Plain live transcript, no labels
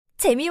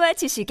재미와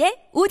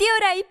지식의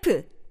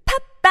오디오라이프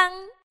팝빵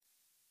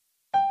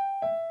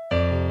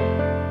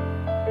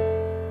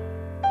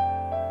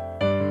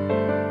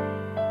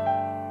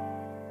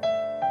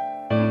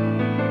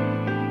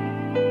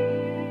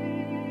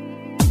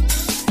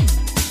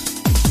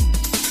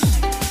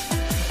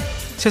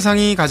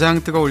세상이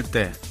가장 뜨거울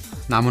때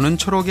나무는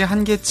초록의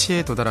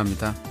한계치에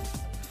도달합니다.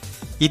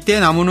 이때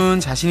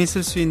나무는 자신이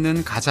쓸 수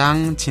있는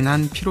가장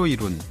진한 피로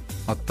이룬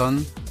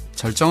어떤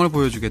절정을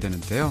보여주게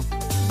되는데요.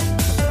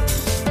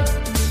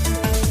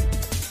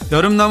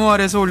 여름나무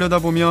아래서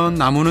올려다보면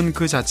나무는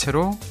그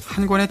자체로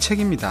한 권의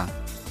책입니다.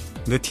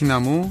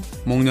 느티나무,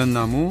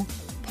 목련나무,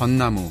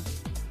 벚나무.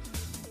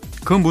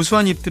 그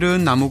무수한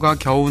잎들은 나무가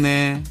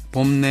겨우내,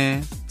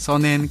 봄내,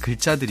 써낸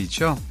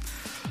글자들이죠.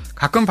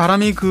 가끔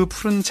바람이 그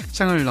푸른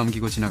책장을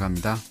넘기고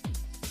지나갑니다.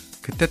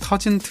 그때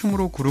터진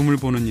틈으로 구름을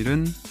보는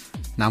일은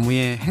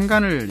나무의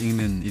행간을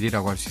읽는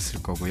일이라고 할 수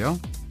있을 거고요.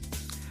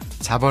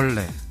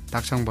 자벌레,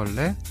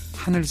 딱정벌레,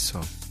 하늘소.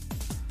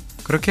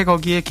 그렇게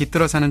거기에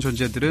깃들어 사는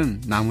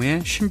존재들은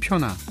나무의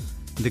쉼표나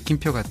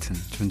느낌표 같은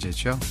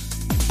존재죠.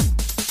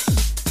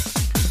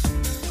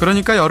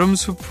 그러니까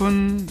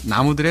여름숲은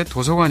나무들의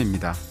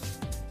도서관입니다.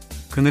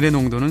 그늘의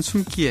농도는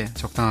숨기에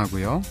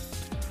적당하고요.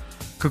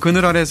 그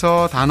그늘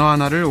아래서 단어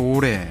하나를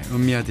오래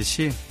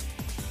음미하듯이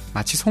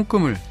마치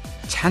손금을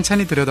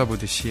찬찬히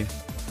들여다보듯이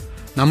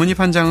나뭇잎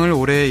한 장을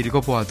오래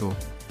읽어보아도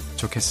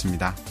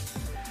좋겠습니다.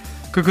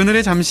 그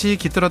그늘에 잠시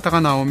깃들었다가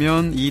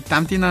나오면 이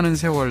땀띠 나는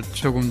세월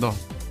조금 더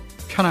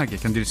편하게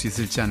견딜 수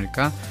있을지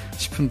않을까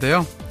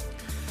싶은데요.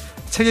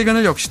 책의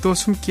그늘 역시도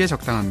숨기에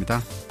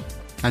적당합니다.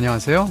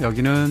 안녕하세요.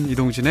 여기는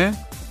이동진의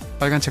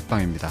빨간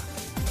책방입니다.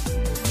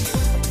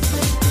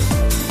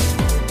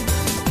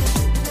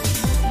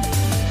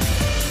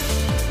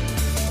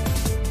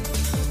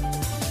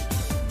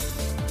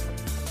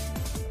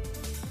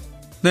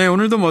 네,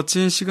 오늘도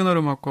멋진 시그널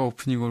음악과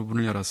오프닝으로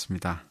문을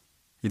열었습니다.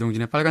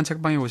 이동진의 빨간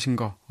책방에 오신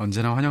거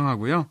언제나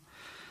환영하고요.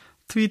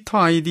 트위터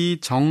아이디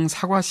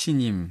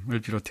정사과씨님을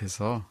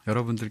비롯해서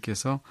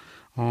여러분들께서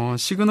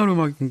시그널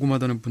음악이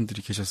궁금하다는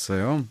분들이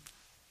계셨어요.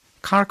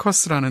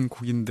 카커스라는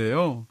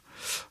곡인데요.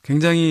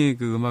 굉장히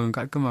그 음악은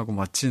깔끔하고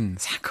멋진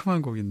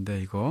상큼한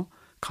곡인데 이거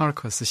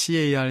카커스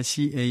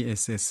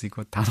CARCASS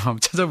이거 단어 한번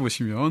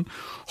찾아보시면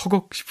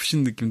허걱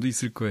싶으신 느낌도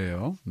있을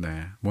거예요.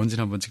 네,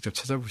 뭔지는 한번 직접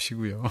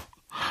찾아보시고요.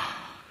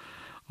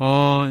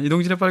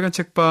 이동진의 빨간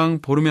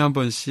책방 보름에 한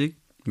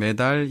번씩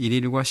매달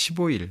 1일과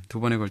 15일 두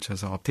번에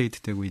걸쳐서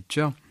업데이트되고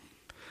있죠.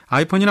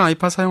 아이폰이나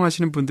아이팟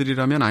사용하시는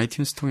분들이라면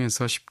아이튠스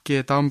통해서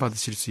쉽게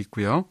다운받으실 수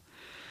있고요.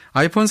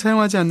 아이폰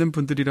사용하지 않는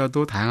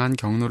분들이라도 다양한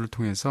경로를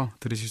통해서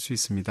들으실 수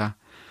있습니다.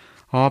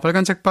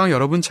 빨간 책방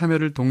여러분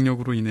참여를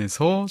동력으로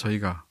인해서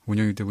저희가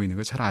운영이 되고 있는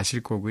거 잘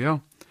아실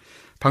거고요.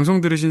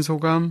 방송 들으신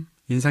소감,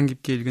 인상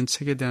깊게 읽은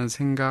책에 대한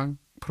생각,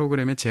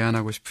 프로그램에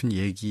제안하고 싶은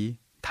얘기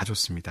다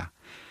좋습니다.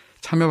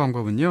 참여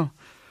방법은요.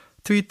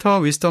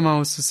 트위터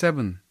wisdomhouse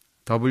 7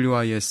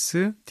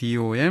 WISDOMHOUSE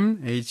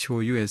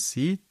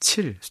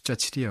 7 숫자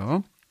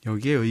 7이요.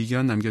 여기에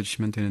의견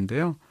남겨주시면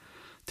되는데요.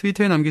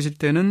 트위터에 남기실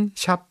때는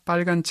샵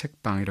빨간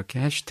책방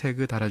이렇게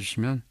해시태그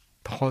달아주시면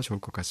더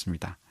좋을 것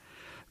같습니다.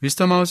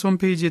 wisdomhouse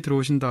홈페이지에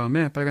들어오신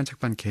다음에 빨간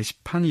책방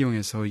게시판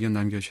이용해서 의견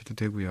남겨주셔도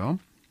되고요.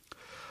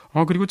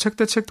 그리고 책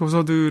대 책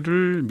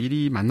도서들을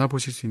미리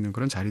만나보실 수 있는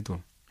그런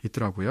자리도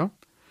있더라고요.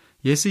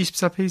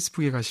 예스24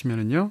 페이스북에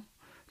가시면은요.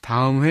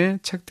 다음 회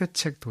책 대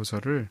책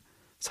도서를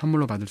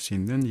선물로 받을 수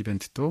있는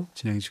이벤트도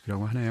진행해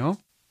주기라고 하네요.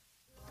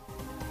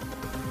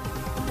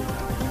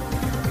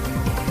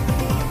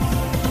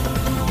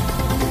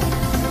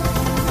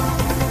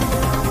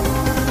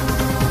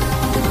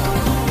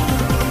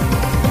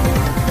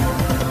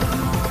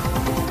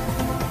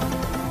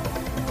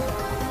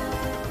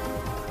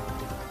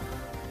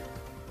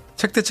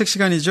 책 대 책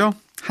시간이죠.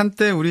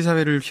 한때 우리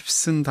사회를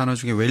휩쓴 단어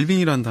중에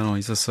웰빙이라는 단어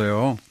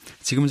있었어요.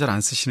 지금은 잘 안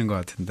쓰시는 것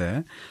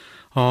같은데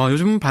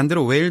요즘은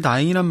반대로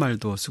웰다잉이란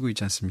말도 쓰고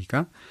있지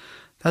않습니까?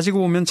 따지고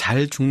보면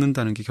잘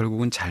죽는다는 게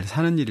결국은 잘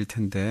사는 일일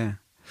텐데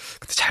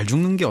근데 잘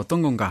죽는 게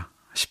어떤 건가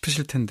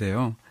싶으실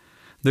텐데요.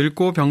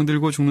 늙고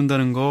병들고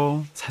죽는다는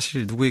거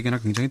사실 누구에게나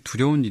굉장히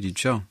두려운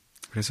일이죠.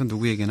 그래서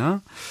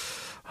누구에게나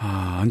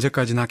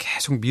언제까지나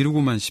계속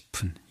미루고만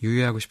싶은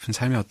유예하고 싶은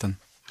삶의 어떤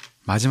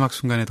마지막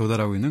순간에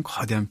도달하고 있는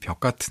거대한 벽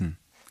같은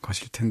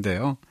것일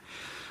텐데요.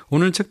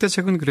 오늘 책 대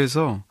책은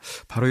그래서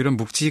바로 이런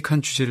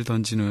묵직한 주제를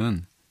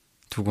던지는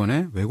두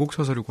권의 왜곡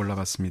소설을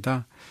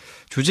골라봤습니다.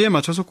 주제에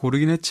맞춰서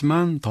고르긴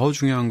했지만 더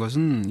중요한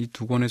것은 이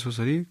두 권의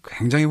소설이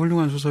굉장히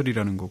훌륭한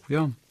소설이라는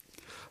거고요.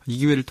 이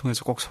기회를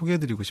통해서 꼭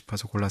소개해드리고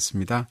싶어서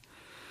골랐습니다.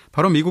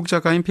 바로 미국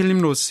작가인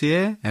필립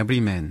로스의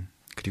에브리맨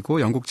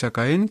그리고 영국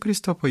작가인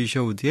크리스토퍼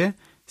이셔우드의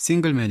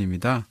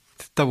싱글맨입니다.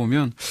 듣다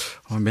보면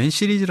맨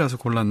시리즈라서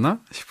골랐나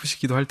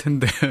싶으시기도 할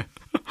텐데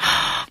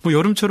뭐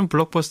여름철은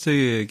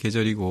블록버스터의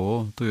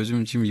계절이고 또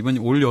요즘 지금 이번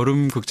올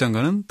여름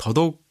극장가는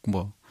더더욱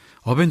뭐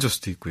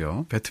어벤져스도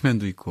있고요.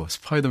 배트맨도 있고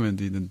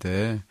스파이더맨도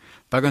있는데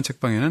빨간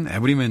책방에는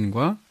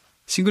에브리맨과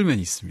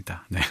싱글맨이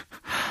있습니다. 네.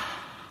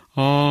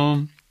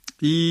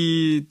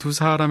 이 두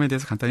사람에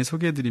대해서 간단히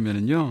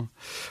소개해드리면요.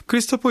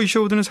 크리스토퍼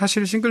이셔우드는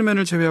사실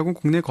싱글맨을 제외하고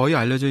국내에 거의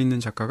알려져 있는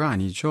작가가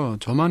아니죠.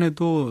 저만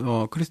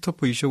해도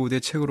크리스토퍼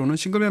이셔우드의 책으로는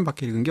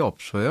싱글맨밖에 읽은 게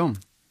없어요.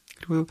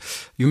 그리고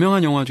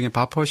유명한 영화 중에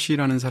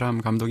바퍼시라는 사람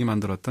감독이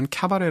만들었던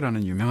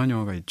캬바레라는 유명한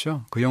영화가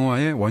있죠. 그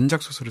영화의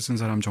원작 소설을 쓴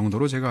사람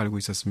정도로 제가 알고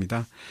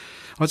있었습니다.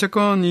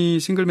 어쨌건 이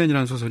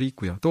싱글맨이라는 소설이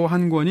있고요. 또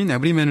한 권인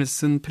에브리맨을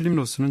쓴 필립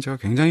로스는 제가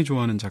굉장히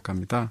좋아하는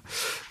작가입니다.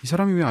 이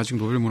사람이 왜 아직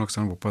노벨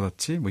문학상을 못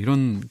받았지? 뭐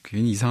이런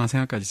괜히 이상한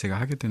생각까지 제가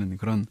하게 되는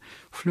그런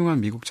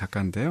훌륭한 미국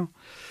작가인데요.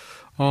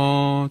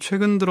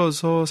 최근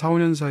들어서 4,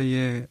 5년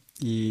사이에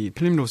이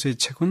필립 로스의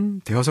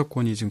책은 대여섯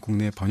권이 지금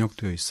국내에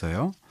번역되어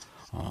있어요.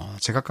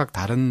 제각각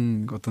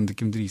다른 어떤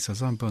느낌들이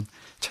있어서 한번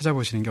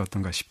찾아보시는 게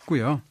어떤가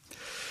싶고요.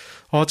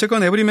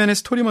 어쨌건 에브리맨의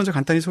스토리 먼저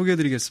간단히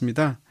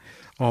소개해드리겠습니다.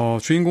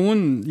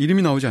 주인공은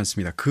이름이 나오지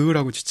않습니다.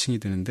 그라고 지칭이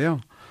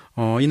되는데요.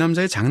 이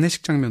남자의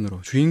장례식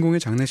장면으로, 주인공의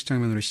장례식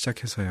장면으로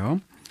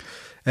시작해서요.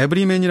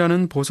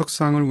 에브리맨이라는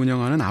보석상을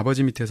운영하는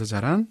아버지 밑에서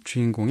자란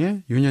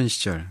주인공의 유년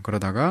시절,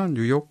 그러다가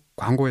뉴욕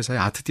광고회사의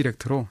아트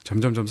디렉터로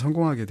점점점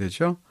성공하게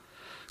되죠.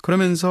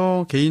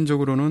 그러면서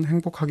개인적으로는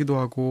행복하기도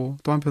하고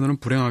또 한편으로는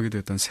불행하기도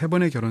했던 세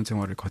번의 결혼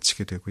생활을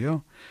거치게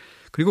되고요.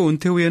 그리고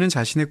은퇴 후에는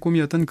자신의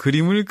꿈이었던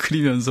그림을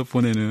그리면서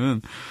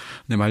보내는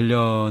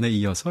말년에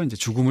이어서 이제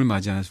죽음을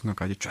맞이하는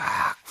순간까지 쫙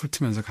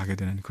훑으면서 가게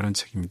되는 그런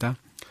책입니다.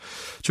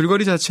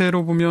 줄거리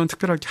자체로 보면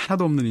특별할 게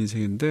하나도 없는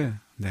인생인데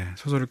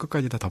소설을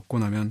끝까지 다 덮고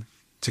나면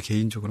제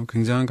개인적으로는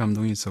굉장한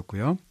감동이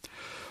있었고요.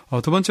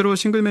 두 번째로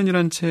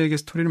싱글맨이라는 책의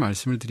스토리를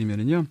말씀을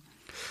드리면요.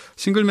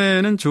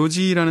 싱글맨은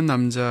조지라는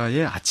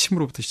남자의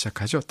아침으로부터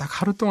시작하죠.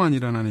 딱 하루 동안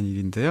일어나는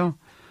일인데요.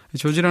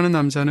 조지라는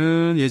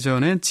남자는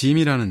예전에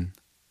짐이라는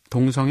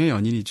동성애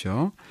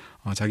연인이죠.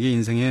 자기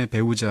인생의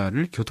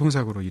배우자를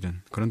교통사고로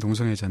잃은 그런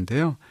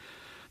동성애자인데요.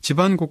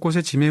 집안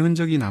곳곳에 짐의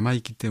흔적이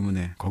남아있기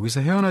때문에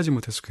거기서 헤어나지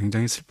못해서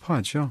굉장히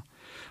슬퍼하죠.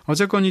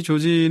 어쨌건 이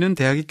조지는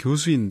대학의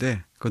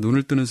교수인데 그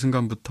눈을 뜨는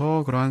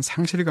순간부터 그러한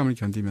상실감을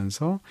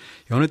견디면서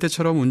여느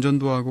때처럼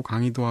운전도 하고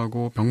강의도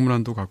하고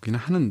병문안도 갖기는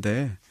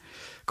하는데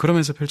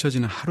그러면서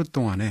펼쳐지는 하루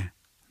동안에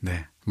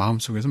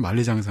마음속에서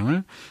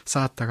만리장성을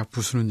쌓았다가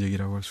부수는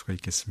얘기라고 할 수가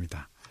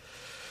있겠습니다.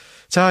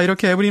 자,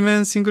 이렇게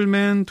에브리맨,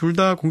 싱글맨 둘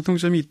다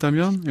공통점이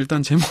있다면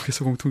일단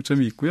제목에서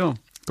공통점이 있고요.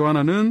 또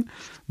하나는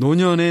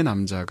노년의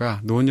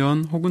남자가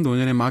노년 혹은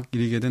노년에 막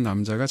이르게 된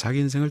남자가 자기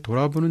인생을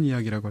돌아보는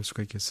이야기라고 할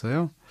수가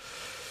있겠어요.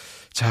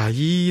 자,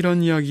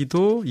 이런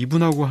이야기도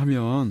이분하고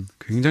하면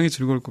굉장히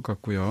즐거울 것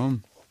같고요.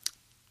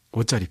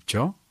 옷 잘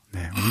입죠?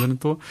 오늘은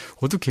또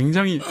옷도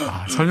굉장히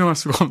설명할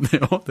수가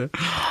없네요.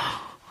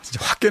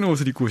 진짜 확 깨는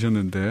옷을 입고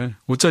오셨는데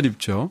옷 잘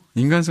입죠?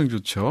 인간성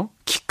좋죠?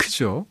 키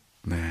크죠?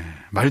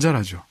 말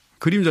잘하죠?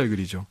 그림 잘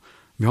그리죠.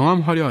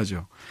 명암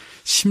화려하죠.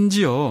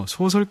 심지어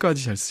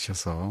소설까지 잘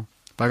쓰셔서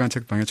빨간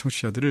책방의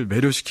청취자들을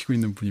매료시키고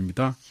있는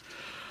분입니다.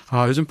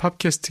 요즘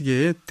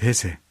팝캐스트계의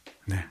대세.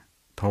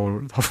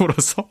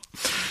 더불어서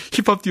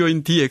힙합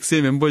듀오인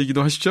DX의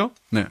멤버이기도 하시죠.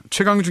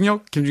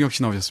 최강중혁, 김중혁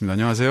씨 나오셨습니다.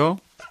 안녕하세요.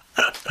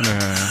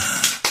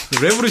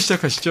 랩으로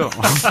시작하시죠.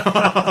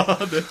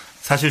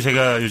 사실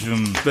제가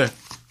요즘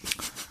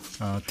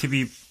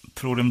TV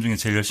프로그램 중에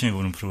제일 열심히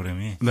보는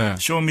프로그램이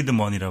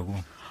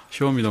쇼미더머니라고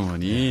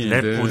쇼미더머니.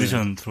 랩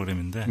오디션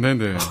프로그램인데.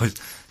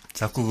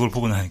 자꾸 그걸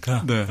보고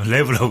나니까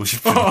랩을 하고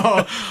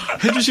싶어요.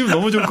 해주시면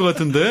너무 좋을 것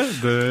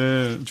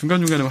같은데.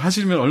 중간중간에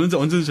하시면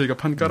언제든 저희가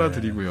판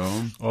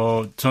깔아드리고요.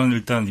 저는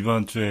일단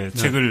이번 주에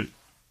책을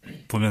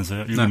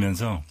보면서요.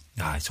 읽으면서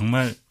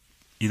정말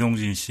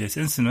이동진 씨의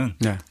센스는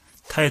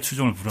타의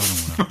추종을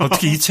불허하는구나.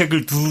 어떻게 이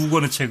책을 두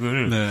권의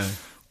책을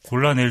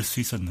골라낼 수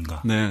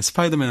있었는가.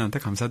 스파이더맨한테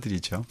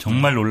감사드리죠.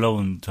 정말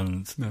놀라운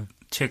저는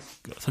책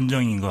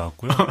선정인 것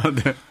같고요.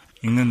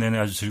 읽는 내내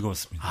아주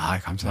즐거웠습니다.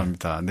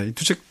 감사합니다.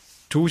 두 책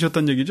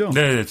좋으셨단 얘기죠?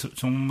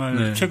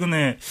 정말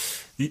최근에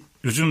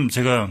요즘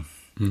제가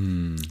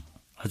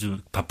아주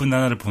바쁜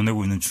나날을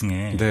보내고 있는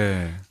중에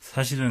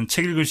사실은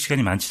책 읽을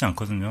시간이 많지는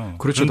않거든요.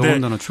 그렇죠.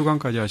 더군다나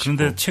출간까지 하시고.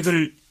 그런데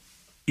책을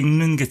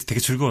읽는 게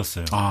되게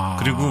즐거웠어요.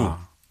 그리고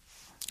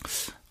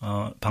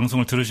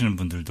방송을 들으시는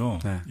분들도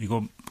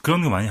이거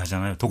그런 거 많이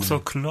하잖아요.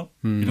 독서 클럽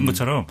이런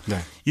것처럼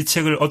이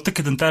책을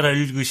어떻게든 따라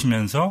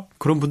읽으시면서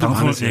그런 분들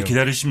방송을 많으세요.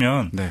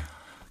 기다리시면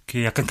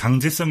그게 약간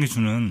강제성이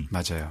주는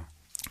맞아요.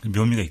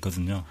 묘미가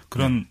있거든요.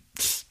 그런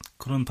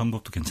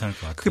방법도 괜찮을 것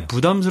같아요. 그게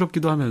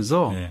부담스럽기도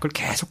하면서 그걸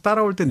계속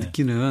따라올 때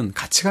느끼는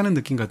같이 가는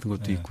느낌 같은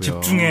것도 있고요.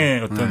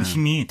 집중의 어떤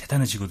힘이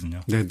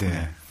대단해지거든요.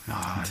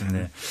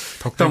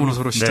 덕담으로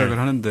서로 시작을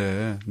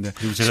하는데.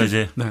 그리고 제가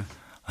이제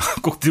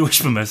꼭 드리고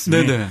싶은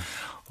말씀이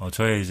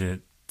저의 이제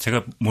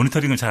제가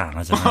모니터링을 잘 안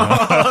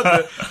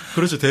하잖아요.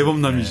 그렇죠.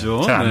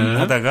 대범남이죠. 잘 안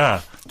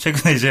하다가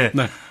최근에 이제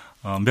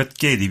몇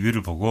개의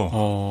리뷰를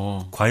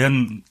보고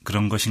과연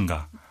그런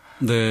것인가.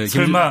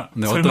 설마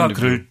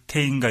그럴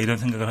테인가 이런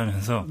생각을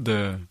하면서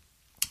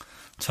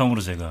처음으로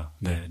제가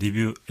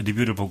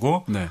리뷰를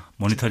보고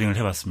모니터링을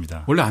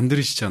해봤습니다. 원래 안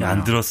들으시잖아요.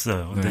 안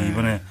들었어요. 근데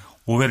이번에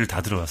 5회를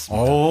다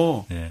들어봤습니다.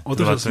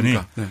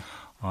 어떠셨습니까?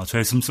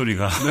 저의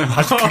숨소리가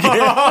아주 크게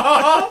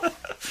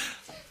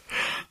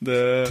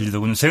네.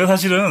 들리더군요. 제가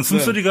사실은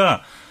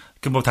숨소리가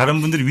뭐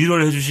다른 분들이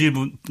위로를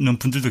해주시는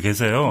분들도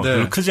계세요.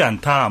 별로 크지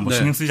않다, 뭐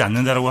신경 쓰지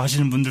않는다라고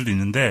하시는 분들도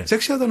있는데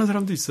섹시하다는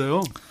사람도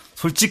있어요.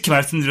 솔직히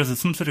말씀드려서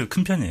숨소리가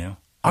큰 편이에요.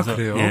 아,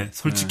 그래요? 예,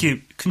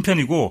 솔직히 큰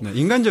편이고. 네,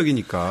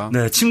 인간적이니까.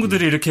 네,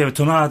 친구들이 이렇게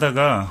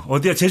전화하다가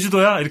어디야,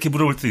 제주도야? 이렇게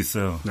물어볼 때도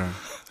있어요. 네.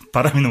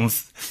 바람이 너무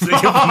세게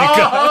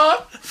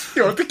부니까.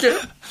 어떻게?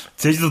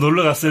 제주도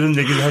놀러 갔어요. 이런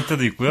얘기를 할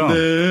때도 있고요.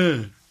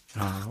 네.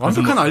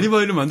 완벽한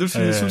알리바이를 만들 수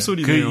있는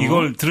숨소리네요.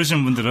 이걸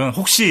들으시는 분들은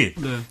혹시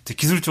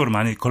기술적으로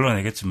많이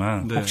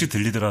걸러내겠지만 혹시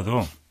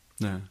들리더라도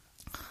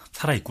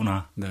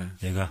살아있구나.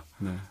 얘가.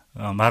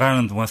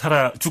 말하는 동안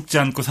죽지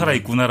않고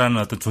살아있구나라는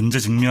어떤 존재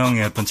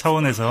증명의 어떤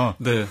차원에서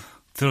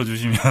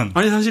들어주시면.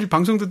 아니, 사실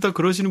방송 듣다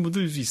그러시는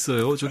분들도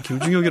있어요. 저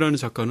김중혁이라는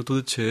작가는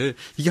도대체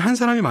이게 한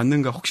사람이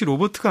맞는가? 혹시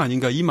로버트가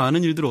아닌가? 이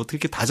많은 일들을 어떻게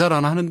이렇게 다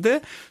잘하나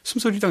하는데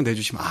숨소리 딱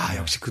내주시면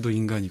역시 그도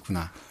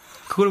인간이구나.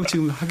 그걸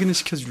지금 확인을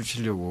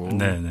시켜주시려고.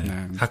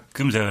 네네.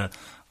 가끔 제가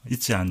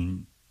잊지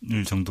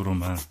않을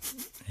정도로만.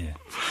 예.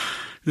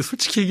 근데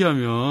솔직히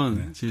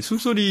얘기하면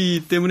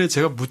숨소리 때문에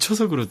제가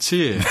묻혀서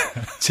그렇지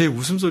제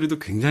웃음소리도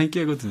굉장히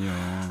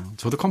깨거든요.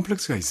 저도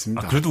컴플렉스가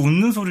있습니다. 그래도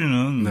웃는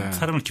소리는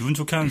사람을 기분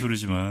좋게 하는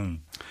소리지만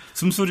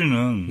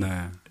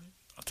숨소리는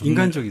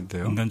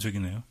인간적인데요.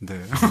 인간적이네요.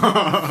 네.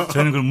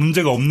 저희는 그럼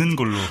문제가 없는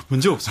걸로.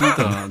 문제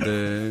없습니다.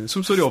 네.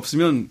 숨소리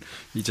없으면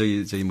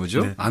저기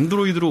뭐죠?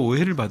 안드로이드로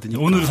오해를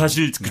받으니까. 오늘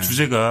사실 그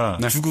주제가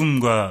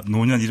죽음과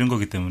노년 이런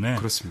거기 때문에.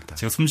 그렇습니다.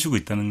 제가 숨 쉬고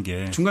있다는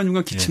게.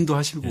 중간중간 기침도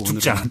하시고.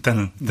 죽지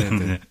않았다는.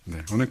 네.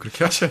 오늘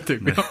그렇게 하셔야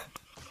되고요.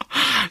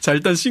 자,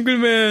 일단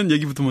싱글맨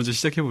얘기부터 먼저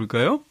시작해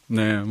볼까요?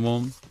 네,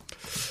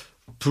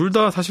 둘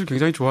다 사실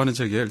굉장히 좋아하는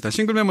책이에요. 일단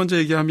싱글맨 먼저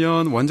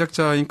얘기하면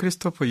원작자인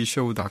크리스토퍼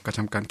이셔우드 아까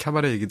잠깐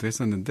카바레 얘기도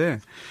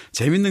했었는데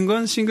재밌는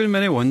건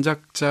싱글맨의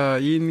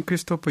원작자인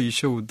크리스토퍼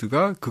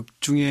이셔우드가 극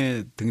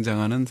중에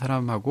등장하는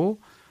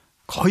사람하고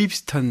거의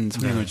비슷한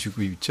성향을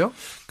쥐고 있죠.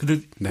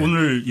 근데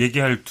오늘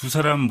얘기할 두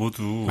사람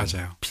모두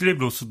맞아요. 필립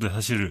로스도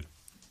사실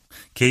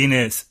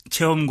개인의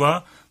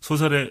체험과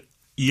소설의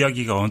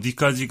이야기가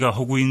어디까지가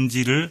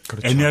허구인지를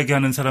애매하게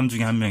하는 사람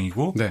중에 한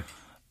명이고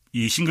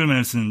이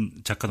싱글맨을 쓴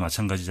작가도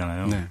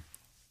마찬가지잖아요.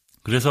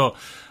 그래서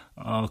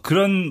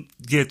그런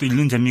게 또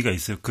읽는 재미가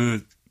있어요.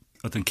 그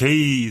어떤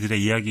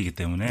게이들의 이야기이기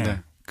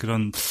때문에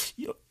그런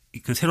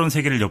그 새로운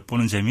세계를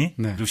엿보는 재미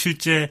그리고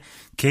실제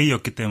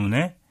게이였기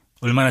때문에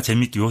얼마나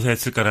재미있게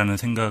묘사했을까라는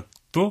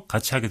생각도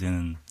같이 하게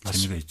되는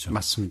재미가 있죠.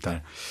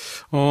 맞습니다.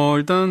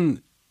 일단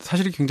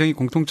사실 굉장히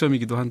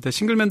공통점이기도 한데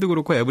싱글맨도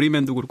그렇고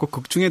에브리맨도 그렇고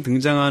극 중에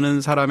등장하는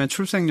사람의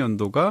출생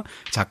연도가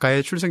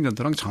작가의 출생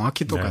연도랑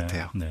정확히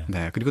똑같아요.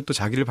 그리고 또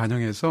자기를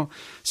반영해서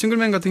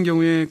싱글맨 같은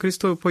경우에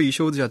크리스토퍼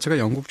이셔우드 자체가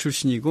영국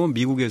출신이고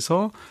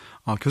미국에서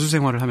교수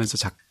생활을 하면서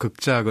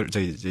극작을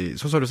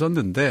소설을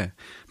썼는데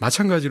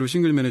마찬가지로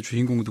싱글맨의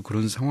주인공도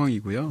그런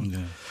상황이고요.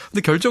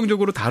 근데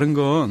결정적으로 다른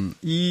건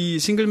이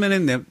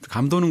싱글맨의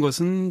감도는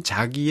것은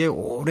자기의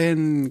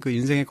오랜 그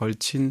인생에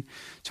걸친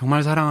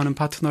정말 사랑하는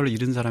파트너를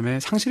잃은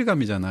사람의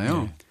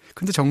상실감이잖아요.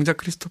 근데 정작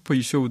크리스토퍼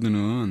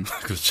이셔우드는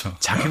그렇죠.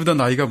 자기보다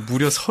나이가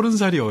무려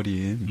 30살이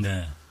어린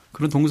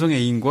그런 동성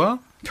애인과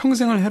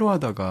평생을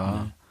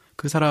해로하다가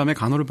그 사람의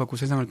간호를 받고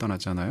세상을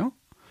떠났잖아요.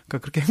 그러니까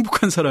그렇게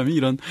행복한 사람이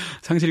이런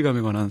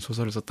상실감에 관한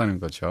소설을 썼다는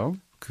거죠.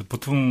 그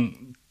보통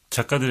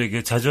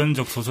작가들에게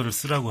자전적 소설을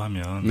쓰라고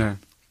하면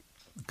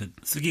그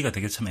쓰기가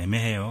되게 참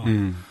애매해요.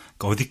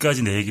 그러니까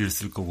어디까지 내 얘기를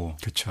쓸 거고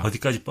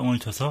어디까지 뻥을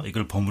쳐서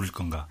이걸 버무릴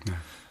건가.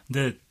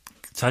 근데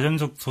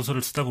자전적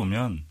소설을 쓰다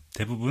보면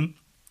대부분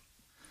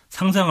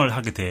상상을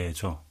하게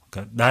되죠.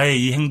 그러니까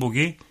나의 이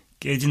행복이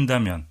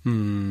깨진다면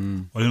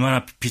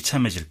얼마나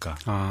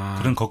비참해질까.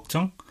 그런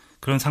걱정?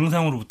 그런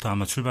상상으로부터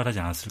아마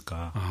출발하지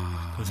않았을까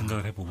그런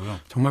생각을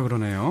해보고요. 정말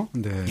그러네요.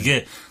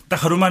 이게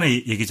딱 하루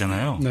만의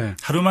얘기잖아요.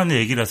 하루 만의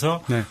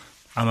얘기라서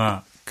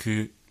아마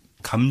그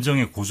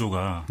감정의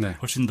고조가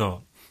훨씬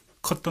더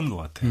컸던 것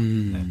같아요.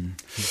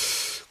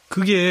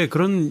 그게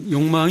그런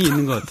욕망이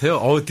있는 것 같아요.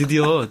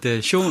 드디어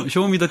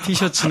쇼미더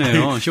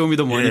티셔츠네요.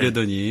 쇼미더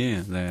머니래더니.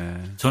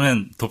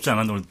 저는 덥지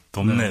않았는데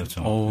덥네요.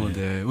 좀.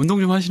 운동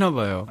좀 하시나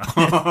봐요.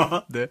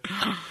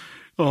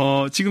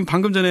 지금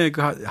방금 전에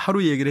그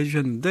하루 얘기를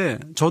해주셨는데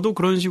저도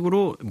그런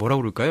식으로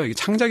뭐라고 그럴까요? 이게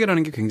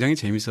창작이라는 게 굉장히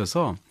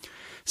재밌어서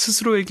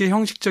스스로에게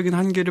형식적인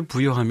한계를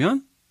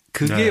부여하면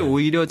그게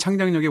오히려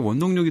창작력의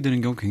원동력이 되는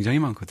경우 굉장히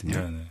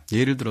많거든요.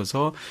 예를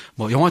들어서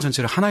뭐 영화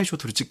전체를 하나의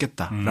쇼트로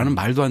찍겠다라는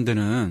말도 안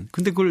되는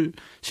근데 그걸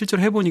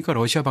실제로 해보니까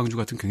러시아 방주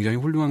같은 굉장히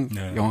훌륭한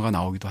영화가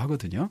나오기도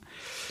하거든요.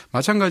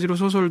 마찬가지로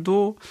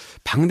소설도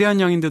방대한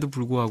양인데도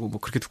불구하고 뭐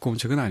그렇게 두꺼운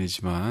책은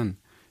아니지만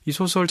이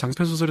소설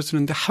장편 소설을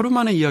쓰는데 하루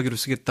만에 이야기로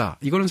쓰겠다.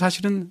 이거는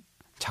사실은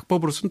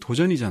작법으로서는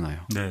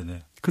도전이잖아요.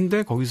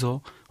 근데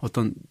거기서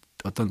어떤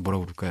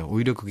뭐라고 그럴까요?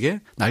 오히려 그게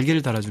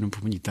날개를 달아주는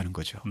부분이 있다는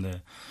거죠.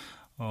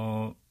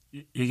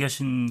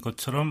 얘기하신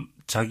것처럼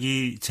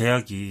자기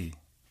제약이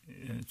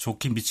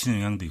좋게 미치는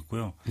영향도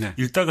있고요.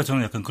 읽다가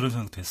저는 약간 그런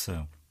생각도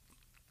했어요.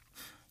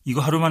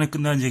 이거 하루 만에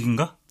끝나는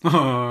얘기인가?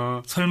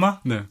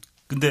 설마?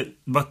 근데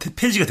막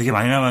페이지가 되게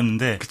많이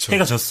남았는데 그쵸.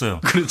 해가 졌어요.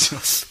 그렇죠.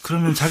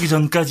 그러면 자기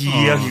전까지 이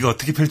이야기가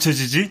어떻게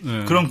펼쳐지지?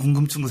 네. 그런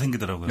궁금증도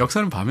생기더라고요.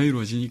 역사는 밤에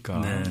이루어지니까.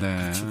 네.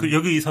 네.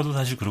 여기 사도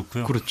사실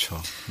그렇고요. 그렇죠.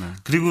 네.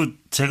 그리고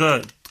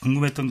제가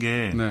궁금했던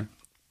게 네.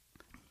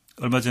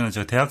 얼마 전에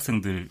제가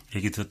대학생들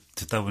얘기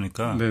듣다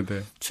보니까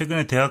네네.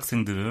 최근에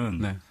대학생들은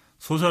네.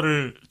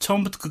 소설을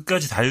처음부터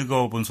끝까지 다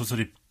읽어본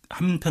소설이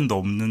한 편도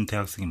없는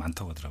대학생이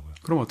많다고 하더라고요.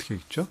 그럼 어떻게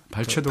읽죠?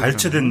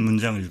 발췌된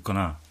문장을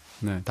읽거나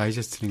네,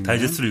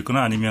 다이제스트를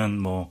읽거나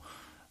아니면 뭐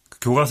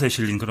교과서에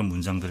실린 그런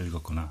문장들을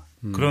읽었거나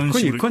그런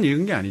식으로. 그건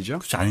읽은 게 아니죠?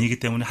 그렇죠. 아니기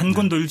때문에 한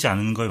권도 읽지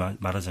않은 걸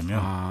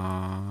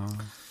말하자면.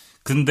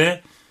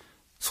 근데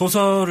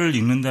소설을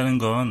읽는다는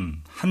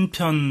건 한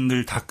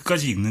편을 다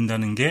끝까지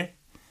읽는다는 게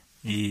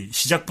이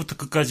시작부터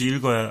끝까지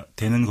읽어야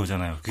되는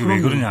거잖아요. 그게 왜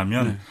그러냐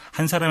하면 네.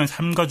 한 사람의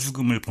삶과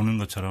죽음을 보는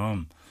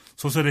것처럼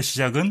소설의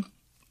시작은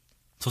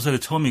소설의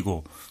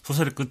처음이고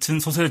소설의 끝은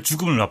소설의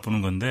죽음을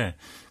맛보는 건데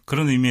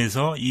그런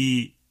의미에서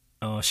이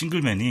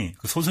싱글맨이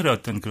그 소설의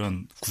어떤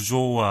그런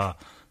구조와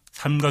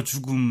삶과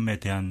죽음에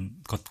대한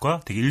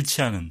것과 되게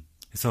일치하는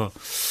그래서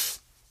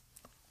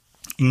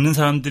읽는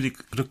사람들이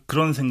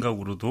그런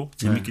생각으로도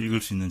재밌게 네.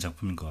 읽을 수 있는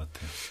작품인 것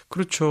같아요.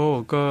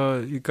 그렇죠.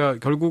 그러니까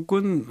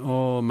결국은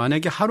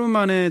만약에 하루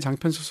만에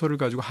장편 소설을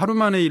가지고 하루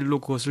만에 일로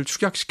그것을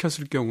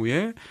축약시켰을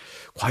경우에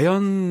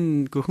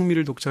과연 그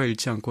흥미를 독자가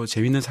잃지 않고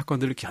재미있는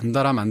사건들을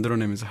연달아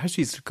만들어내면서 할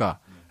수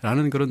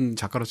있을까라는 그런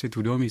작가로서의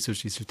두려움이 있을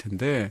수 있을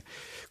텐데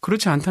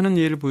그렇지 않다는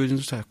예를 보여준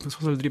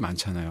소설들이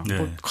많잖아요. 네.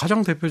 뭐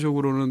가장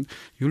대표적으로는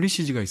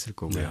율리시즈가 있을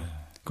거고요. 네.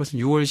 그것은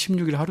 6월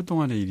 16일 하루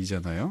동안의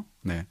일이잖아요.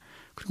 네.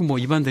 그리고 뭐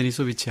이반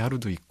데니소비치의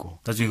하루도 있고.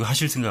 나중에 이거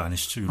하실 생각 안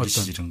하시죠?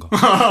 율리시즈 이런 거.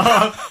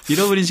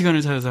 잃어버린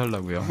시간을 찾아서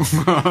하려고요.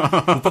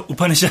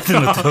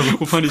 우파니샤드는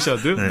어떡하고?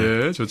 우파니샤드? 네.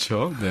 네,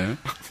 좋죠. 네.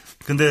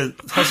 근데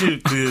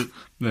사실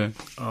네.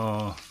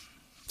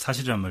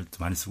 사실이란 말도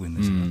많이 쓰고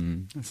있는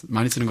지금.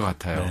 많이 쓰는 것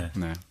같아요. 네.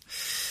 네.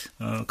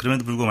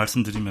 그럼에도 불구하고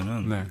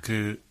말씀드리면은 네.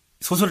 그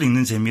소설을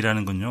읽는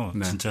재미라는 건요.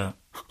 네. 진짜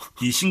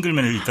이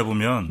싱글맨을 읽다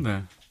보면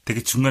네.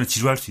 되게 중간에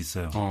지루할 수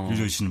있어요.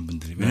 읽으시는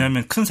분들이.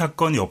 왜냐하면 큰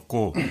사건이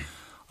없고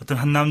어떤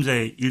한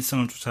남자의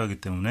일생을 쫓아가기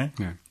때문에.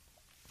 네.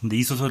 근데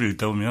이 소설을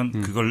읽다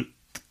보면 그걸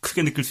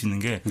크게 느낄 수 있는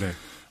게 네.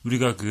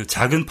 우리가 그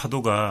작은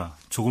파도가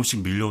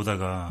조금씩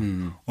밀려오다가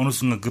어느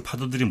순간 그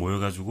파도들이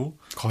모여가지고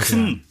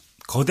큰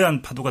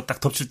거대한 파도가 딱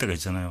덮칠 때가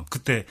있잖아요.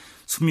 그때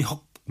숨이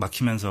헉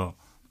막히면서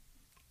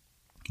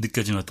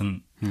느껴지는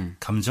어떤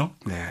감정.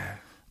 네.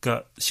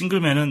 그러니까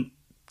싱글맨은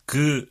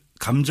그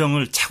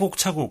감정을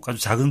차곡차곡 아주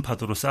작은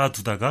파도로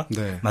쌓아두다가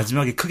네.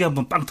 마지막에 크게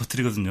한번 빵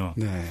터뜨리거든요.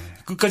 네.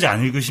 끝까지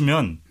안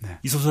읽으시면 네.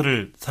 이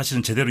소설을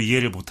사실은 제대로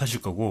이해를 못 하실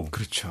거고.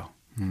 그렇죠.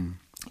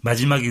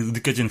 마지막에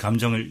느껴지는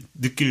감정을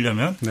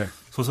느끼려면 네.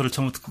 소설을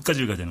처음부터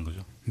끝까지 읽어야 되는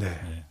거죠. 네.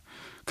 네.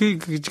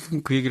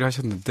 지금 그 얘기를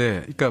하셨는데,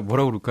 그러니까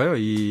뭐라고 그럴까요?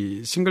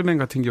 이 싱글맨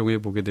같은 경우에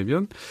보게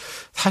되면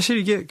사실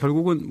이게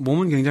결국은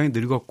몸은 굉장히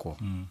늙었고,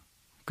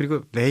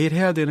 그리고 매일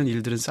해야 되는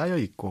일들은 쌓여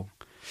있고,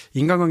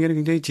 인간관계는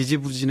굉장히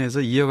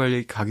지지부진해서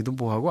이어가기도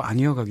뭐하고 안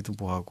이어가기도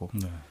뭐하고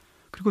네.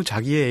 그리고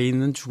자기의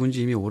애인은 죽은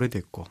지 이미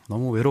오래됐고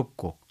너무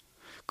외롭고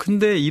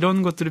근데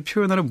이런 것들을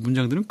표현하는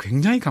문장들은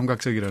굉장히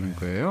감각적이라는 네.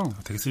 거예요.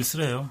 되게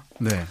쓸쓸해요.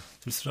 네.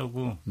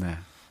 쓸쓸하고 네.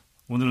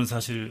 오늘은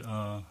사실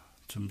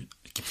좀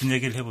깊은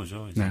얘기를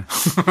해보죠. 이제. 네.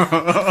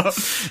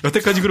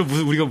 여태까지 그럼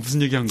우리가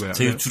무슨 얘기한 거야?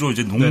 제가 네. 주로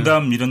이제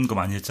농담 네. 이런 거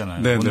많이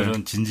했잖아요. 네, 오늘은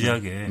네.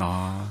 진지하게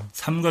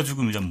삶과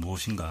죽음이 좀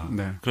무엇인가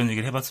네. 그런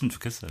얘기를 해봤으면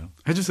좋겠어요.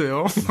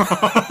 해주세요.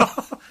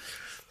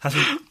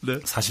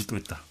 사실 또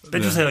있다.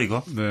 빼주세요 네.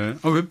 이거. 네.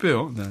 왜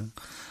빼요? 네.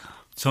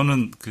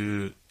 저는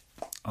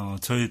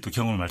저희 또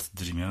경험을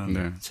말씀드리면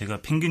네.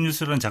 제가 펭귄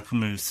뉴스라는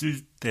작품을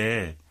쓸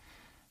때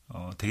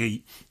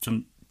되게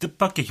좀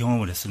뜻밖의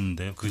경험을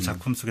했었는데요. 그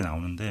작품 속에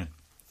나오는데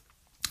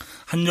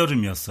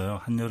한여름이었어요.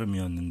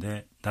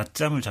 한여름이었는데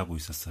낮잠을 자고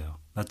있었어요.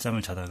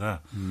 낮잠을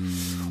자다가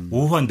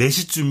오후 한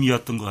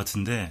 4시쯤이었던 것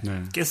같은데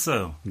네.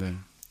 깼어요. 네.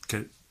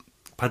 이렇게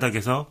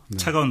바닥에서 네.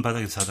 차가운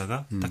바닥에서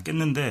자다가 딱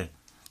깼는데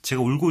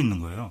제가 울고 있는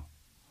거예요.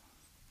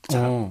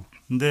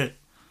 근데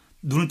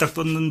눈을 딱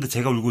떴는데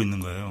제가 울고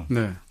있는 거예요.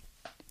 네.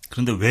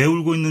 그런데 왜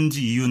울고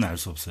있는지 이유는 알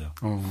수 없어요.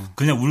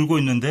 그냥 울고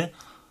있는데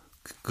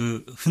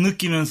그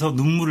흐느끼면서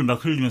눈물을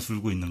막 흘리면서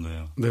울고 있는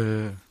거예요.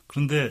 네.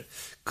 그런데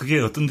그게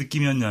어떤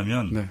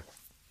느낌이었냐면 네.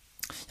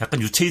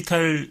 약간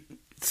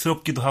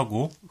유체이탈스럽기도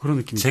하고 그런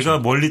느낌이죠. 제가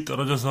멀리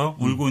떨어져서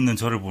울고 있는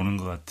저를 보는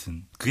것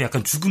같은 그게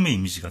약간 죽음의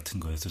이미지 같은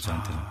거였어요.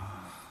 저한테는.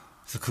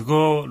 그래서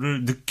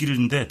그거를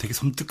느끼는데 되게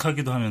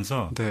섬뜩하기도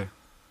하면서 네.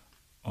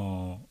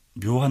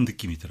 묘한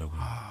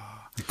느낌이더라고요.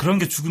 그런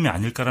게 죽음이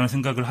아닐까라는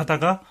생각을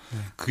하다가 네.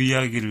 그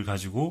이야기를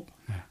가지고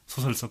네.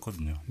 소설을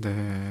썼거든요.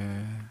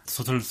 네.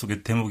 소설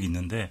속에 대목이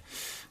있는데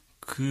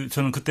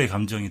저는 그때의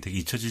감정이 되게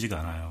잊혀지지가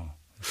않아요.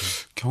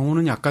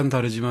 경우는 약간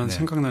다르지만 네.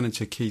 생각나는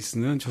제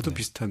케이스는 저도 네.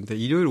 비슷한데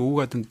일요일 오후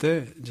같은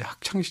때 이제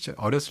학창 시절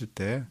어렸을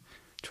때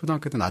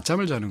초등학교 때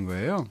낮잠을 자는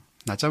거예요.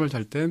 낮잠을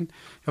잘 땐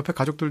옆에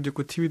가족들도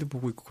있고 TV도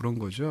보고 있고 그런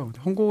거죠.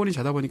 홍고원이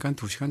자다 보니까 한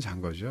 2시간 잔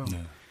거죠.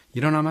 네.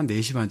 일어나면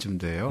 4시 반쯤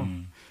돼요.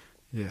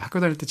 예, 학교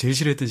다닐 때 제일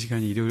싫어했던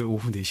시간이 일요일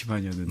오후 4시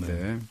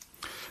반이었는데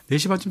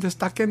 4시 반쯤 돼서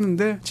딱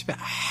깼는데 집에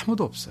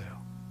아무도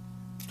없어요.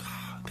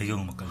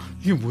 배경음악까지.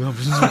 이게 뭐야?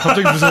 무슨 소리?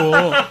 갑자기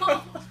무서워.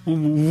 뭐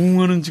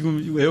우웅하는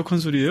지금 에어컨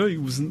소리예요? 이게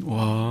무슨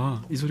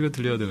와, 이 소리가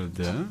들려야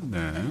되는데.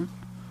 네.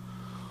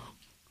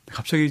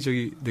 갑자기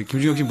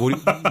김준혁 씨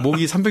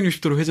목이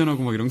 360도로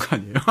회전하고 막 이런 거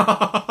아니에요?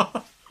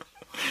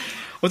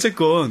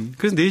 어쨌건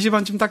그래서 4시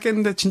반쯤 딱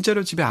깼는데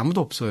진짜로 집에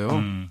아무도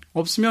없어요.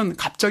 없으면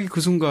갑자기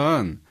그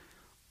순간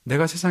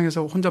내가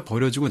세상에서 혼자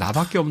버려지고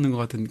나밖에 없는 것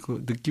같은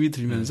그 느낌이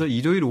들면서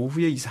일요일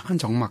오후에 이상한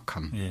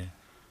적막함. 예.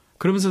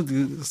 그러면서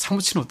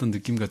사무치는 어떤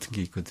느낌 같은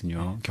게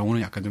있거든요.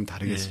 경우는 약간 좀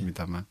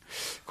다르겠습니다만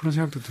그런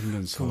생각도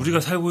들면서 우리가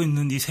살고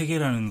있는 이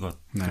세계라는 것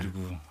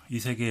그리고 이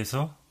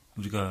세계에서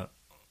우리가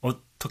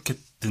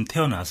어떻게든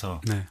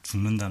태어나서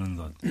죽는다는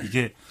것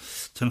이게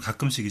저는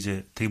가끔씩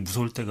이제 되게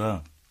무서울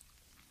때가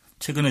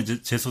최근에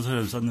제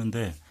소설을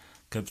썼는데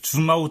그러니까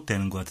줌아웃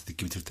되는 것 같은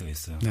느낌이 들 때가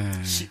있어요.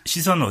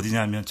 시선은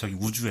어디냐면 저기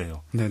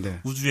우주예요.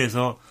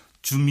 우주에서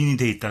줌인이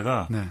돼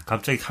있다가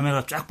갑자기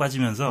카메라가 쫙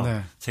빠지면서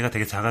제가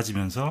되게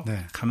작아지면서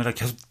카메라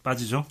계속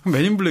빠지죠.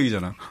 맨인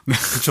블랙이잖아.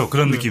 그렇죠.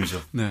 그런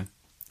느낌이죠.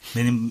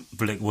 맨인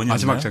블랙 원이었나요?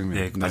 마지막 장면.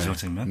 네, 마지막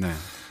장면.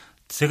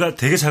 제가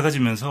되게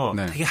작아지면서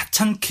되게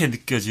하찮게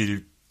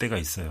느껴질 때가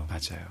있어요.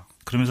 맞아요.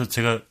 그러면서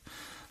제가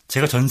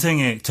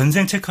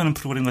전생 체크하는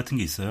프로그램 같은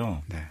게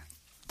있어요.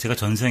 제가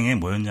전생에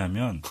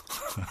뭐였냐면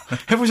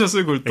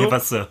해보셨어요, 그걸 또?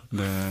 해봤어요.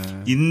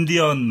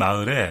 인디언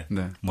마을에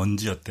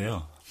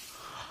먼지였대요.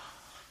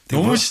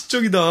 너무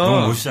시적이다.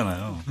 너무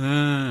멋있잖아요.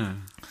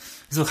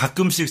 그래서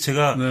가끔씩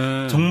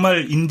제가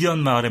정말 인디언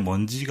마을의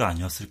먼지가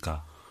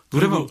아니었을까.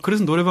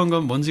 그래서 노래방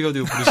가면 먼지가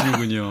되고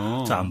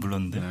부르시는군요. 저 안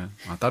불렀는데.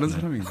 아, 다른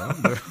사람인가?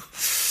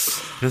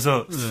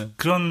 그래서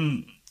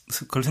그런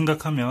걸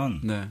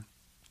생각하면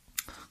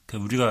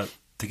우리가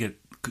되게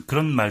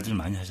그런 말들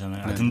많이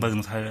하잖아요.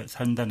 아등바등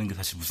산다는 게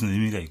사실 무슨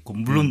의미가 있고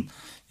물론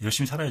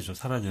열심히 살아야죠.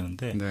 살아야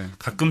되는데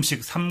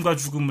가끔씩 삶과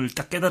죽음을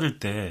딱 깨달을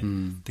때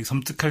되게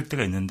섬뜩할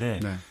때가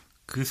있는데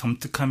그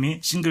섬뜩함이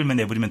싱글맨,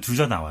 에브리맨 둘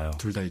다 나와요.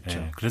 둘 다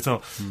있죠. 그래서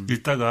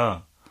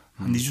읽다가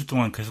한 2주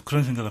동안 계속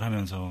그런 생각을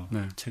하면서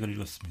책을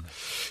읽었습니다.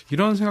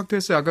 이런 생각도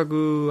했어요. 아까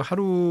그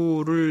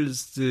하루를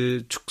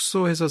이제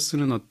축소해서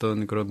쓰는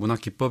어떤 그런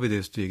문학 기법에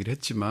대해서도 얘기를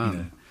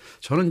했지만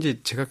저는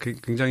이제 제가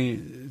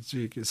굉장히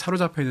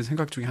사로잡혀 있는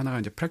생각 중에 하나가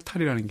이제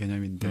프랙탈이라는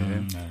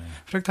개념인데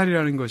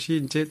프랙탈이라는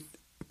것이 이제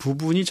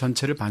부분이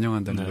전체를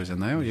반영한다는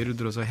거잖아요. 예를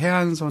들어서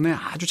해안선의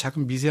아주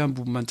작은 미세한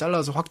부분만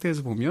잘라서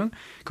확대해서 보면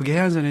그게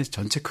해안선의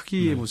전체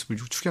크기의 모습을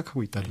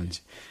축약하고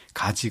있다든지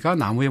가지가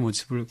나무의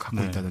모습을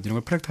갖고 있다든지 이런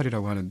걸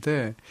프랙탈이라고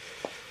하는데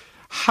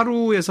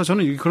하루에서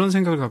저는 그런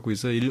생각을 갖고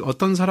있어요.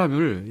 어떤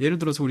사람을 예를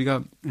들어서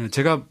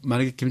제가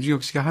만약에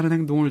김중혁 씨가 하는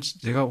행동을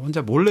제가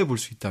혼자 몰래 볼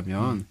수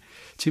있다면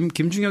지금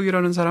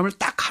김중혁이라는 사람을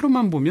딱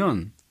하루만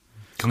보면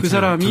그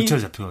사람이 경찰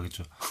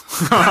잡혀가겠죠.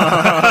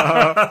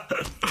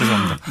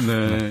 죄송합니다.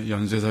 네,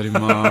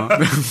 연쇄살인마.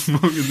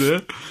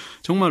 근데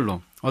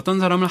정말로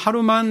어떤 사람을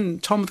하루만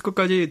처음부터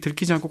끝까지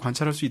들키지 않고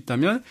관찰할 수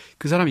있다면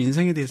그 사람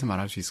인생에 대해서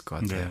말할 수 있을 것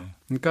같아요.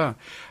 그러니까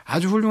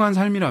아주 훌륭한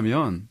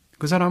삶이라면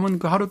그 사람은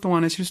그 하루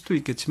동안의 실수도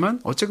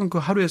있겠지만 어쨌든 그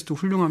하루에서도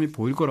훌륭함이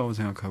보일 거라고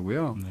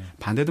생각하고요.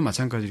 반대도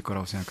마찬가지일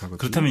거라고 생각하거든요.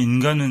 그렇다면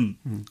인간은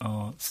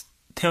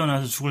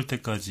태어나서 죽을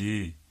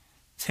때까지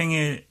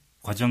생애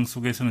과정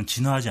속에서는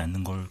진화하지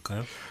않는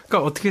걸까요?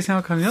 그러니까 어떻게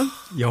생각하면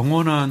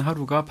영원한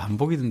하루가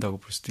반복이 된다고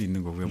볼 수도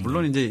있는 거고요.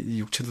 물론 이제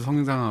육체도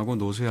성장하고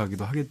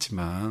노쇠하기도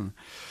하겠지만,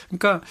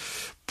 그러니까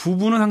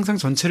부분은 항상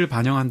전체를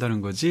반영한다는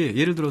거지.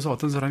 예를 들어서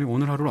어떤 사람이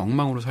오늘 하루를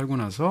엉망으로 살고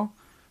나서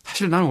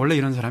사실 나는 원래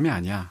이런 사람이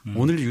아니야.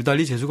 오늘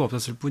유달리 재수가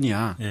없었을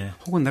뿐이야.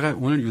 혹은 내가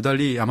오늘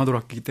유달리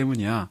야마돌았기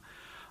때문이야.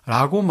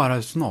 라고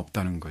말할 수는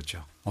없다는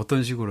거죠.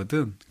 어떤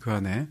식으로든 그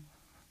안에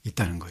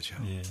있다는 거죠.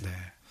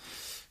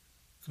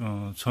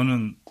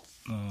 저는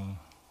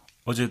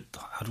어제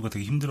하루가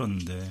되게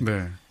힘들었는데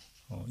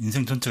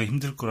인생 전체가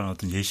힘들 거라는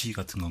어떤 예시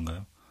같은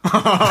건가요?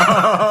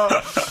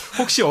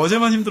 혹시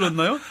어제만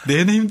힘들었나요?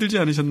 내내 힘들지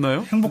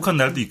않으셨나요? 행복한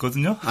날도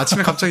있거든요.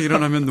 아침에 갑자기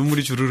일어나면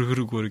눈물이 주르르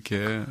흐르고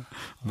이렇게.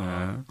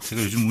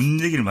 제가 요즘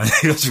운 얘기를 많이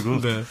해가지고.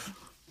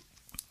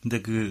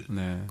 근데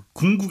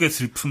궁극의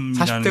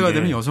슬픔이라는 40대가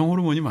되면 여성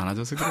호르몬이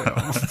많아져서 그래요.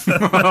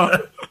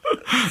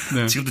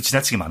 지금도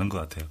지나치게 많은 것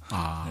같아요.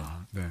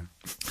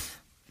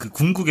 그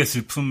궁극의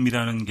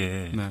슬픔이라는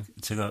게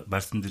제가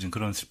말씀드린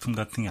그런 슬픔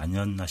같은 게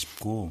아니었나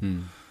싶고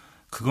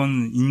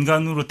그건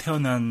인간으로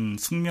태어난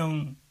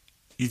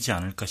숙명이지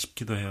않을까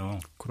싶기도 해요.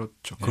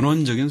 그렇죠.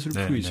 근원적인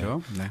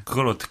슬픔이죠.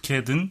 그걸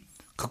어떻게든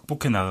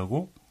극복해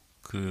나가고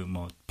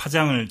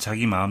파장을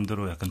자기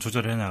마음대로 약간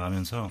조절해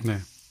나가면서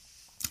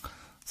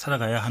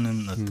살아가야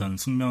하는 어떤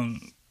숙명의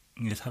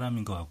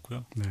사람인 것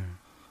같고요.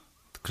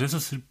 그래서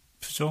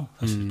슬프죠,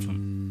 사실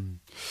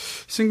좀.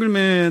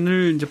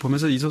 싱글맨을 이제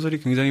보면서 이 소설이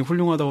굉장히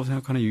훌륭하다고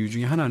생각하는 이유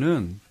중에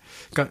하나는,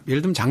 그러니까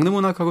예를 들면 장르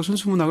문학하고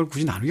순수 문학을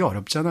굳이 나누기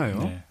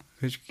어렵잖아요.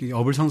 그래서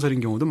어불성설인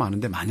경우도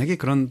많은데 만약에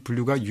그런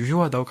분류가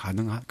유효하다고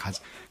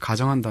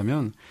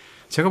가정한다면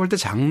제가 볼 때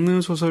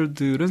장르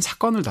소설들은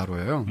사건을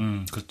다뤄요.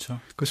 그렇죠.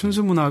 그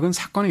순수 문학은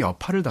사건의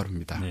여파를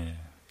다룹니다.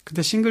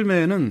 근데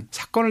싱글맨은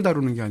사건을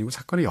다루는 게 아니고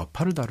사건의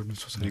여파를 다루는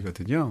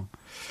소설이거든요.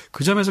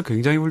 그 점에서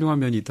굉장히 훌륭한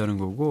면이 있다는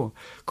거고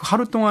그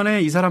하루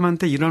동안에 이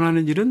사람한테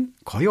일어나는 일은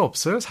거의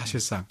없어요,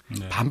 사실상.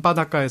 네.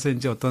 밤바닷가에서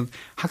이제 어떤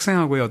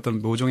학생하고의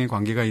어떤 모종의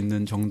관계가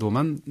있는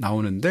정도만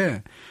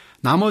나오는데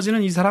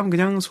나머지는 이 사람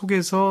그냥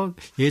속에서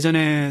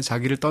예전에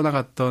자기를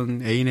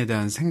떠나갔던 애인에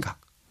대한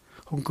생각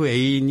혹은 그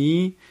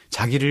애인이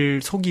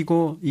자기를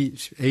속이고 이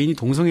애인이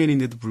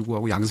동성애인인데도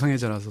불구하고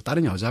양성애자라서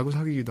다른 여자하고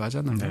사귀기도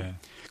하잖아요. 네.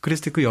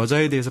 그랬을 때 그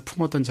여자에 대해서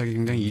품었던 자기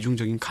굉장히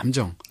이중적인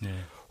감정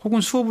네. 혹은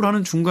수업을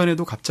하는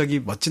중간에도 갑자기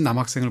멋진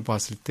남학생을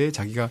보았을 때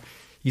자기가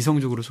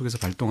이성적으로 속에서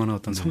발동하는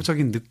어떤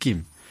성적인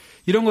느낌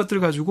이런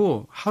것들을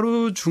가지고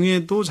하루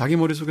중에도 자기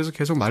머릿속에서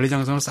계속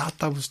만리장성을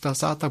쌓았다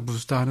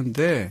부수다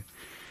하는데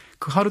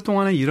그 하루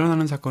동안에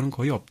일어나는 사건은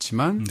거의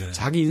없지만 네.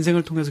 자기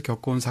인생을 통해서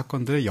겪어온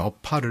사건들의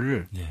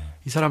여파를 네.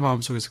 이 사람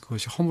마음속에서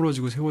그것이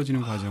허물어지고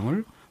세워지는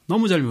과정을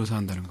너무 잘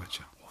묘사한다는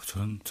거죠.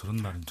 저런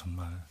말은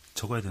정말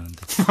적어야 되는데.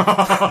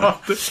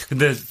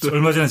 근데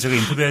얼마 전에 제가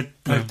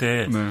인터뷰할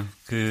때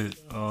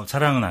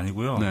자랑은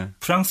아니고요. 네.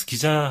 프랑스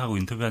기자하고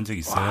인터뷰한 적이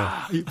있어요.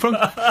 와,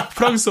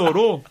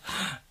 프랑스어로?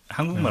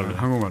 한국말로. 네,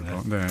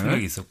 한국말로. 네.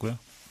 생각이 있었고요.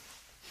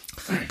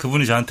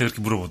 그분이 저한테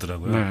그렇게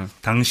물어보더라고요. 네.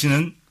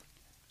 당신은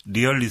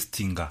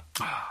리얼리스트인가?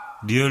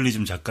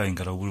 리얼리즘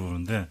작가인가라고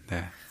물어보는데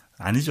네.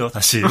 아니죠,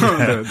 사실.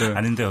 네, 네.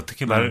 아닌데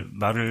어떻게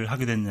말을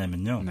하게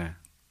됐냐면요. 네.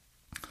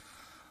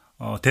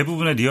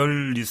 대부분의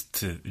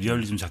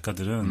리얼리즘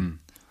작가들은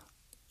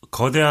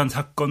거대한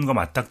사건과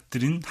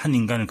맞닥뜨린 한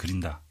인간을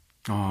그린다.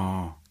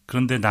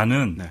 그런데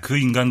나는 네. 그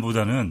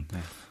인간보다는 네.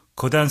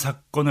 거대한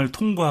사건을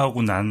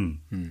통과하고 난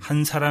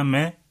한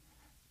사람의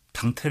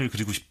방태를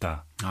그리고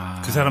싶다.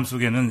 그 사람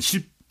속에는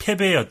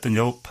패배의 어떤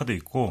여파도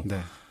있고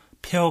네.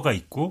 폐허가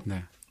있고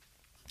네.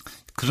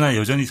 그러나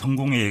여전히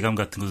성공의 예감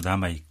같은 것도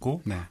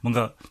남아있고 네.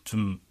 뭔가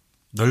좀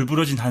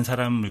널브러진 한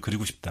사람을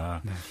그리고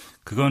싶다. 네.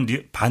 그건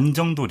반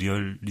정도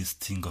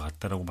리얼리스트인 것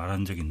같다라고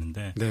말한 적이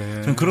있는데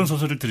네. 저는 그런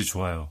소설들이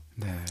좋아요.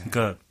 네.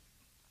 그러니까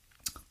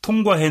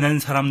통과해낸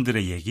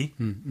사람들의 얘기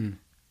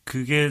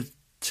그게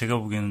제가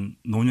보기에는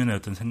노년의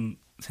어떤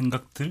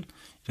생각들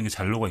이런 게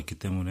잘 녹아 있기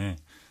때문에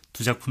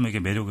두 작품에게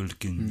매력을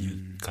느낀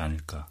이유가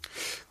아닐까.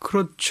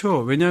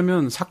 그렇죠.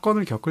 왜냐하면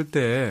사건을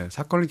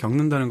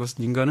겪는다는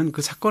것은 인간은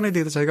그 사건에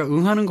대해서 자기가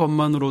응하는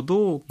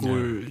것만으로도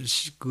그걸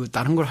네.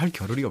 다른 걸 할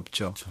겨를이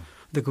없죠. 그렇죠.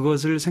 근데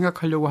그것을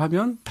생각하려고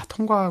하면 다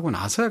통과하고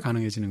나서야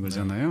가능해지는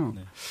거잖아요.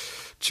 네. 네.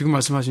 지금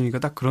말씀하시니까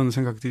딱 그런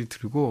생각들이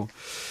들고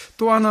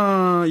또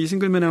하나 이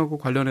싱글맨하고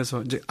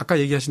관련해서 이제 아까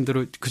얘기하신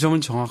대로 그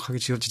점은 정확하게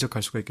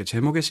지적할 수가 있겠죠.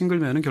 제목의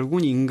싱글맨은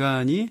결국은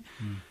인간이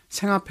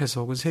생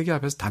앞에서 혹은 세계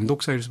앞에서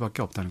단독자일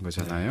수밖에 없다는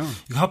거잖아요. 네.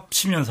 이거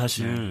합치면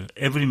사실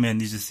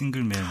에브리맨 이즈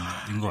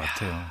싱글맨인 것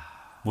같아요.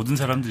 모든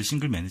사람들이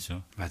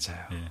싱글맨이죠.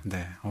 맞아요.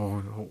 네.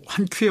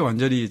 한 큐에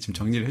완전히 지금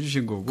정리를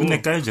해주신 거고.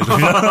 끝낼까요,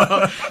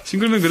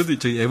 싱글맨 그래도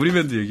저희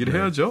에브리맨도 얘기를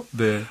해야죠.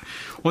 네.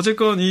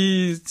 어쨌건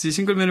이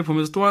싱글맨을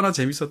보면서 또 하나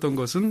재밌었던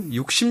것은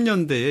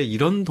 60년대에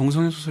이런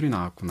동성애 소설이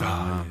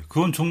나왔구나. 네.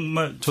 그건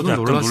정말 저도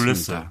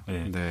놀랐어요.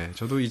 네.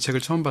 저도 이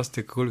책을 처음 봤을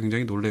때 그걸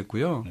굉장히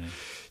놀랬고요. 네.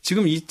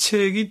 지금 이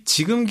책이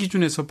지금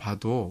기준에서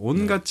봐도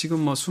온갖 네.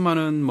 지금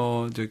수많은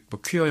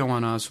퀴어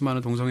영화나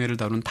수많은 동성애를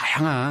다루는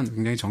다양한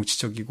굉장히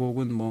정치적이고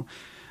혹은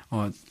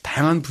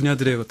다양한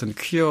분야들의 어떤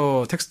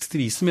퀴어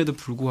텍스트들이 있음에도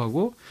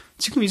불구하고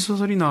지금 이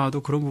소설이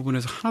나와도 그런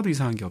부분에서 하나도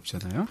이상한 게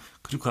없잖아요.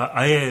 그리고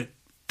아예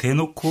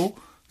대놓고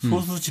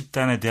소수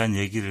집단에 대한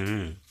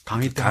얘기를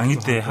강의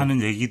때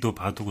하는 얘기도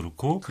봐도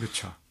그렇고.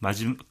 그렇죠.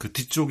 그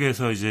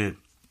뒤쪽에서 이제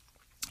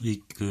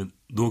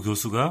노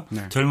교수가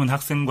네. 젊은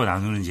학생과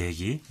나누는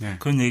얘기 네.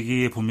 그런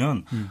얘기에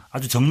보면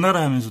아주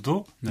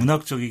적나라하면서도 네.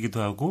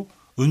 문학적이기도 하고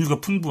은유가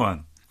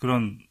풍부한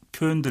그런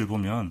표현들을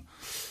보면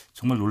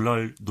정말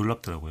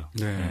놀랍더라고요.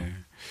 네. 네.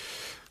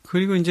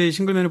 그리고 이제 이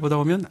싱글맨을 보다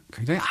보면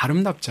굉장히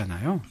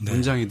아름답잖아요. 네.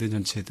 문장이든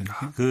전체든.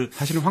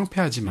 사실은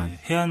황폐하지만. 네.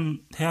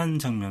 해안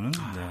장면은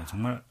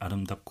정말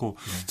아름답고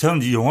네.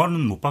 저는 이 영화는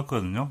못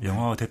봤거든요.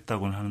 영화가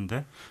됐다고는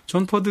하는데.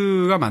 존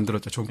포드가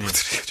만들었죠. 존 포드요.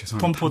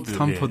 죄송합니다.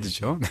 톰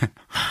포드죠. 네.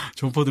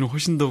 존 포드는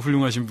훨씬 더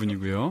훌륭하신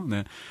분이고요.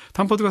 네.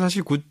 톰 포드가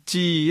사실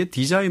구찌의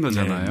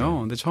디자이너잖아요. 네.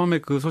 근데 처음에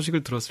그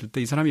소식을 들었을 때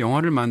이 사람이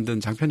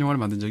장편 영화를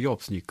만든 적이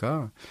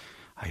없으니까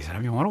이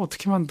사람이 영화를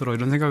어떻게 만들어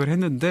이런 생각을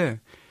했는데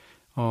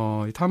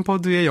이 톰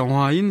포드의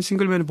영화인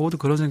싱글맨을 보고도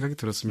그런 생각이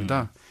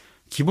들었습니다.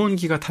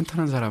 기본기가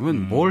탄탄한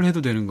사람은 뭘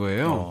해도 되는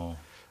거예요.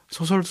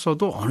 소설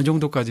써도 어느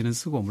정도까지는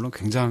쓰고 물론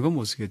굉장한 건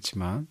못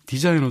쓰겠지만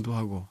디자이너도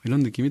하고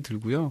이런 느낌이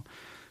들고요.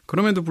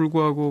 그럼에도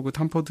불구하고 그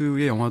톰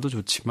포드의 영화도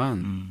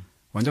좋지만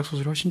원작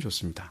소설이 훨씬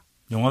좋습니다.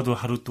 영화도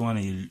하루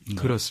동안의 일인가요?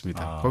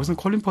 그렇습니다. 거기서는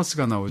콜린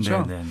퍼스가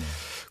나오죠. 네네네.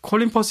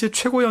 콜린 퍼스의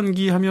최고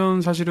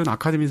연기하면 사실은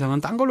아카데미상은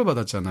딴 걸로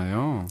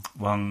받았잖아요.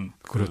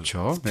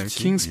 그렇죠. 스피치?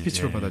 네, 킹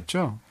스피치로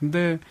받았죠.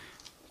 근데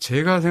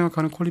제가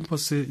생각하는 콜린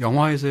퍼스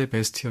영화에서의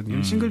베스트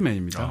연기는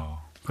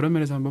싱글맨입니다. 그런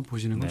면에서 한번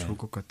보시는 건 좋을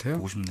것 같아요.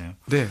 보고 싶네요.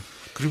 네.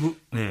 그리고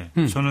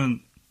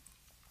저는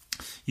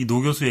이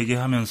노 교수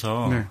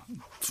얘기하면서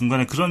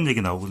중간에 그런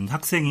얘기 나오거든요.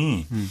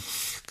 학생이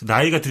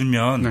나이가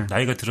들면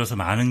나이가 들어서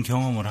많은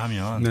경험을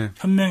하면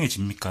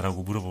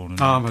현명해집니까라고 물어보는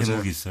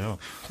대목이 있어요.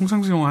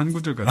 홍상수 영화 한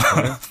구절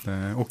같아요.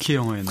 네, 오키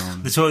영화에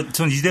나오는.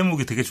 전 이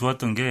대목이 되게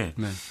좋았던 게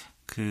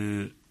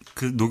그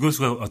노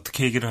교수가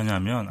어떻게 얘기를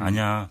하냐면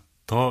아니야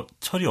더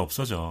철이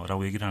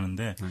없어져라고 얘기를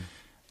하는데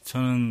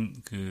저는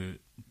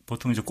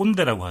보통 이제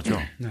꼰대라고 하죠.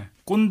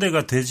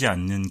 꼰대가 되지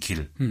않는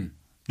길은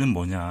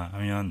뭐냐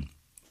하면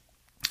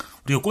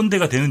우리가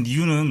꼰대가 되는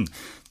이유는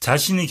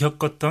자신이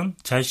겪었던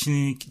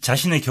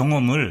자신의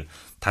경험을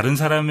다른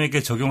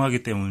사람에게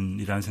적용하기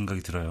때문이라는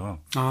생각이 들어요.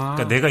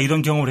 그러니까 내가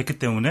이런 경험을 했기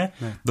때문에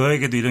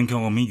너에게도 이런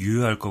경험이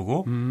유효할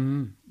거고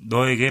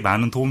너에게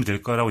많은 도움이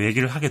될 거라고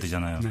얘기를 하게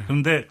되잖아요.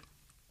 그런데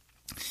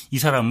이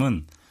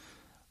사람은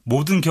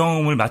모든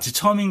경험을 마치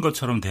처음인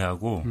것처럼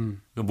대하고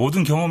그러니까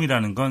모든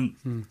경험이라는 건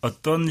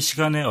어떤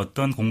시간에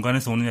어떤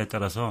공간에서 오느냐에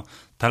따라서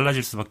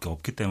달라질 수밖에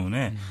없기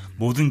때문에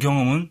모든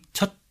경험은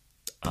첫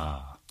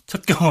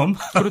경험?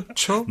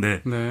 그렇죠.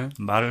 네.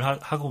 말을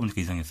하고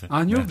보니까 이상했어요.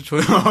 아니요,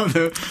 저요.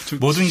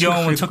 모든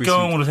경험은 첫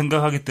경험으로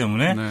생각하기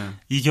때문에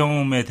이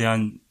경험에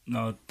대한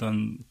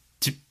어떤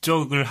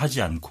집적을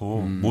하지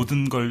않고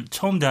모든 걸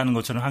처음 대하는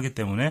것처럼 하기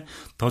때문에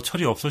더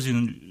철이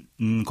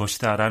없어지는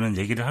것이다라는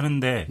얘기를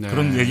하는데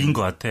그런 얘기인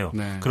것 같아요.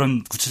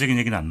 그런 구체적인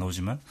얘기는 안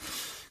나오지만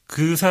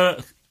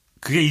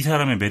그게 이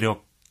사람의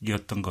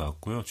매력이었던 것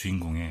같고요.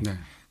 주인공의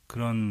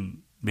그런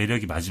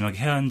매력이 마지막에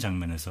해안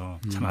장면에서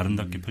참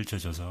아름답게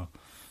펼쳐져서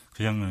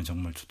그 장면은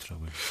정말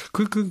좋더라고요.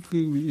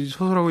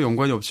 소설하고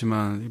연관이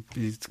없지만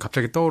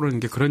갑자기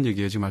떠오르는 게 그런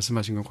얘기예요. 지금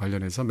말씀하신 것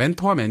관련해서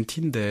멘토와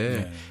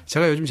멘티인데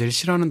제가 요즘 제일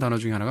싫어하는 단어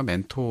중에 하나가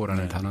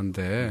멘토라는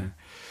단어인데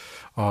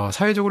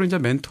사회적으로 이제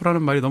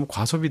멘토라는 말이 너무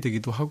과소비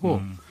되기도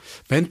하고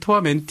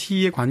멘토와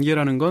멘티의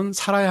관계라는 건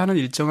살아야 하는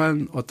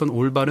일정한 어떤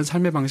올바른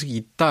삶의 방식이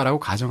있다라고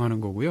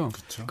가정하는 거고요.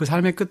 그렇죠. 그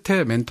삶의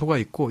끝에 멘토가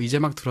있고 이제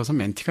막 들어서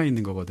멘티가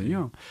있는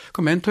거거든요. 그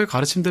멘토의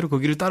가르침대로 그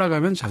길을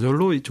따라가면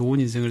저절로 좋은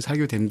인생을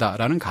살게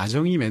된다라는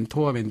가정이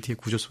멘토와 멘티의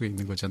구조 속에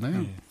있는 거잖아요.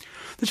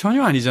 근데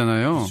전혀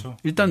아니잖아요. 그렇죠.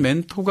 일단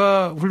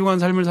멘토가 훌륭한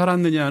삶을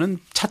살았느냐는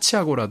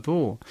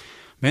차치하고라도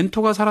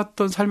멘토가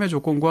살았던 삶의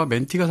조건과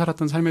멘티가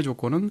살았던 삶의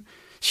조건은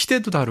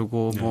시대도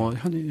다르고 뭐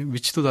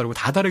위치도 다르고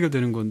다 다르게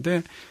되는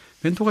건데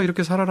멘토가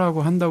이렇게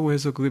살아라고 한다고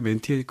해서 그게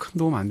멘티에 큰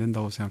도움 안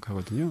된다고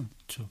생각하거든요.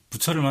 그렇죠.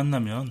 부처를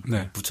만나면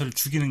부처를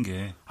죽이는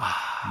게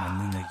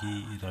맞는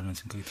얘기라는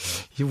생각이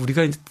들어요. 이게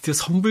우리가 이제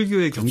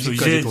선불교의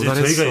경지까지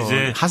도달했어. 저희가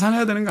이제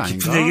하산해야 되는 거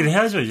아닌가? 깊은 얘기를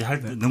해야죠. 이제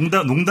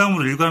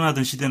농담으로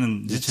일관하던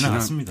시대는 이제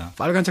지나갔습니다.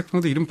 빨간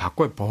책방도 이름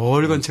바꿔요.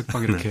 벌간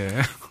책방 이렇게.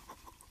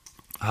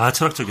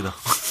 철학적이다.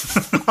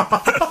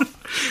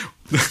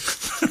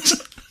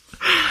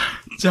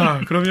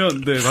 자,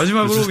 그러면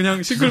마지막으로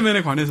그냥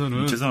싱글맨에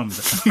관해서는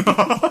죄송합니다.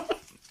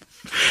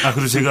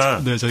 그리고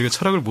제가 저희가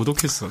철학을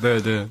모독했어.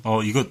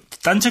 이거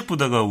딴 책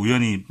보다가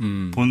우연히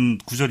본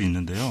구절이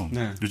있는데요.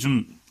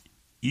 요즘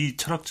이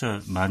철학자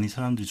많이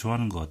사람들이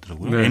좋아하는 것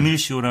같더라고요. 에밀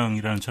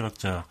시오랑이라는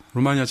철학자.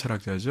 루마니아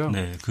철학자죠.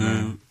 네,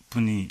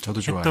 그분이 저도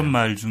했던 좋아해요.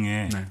 말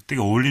중에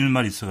되게 어울리는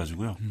말이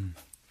있어가지고요.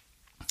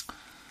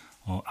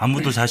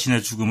 아무도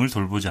자신의 죽음을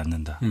돌보지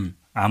않는다.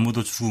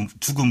 아무도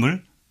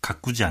죽음을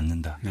가꾸지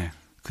않는다.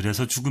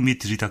 그래서 죽음이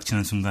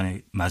들이닥치는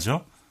순간에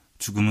마저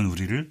죽음은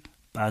우리를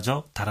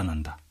빠져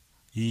달아난다.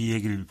 이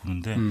얘기를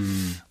보는데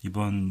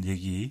이번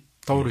얘기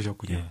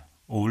떠오르셨군요.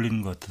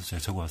 어울리는 것 같아서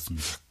제가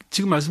적어왔습니다.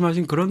 지금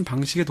말씀하신 그런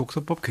방식의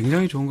독서법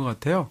굉장히 좋은 것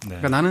같아요.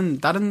 그러니까 나는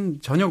다른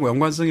전혀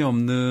연관성이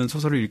없는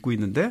소설을 읽고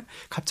있는데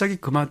갑자기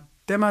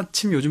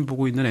때마침 요즘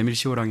보고 있는 에밀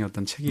시오랑의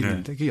어떤 책이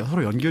있는데 그게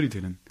서로 연결이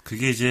되는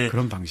그게 이제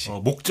그런 방식.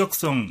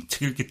 목적성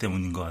책 읽기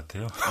때문인 것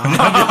같아요.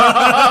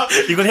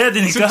 이걸 해야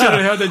되니까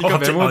숙제를 해야 되니까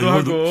메모도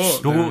하고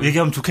요거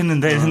얘기하면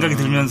좋겠는데 생각이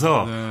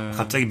들면서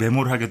갑자기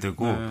메모를 하게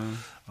되고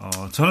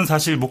저는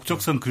사실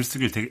목적성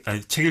글쓰기를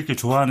책 읽기를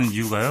좋아하는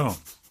이유가요.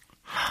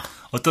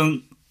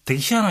 되게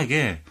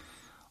희한하게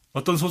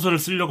어떤 소설을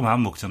쓰려고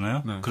마음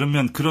먹잖아요.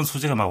 그러면 그런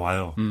소재가 막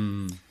와요.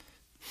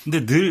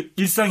 근데 늘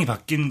일상이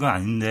바뀌는 건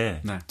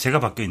아닌데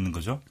제가 바뀌어 있는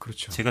거죠.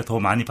 그렇죠. 제가 더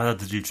많이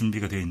받아들일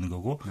준비가 되어 있는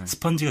거고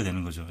스펀지가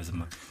되는 거죠. 그래서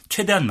막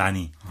최대한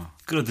많이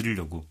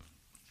끌어들이려고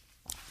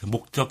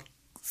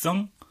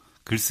목적성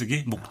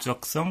글쓰기,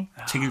 목적성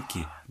책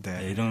읽기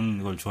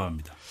이런 걸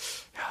좋아합니다.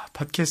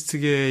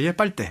 팟캐스트계의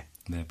빨대.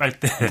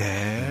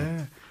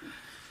 빨대.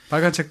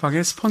 빨간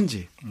책방의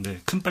스펀지.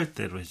 큰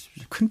빨대로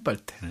해주십시오. 큰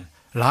빨대.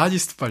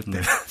 라지스트 빨대.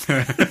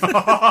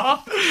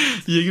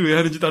 이 얘기 왜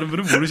하는지 다른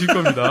분은 모르실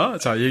겁니다.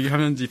 자,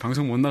 얘기하면 이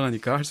방송 못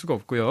나가니까 할 수가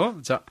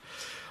없고요. 자,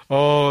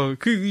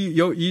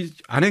 이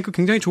안에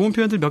굉장히 좋은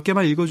표현들 몇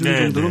개만 읽어주는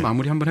정도로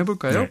마무리 한번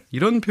해볼까요?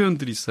 이런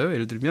표현들이 있어요.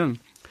 예를 들면,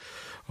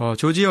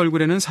 조지의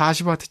얼굴에는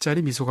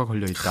 40와트짜리 미소가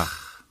걸려있다.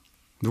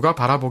 누가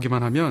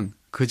바라보기만 하면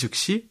그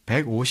즉시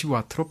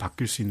 150와트로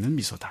바뀔 수 있는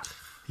미소다.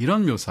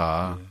 이런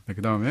묘사.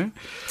 그 다음에.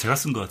 제가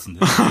쓴 것 같은데.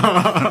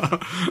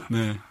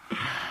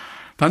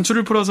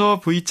 단추를 풀어서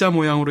V자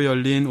모양으로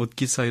열린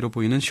옷깃 사이로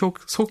보이는 속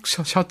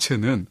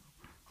셔츠는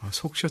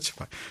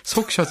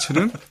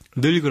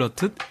늘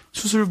그렇듯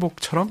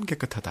수술복처럼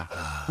깨끗하다.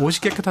 옷이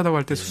깨끗하다고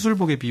할 때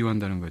수술복에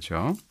비유한다는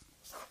거죠.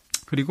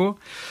 그리고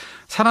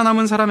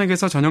살아남은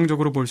사람에게서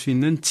전형적으로 볼 수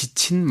있는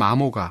지친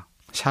마모가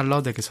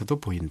샬럿에게서도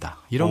보인다.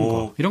 이런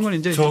거. 이런 건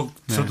이제.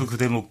 저도 그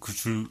대목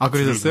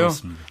그러셨어요?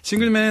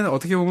 싱글맨은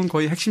어떻게 보면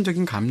거의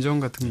핵심적인 감정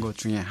같은 것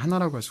중에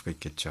하나라고 할 수가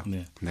있겠죠.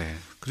 네.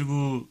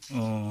 그리고,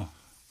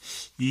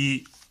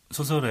 이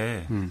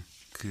소설에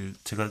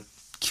제가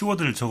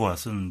키워드를 적어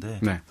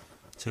왔었는데.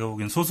 제가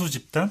보기엔 소수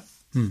집단,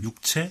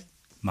 육체,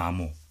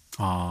 마모.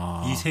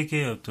 이 세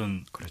개의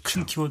어떤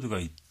큰 키워드가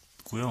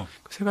있고요.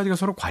 그 세 가지가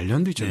서로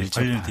관련도 있죠.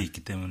 관련돼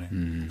있기 때문에.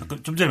 아까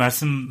좀 전에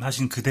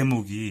말씀하신 그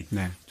대목이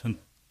전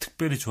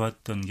특별히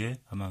좋았던 게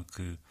아마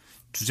그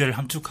주제를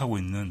함축하고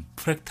있는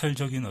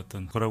프랙탈적인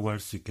어떤 거라고 할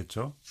수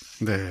있겠죠.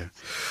 네.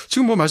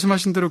 지금 뭐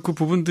말씀하신 대로 그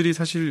부분들이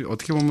사실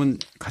어떻게 보면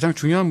가장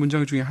중요한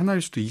문장 중에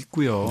하나일 수도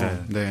있고요.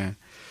 네.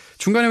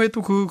 중간에 왜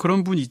또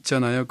그런 분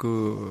있잖아요.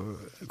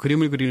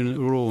 그림을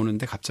그리러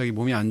오는데 갑자기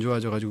몸이 안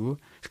좋아져가지고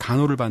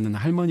간호를 받는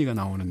할머니가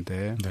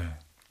나오는데.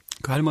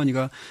 그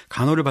할머니가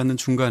간호를 받는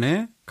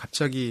중간에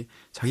갑자기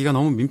자기가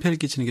너무 민폐를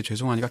끼치는 게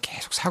죄송하니까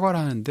계속 사과를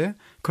하는데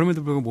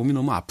그럼에도 불구하고 몸이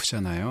너무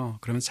아프잖아요.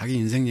 그러면 자기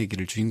인생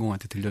얘기를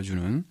주인공한테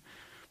들려주는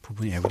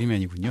부분이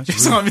에브리맨이군요.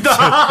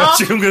 죄송합니다.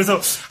 지금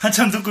그래서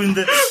한참 듣고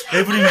있는데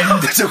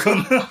에브리맨인데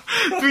저건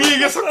두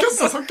개가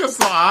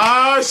섞였어.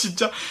 아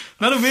진짜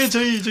나는 왜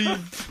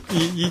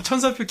이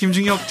천사표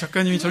김중혁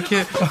작가님이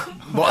저렇게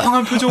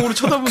멍한 표정으로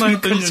쳐다보나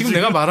했더니 지금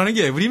내가 말하는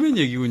게 에브리맨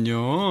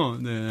얘기군요.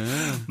 네.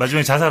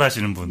 마지막에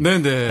자살하시는 분.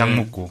 네네. 약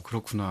먹고.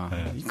 그렇구나.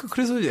 네.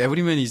 그래서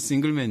에브리맨이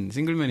싱글맨이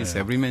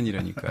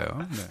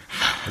에브리맨이라니까요.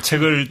 네.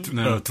 책을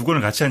두 권을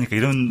같이 하니까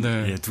이런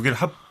두 개를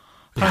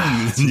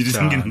하는 일이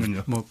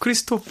생기는군요. 뭐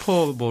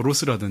크리스토퍼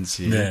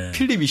로스라든지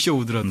필립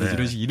이셔우드라든지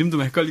이런 식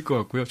이름도 헷갈릴 것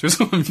같고요.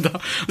 죄송합니다.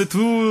 근데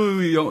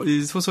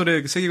두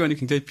소설의 세계관이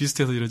굉장히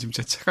비슷해서 이런 지금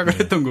제가 착각을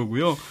했던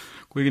거고요.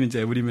 그 얘기는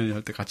이제 에브리맨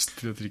할 때 같이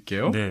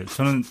들려드릴게요. 네,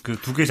 저는 그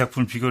두 개의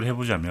작품을 비교를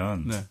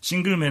해보자면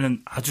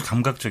싱글맨은 아주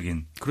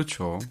감각적인,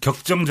 그렇죠,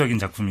 격정적인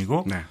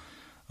작품이고,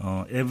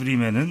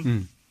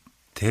 에브리맨은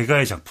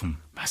대가의 작품.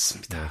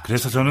 맞습니다.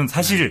 그래서 저는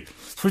사실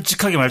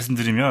솔직하게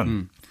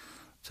말씀드리면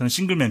저는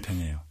싱글맨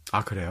편이에요.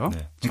 아, 그래요?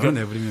 네.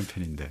 저는 에브리맨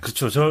편인데.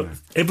 그렇죠.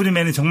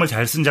 에브리맨이 정말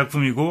잘 쓴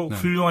작품이고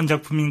훌륭한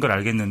작품인 걸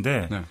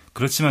알겠는데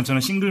그렇지만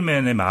저는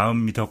싱글맨의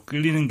마음이 더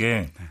끌리는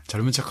게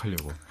젊은 척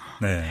하려고.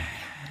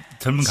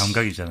 젊은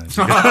감각이잖아요.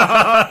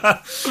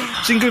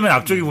 싱글맨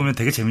앞쪽에 보면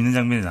되게 재밌는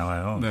장면이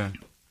나와요.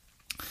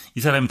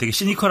 이 사람이 되게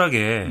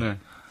시니컬하게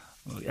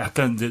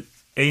약간 이제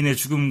애인의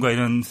죽음과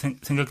이런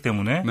생각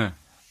때문에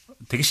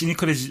되게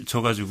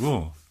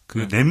시니컬해져가지고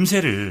그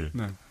냄새를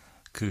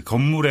그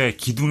건물의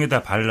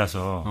기둥에다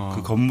발라서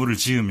그 건물을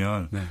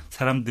지으면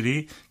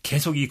사람들이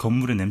계속 이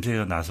건물의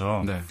냄새가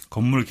나서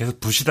건물을 계속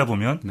부시다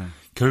보면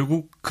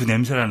결국 그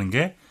냄새라는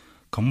게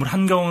건물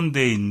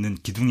한가운데에 있는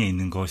기둥에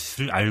있는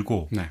것을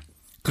알고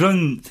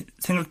그런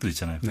생각들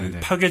있잖아요.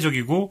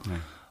 파괴적이고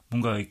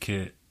뭔가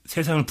이렇게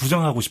세상을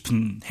부정하고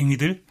싶은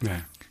행위들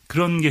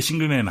그런 게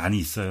싱글맨에 많이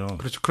있어요.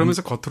 그렇죠.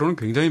 그러면서 겉으로는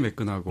굉장히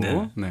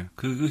매끈하고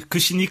그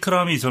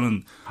시니컬함이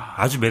저는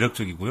아주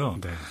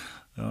매력적이고요.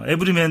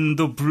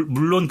 에브리맨도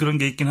물론 그런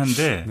게 있긴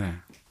한데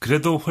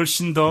그래도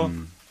훨씬 더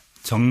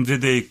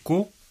정제되어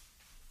있고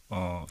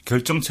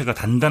결정체가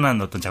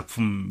단단한 어떤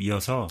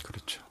작품이어서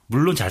그렇죠.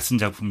 물론 잘 쓴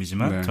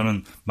작품이지만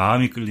저는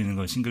마음이 끌리는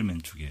건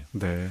싱글맨 쪽이에요.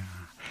 네.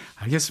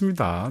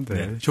 알겠습니다.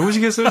 네.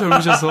 좋으시겠어요?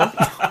 젊으셔서.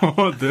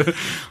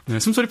 네.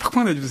 숨소리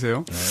팍팍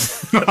내주세요.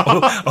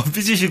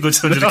 삐지신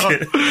것처럼 이렇게.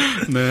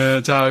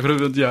 네. 자,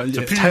 그러면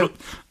이제.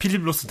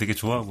 필립 로스 되게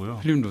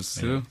좋아하고요. 필립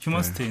로스.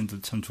 휴먼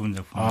스테인도 참 좋은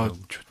작품이고.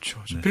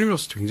 좋죠. 필립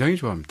로스 굉장히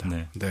좋아합니다.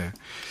 네.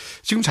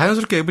 지금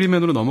자연스럽게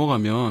에브리맨으로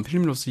넘어가면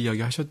필립 로스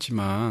이야기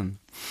하셨지만,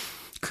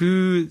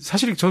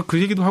 사실 저 그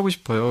얘기도 하고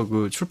싶어요.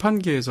 그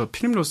출판계에서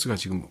필립 로스가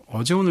지금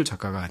어제 오늘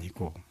작가가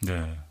아니고.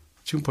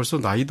 지금 벌써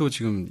나이도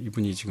지금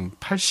이분이 지금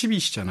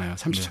 80이시잖아요.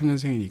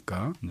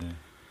 33년생이니까.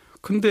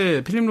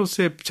 근데 필립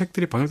로스의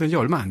책들이 번역된 지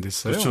얼마 안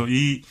됐어요. 그렇죠.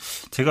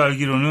 제가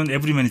알기로는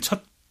에브리맨이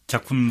첫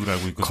작품으로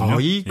알고 있거든요.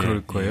 거의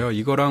그럴 거예요.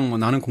 이거랑 뭐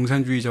나는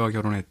공산주의자와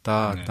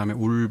결혼했다. 그다음에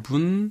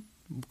울분,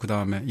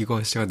 그다음에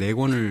이거 제가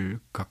 4권을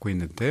갖고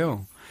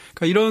있는데요.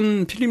 그러니까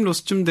이런 필립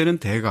로스쯤 되는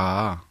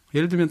대가,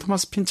 예를 들면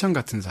토마스 핀찬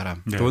같은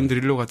사람, 돈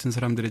드릴로 같은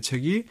사람들의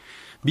책이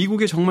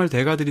미국의 정말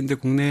대가들인데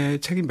국내에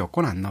책이 몇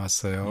권 안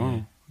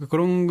나왔어요.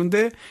 그런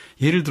건데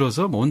예를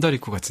들어서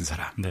몬다리쿠 같은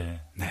사람,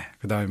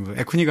 그다음에 뭐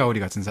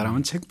에쿠니가오리 같은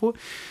사람은 책 뭐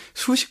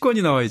수십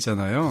권이 나와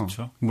있잖아요.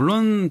 그렇죠.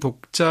 물론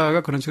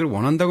독자가 그런 책을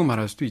원한다고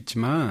말할 수도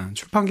있지만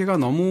출판계가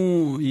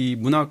너무 이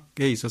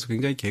문학에 있어서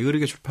굉장히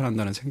게으르게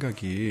출판한다는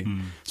생각이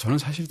저는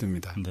사실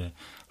듭니다.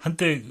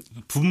 한때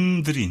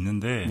붐들이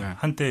있는데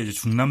한때 이제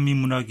중남미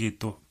문학이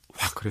또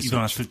확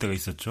일어났을 때가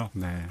있었죠.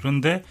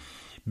 그런데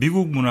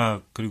미국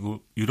문학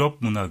그리고 유럽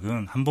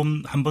문학은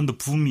한 번도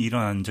붐이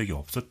일어난 적이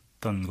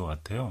없었던 것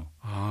같아요.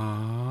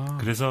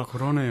 그래서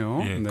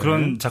그러네요.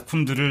 그런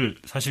작품들을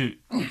사실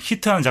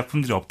히트하는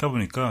작품들이 없다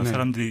보니까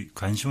사람들이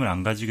관심을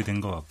안 가지게 된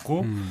것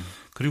같고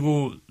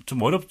그리고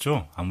좀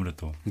어렵죠.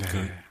 아무래도. 네.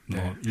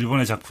 뭐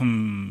일본의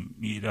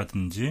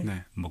작품이라든지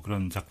뭐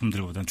그런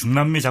작품들보다는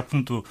중남미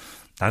작품도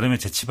나름의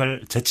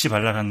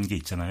재치발랄한 게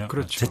있잖아요.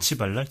 그렇죠.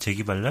 재치발랄?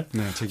 재기발랄?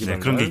 재기발랄.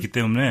 그런 게 있기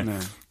때문에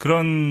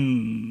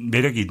그런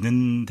매력이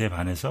있는 데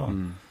반해서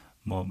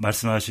뭐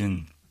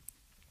말씀하신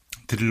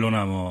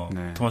드릴러나 뭐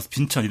토마스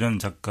핀천 이런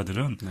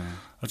작가들은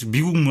아주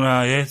미국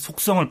문화의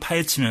속성을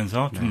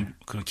파헤치면서 좀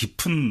그런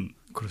깊은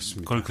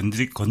그렇습니다. 걸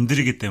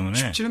건드리기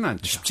때문에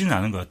쉽지는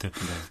않은 것 같아요.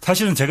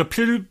 사실은 제가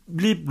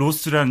필립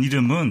로스라는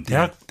이름은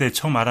대학 때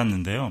처음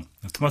알았는데요.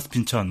 토마스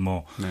핀천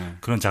뭐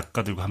그런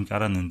작가들과 함께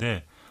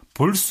알았는데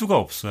볼 수가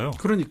없어요.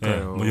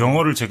 그러니까요. 뭐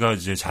영어를 제가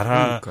이제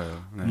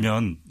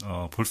잘하면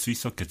볼 수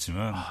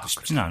있었겠지만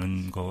쉽지는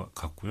않은 것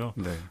같고요.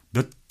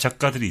 몇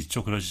작가들이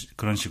있죠.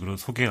 그런 식으로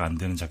소개가 안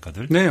되는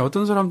작가들. 네,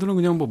 어떤 사람들은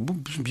그냥 뭐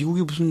무슨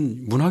미국에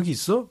무슨 문학이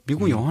있어?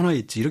 미국 영화나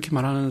있지 이렇게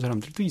말하는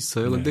사람들도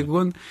있어요. 근데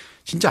그건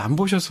진짜 안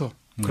보셔서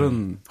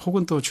그런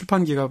혹은 또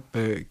출판기가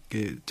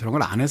저런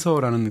걸 안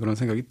해서라는 그런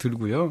생각이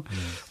들고요.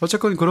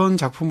 어쨌건 그런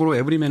작품으로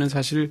에브리맨은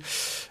사실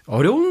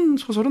어려운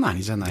소설은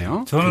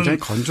아니잖아요. 저는 굉장히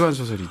건조한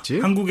소설이지.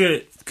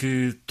 한국의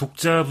그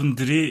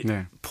독자분들이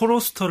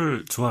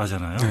포로스터를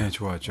좋아하잖아요. 네,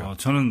 좋아하죠.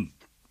 저는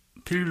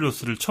필립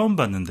로스를 처음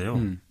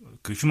봤는데요.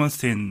 그 휴먼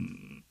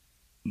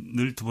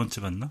스테인을 두 번째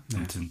봤나?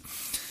 아무튼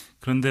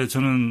그런데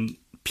저는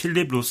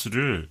필립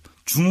로스를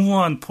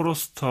중후한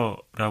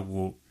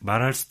포로스터라고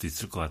말할 수도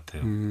있을 것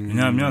같아요.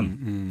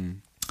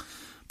 왜냐하면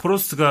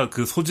포로스트가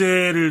그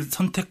소재를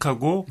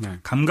선택하고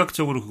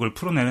감각적으로 그걸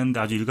풀어내는데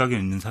아주 일가견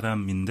있는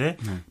사람인데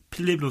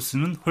필립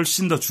로스는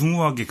훨씬 더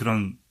중후하게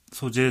그런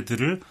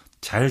소재들을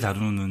잘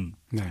다루는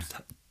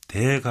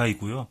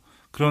대가이고요.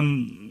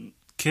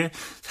 그렇게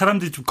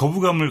사람들이 좀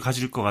거부감을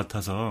가질 것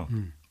같아서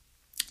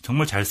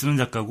정말 잘 쓰는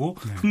작가고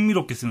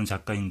흥미롭게 쓰는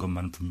작가인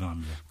것만은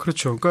분명합니다.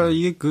 그렇죠. 그러니까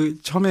이게 그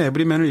처음에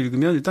에브리맨을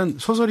읽으면 일단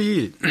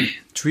소설이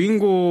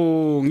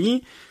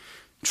주인공이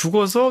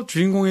죽어서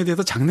주인공에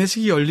대해서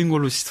장례식이 열린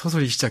걸로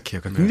소설이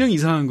시작해요. 그러니까 굉장히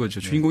이상한 거죠.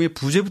 주인공의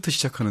부재부터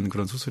시작하는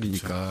그런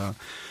소설이니까. 그렇죠.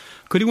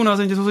 그리고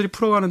나서 이제 소설이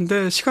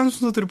풀어가는데 시간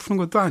순서대로 푸는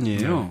것도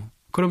아니에요.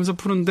 그러면서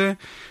푸는데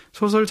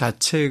소설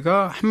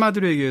자체가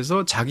한마디로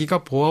얘기해서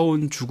자기가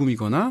보아온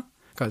죽음이거나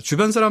그러니까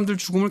주변 사람들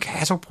죽음을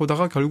계속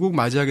보다가 결국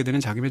맞이하게 되는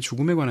자기의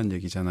죽음에 관한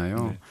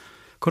얘기잖아요.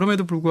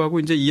 그럼에도 불구하고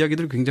이제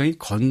이야기들을 굉장히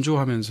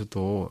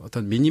건조하면서도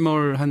어떤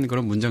미니멀한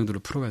그런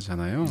문장들을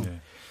풀어가잖아요.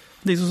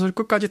 근데 이 소설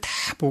끝까지 다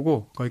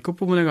보고 거의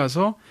끝부분에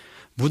가서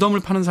무덤을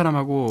파는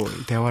사람하고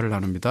대화를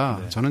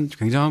나눕니다. 저는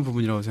굉장한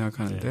부분이라고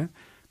생각하는데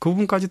그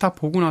부분까지 다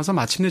보고 나서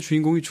마침내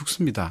주인공이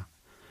죽습니다.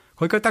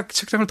 거기까지 딱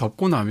책장을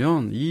덮고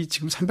나면 이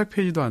지금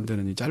 300페이지도 안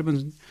되는 이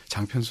짧은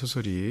장편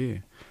소설이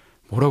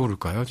뭐라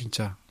그럴까요,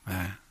 진짜.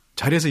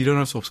 자리에서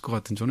일어날 수 없을 것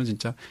같은 저는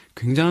진짜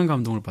굉장한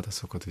감동을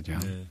받았었거든요.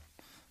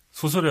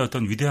 소설의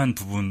어떤 위대한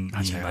부분이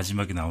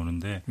마지막에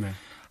나오는데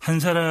한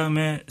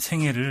사람의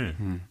생애를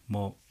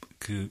뭐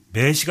그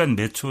매 시간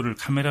매 초를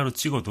카메라로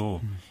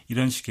찍어도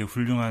이런 식의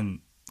훌륭한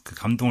그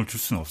감동을 줄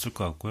수는 없을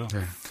것 같고요.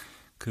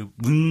 그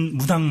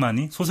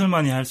문학만이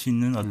소설만이 할 수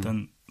있는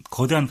어떤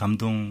거대한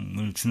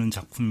감동을 주는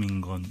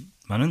작품인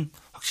것만은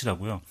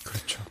확실하고요.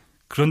 그렇죠.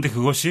 그런데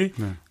그것이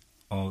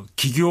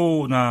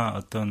기교나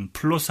어떤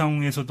플롯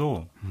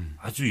상황에서도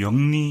아주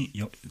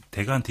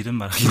대가한테 이런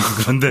말하기는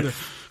그런데.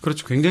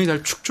 그렇죠. 굉장히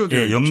잘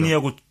축조된.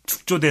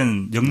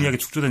 영리하게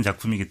축조된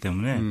작품이기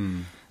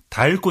때문에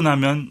다 읽고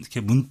나면 이렇게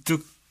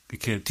문득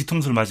이렇게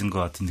뒤통수를 맞은 것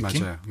같은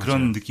느낌?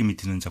 그런 느낌이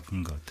드는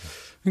작품인 것 같아요.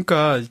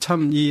 그러니까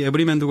참 이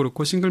에브리맨도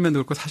그렇고 싱글맨도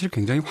그렇고 사실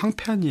굉장히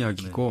황폐한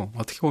이야기고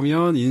어떻게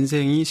보면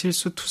인생이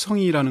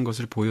실수투성이라는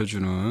것을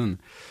보여주는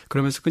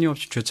그러면서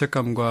끊임없이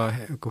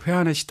죄책감과 그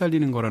회한에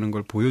시달리는 거라는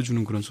걸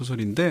보여주는 그런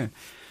소설인데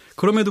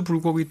그럼에도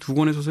불구하고 이 두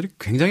권의 소설이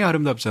굉장히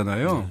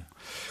아름답잖아요.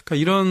 그러니까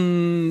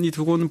이런 이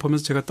두 권을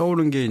보면서 제가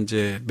떠오른 게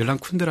이제 멜란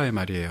쿤데라의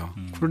말이에요.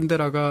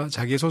 쿤데라가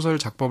자기의 소설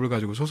작법을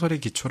가지고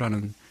소설의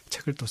기초라는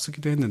책을 또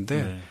쓰기도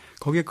했는데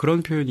거기에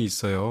그런 표현이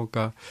있어요.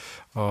 그러니까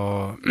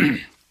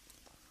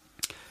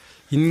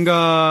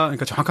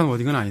그러니까 정확한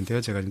워딩은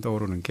아닌데요. 제가 지금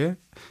떠오르는 게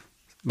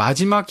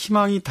마지막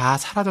희망이 다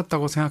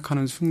사라졌다고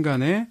생각하는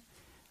순간에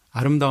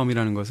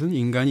아름다움이라는 것은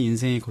인간이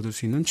인생에 거둘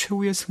수 있는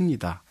최후의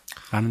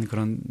승리다라는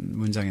그런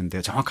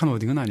문장인데요. 정확한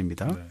워딩은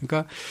아닙니다.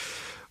 그러니까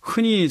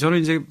흔히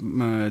저는 이제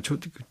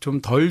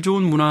좀 덜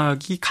좋은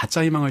문학이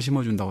가짜 희망을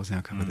심어준다고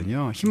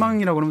생각하거든요.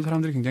 희망이라고 그러면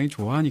사람들이 굉장히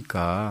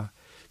좋아하니까.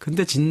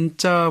 근데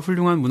진짜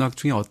훌륭한 문학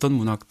중에 어떤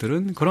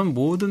문학들은 그런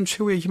모든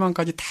최후의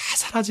희망까지 다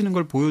사라지는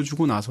걸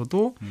보여주고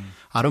나서도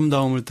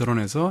아름다움을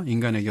드러내서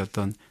인간에게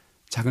어떤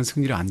작은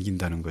승리를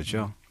안긴다는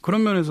거죠.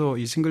 그런 면에서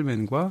이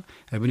싱글맨과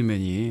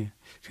에브리맨이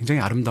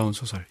굉장히 아름다운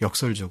소설,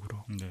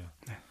 역설적으로.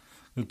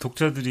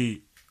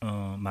 독자들이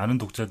많은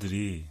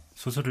독자들이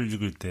소설을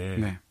읽을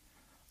때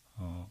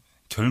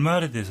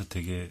결말에 대해서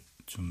되게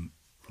좀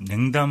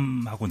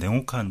냉담하고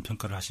냉혹한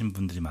평가를 하신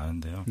분들이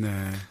많은데요.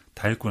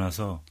 다 읽고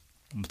나서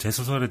제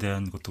소설에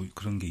대한 것도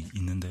그런 게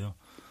있는데요.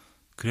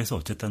 그래서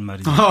어쨌단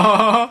말이냐.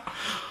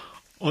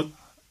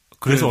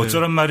 그래서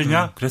어쩌란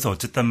말이냐. 그래서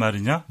어쨌단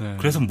말이냐.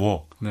 그래서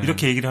뭐.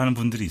 이렇게 얘기를 하는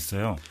분들이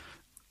있어요.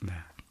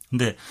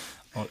 근데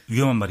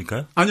위험한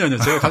말일까요? 아니요.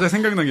 제가 가장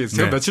생각난 게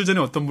있어요. 네. 며칠 전에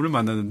어떤 분을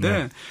만났는데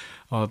네.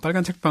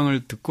 빨간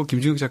책방을 듣고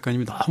김중혁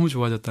작가님이 너무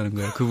좋아졌다는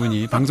거예요.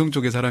 그분이 방송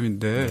쪽의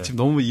사람인데 네. 지금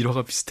너무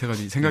일화가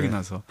비슷해가지고 생각이 네.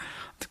 나서.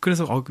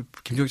 그래서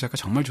김중혁 작가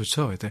정말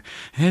좋죠.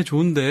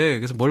 좋은데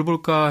그래서 뭘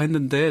볼까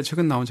했는데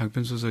최근 나온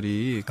장편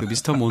소설이 그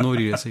미스터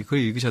모노릴에서 그걸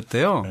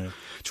읽으셨대요. 네.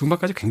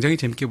 중반까지 굉장히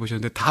재밌게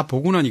보셨는데 다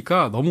보고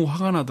나니까 너무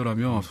화가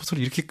나더라며.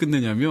 소설을 이렇게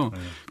끝내냐며.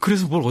 네.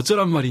 그래서 뭘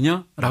어쩌란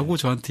말이냐라고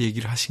네. 저한테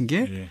얘기를 하신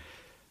게 네.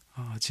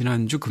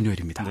 지난주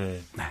금요일입니다.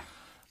 네. 네.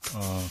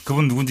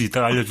 그분 누군지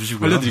이따가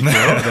알려주시고요. 알려드릴게요.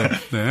 네.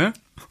 네.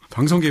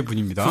 방송계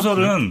분입니다.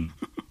 소설은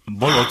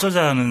뭘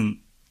어쩌자 하는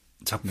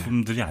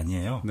작품들이 네.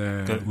 아니에요. 네.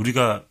 그러니까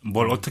우리가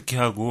뭘 어떻게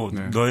하고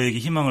네. 너에게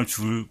희망을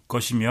줄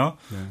것이며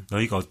네.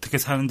 너희가 어떻게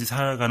사는지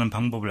살아가는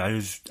방법을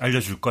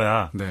알려줄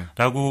거야. 네.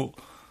 라고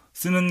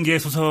쓰는 게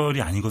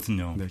소설이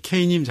아니거든요. 네.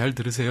 K님 잘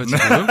들으세요,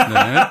 지금.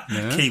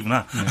 네. 네.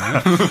 K구나.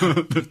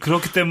 네.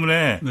 그렇기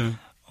때문에 네.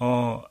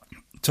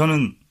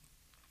 저는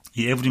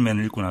이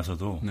에브리맨을 읽고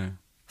나서도 네.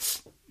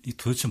 이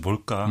도대체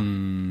뭘까?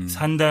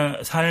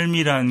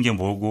 삶이라는 게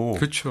뭐고,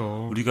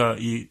 그렇죠. 우리가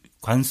이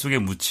관 속에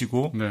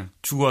묻히고 네.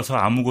 죽어서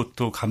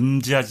아무것도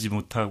감지하지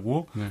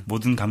못하고 네.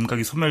 모든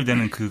감각이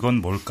소멸되는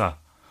그건 뭘까?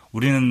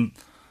 우리는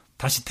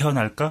다시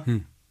태어날까?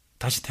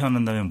 다시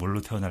태어난다면 뭘로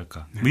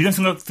태어날까? 네. 뭐 이런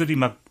생각들이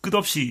막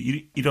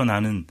끝없이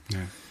일어나는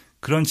네.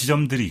 그런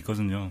지점들이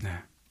있거든요. 네.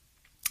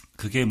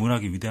 그게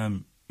문학의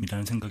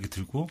위대함이라는 생각이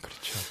들고,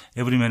 그렇죠.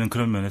 에브리맨은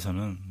그런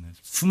면에서는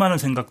수많은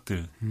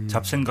생각들,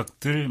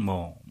 잡생각들,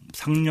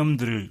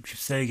 상념들을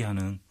휩싸이게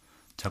하는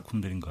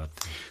작품들인 것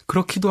같아요.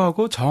 그렇기도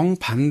하고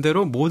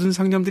정반대로 모든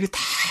상념들이 다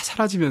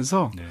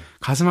사라지면서 네.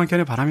 가슴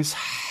한켠에 바람이 싹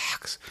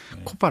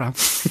네. 콧바람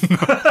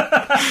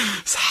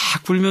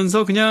싹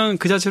불면서 그냥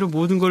그 자체로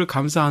모든 걸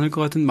감싸 안을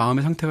것 같은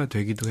마음의 상태가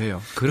되기도 해요.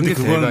 그런 게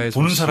그건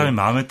보는 사람의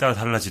마음에 따라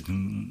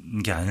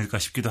달라지는 게 아닐까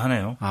싶기도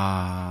하네요.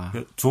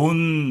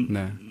 좋은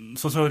네.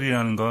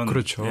 소설이라는 건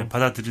그렇죠. 예,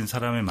 받아들인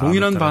사람의 마음에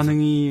동일한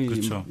반응이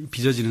그렇죠.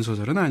 빚어지는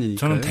소설은 아니니까요.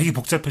 저는 되게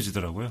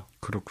복잡해지더라고요.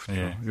 그렇군요.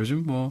 예.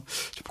 요즘 좀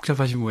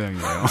복잡하신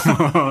모양이에요.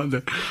 네.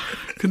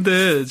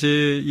 근데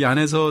이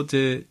안에서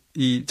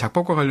이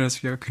작법과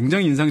관련해서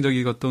굉장히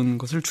인상적이었던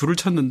것을 줄을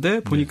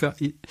쳤는데 보니까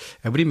네. 이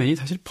에브리맨이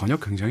사실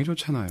번역 굉장히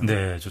좋잖아요.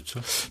 네, 좋죠.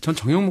 전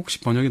정영목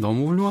씨 번역이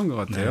너무 훌륭한 것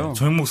같아요. 네.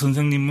 정영목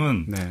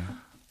선생님은 네.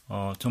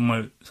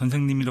 정말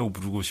선생님이라고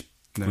부르고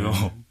싶고요.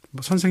 네.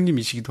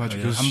 선생님이시기도 하죠.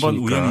 네, 한번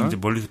우연히 이제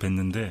멀리서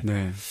뵀는데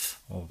네.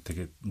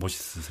 되게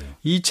멋있으세요.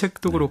 이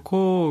책도 네.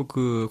 그렇고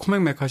그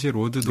코맥 메카시의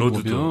로드도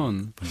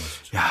보면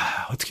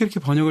야 어떻게 이렇게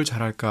번역을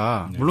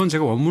잘할까. 네. 물론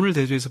제가 원문을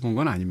대조해서 본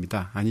건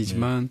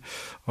아니지만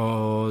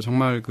네.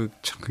 정말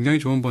굉장히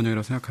좋은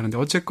번역이라고 생각하는데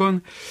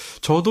어쨌건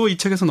저도 이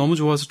책에서 너무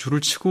좋아서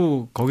줄을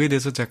치고 거기에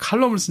대해서 제가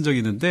칼럼을 쓴 적이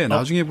있는데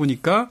나중에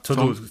보니까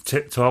저도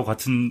저하고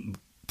같은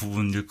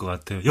부분일 것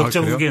같아요.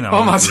 역자 후기에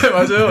나와요.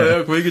 맞아요. 네.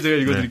 네, 그 얘기 제가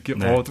읽어드릴게요.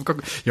 네.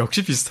 똑같고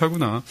역시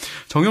비슷하구나.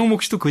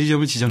 정영목 씨도 그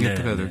지점을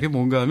지적했다가 그게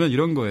뭔가 하면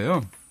이런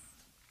거예요.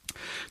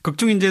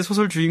 극중 이제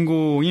소설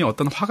주인공이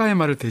어떤 화가의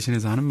말을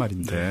대신해서 하는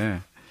말인데 네.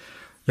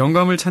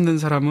 영감을 찾는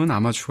사람은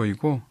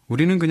아마추어이고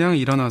우리는 그냥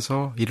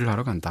일어나서 일을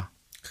하러 간다.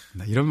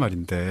 이런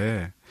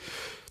말인데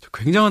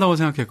굉장하다고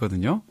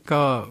생각했거든요.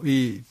 그러니까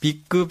이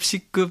B급,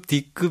 C급,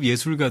 D급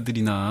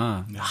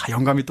예술가들이나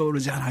영감이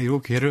떠오르지 않아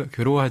이러고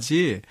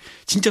괴로워하지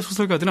진짜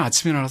소설가들은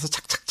아침에 일어나서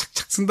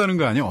착착착착 쓴다는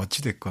거 아니에요.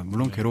 어찌 됐건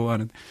물론 네.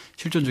 괴로워하는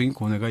실존적인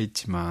고뇌가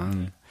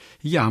있지만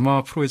이게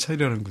아마와 프로의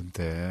차이라는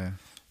건데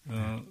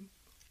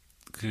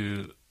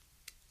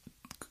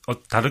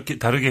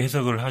다르게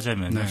해석을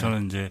하자면 네.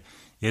 저는 이제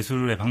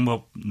예술의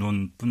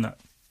방법론이기도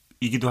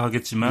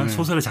하겠지만 네.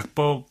 소설의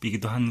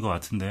작법이기도 한 것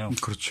같은데요.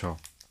 그렇죠.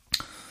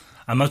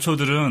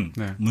 아마추어들은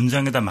네.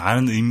 문장에다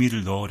많은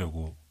의미를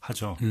넣으려고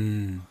하죠.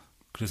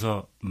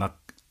 그래서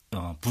막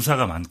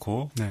부사가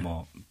많고 네.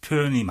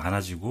 표현이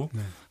많아지고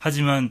네.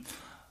 하지만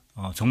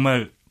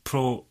정말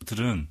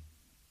프로들은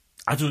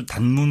아주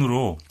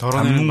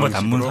단문과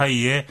단문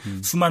사이에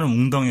수많은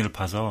웅덩이를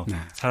파서 네.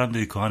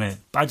 사람들이 그 안에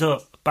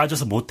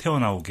빠져서 못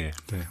태어나오게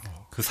네.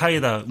 그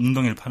사이에다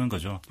웅덩이를 파는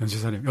거죠.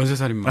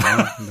 연쇄살인마.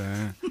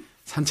 네.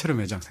 산채로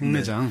매장,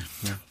 생매장.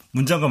 네. 네.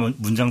 문장과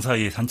문장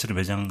사이에 산채를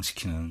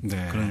매장시키는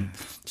네. 그런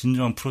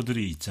진정한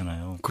프로들이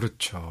있잖아요.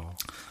 그렇죠.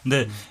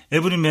 근데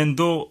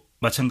에브리맨도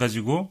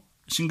마찬가지고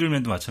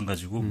싱글맨도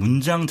마찬가지고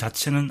문장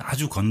자체는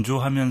아주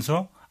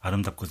건조하면서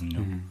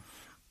아름답거든요.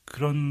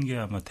 그런 게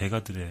아마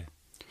대가들의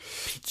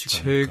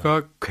피치가 제가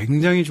아닐까.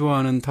 굉장히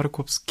좋아하는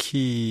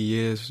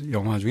타르코프스키의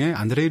영화 중에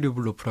안드레이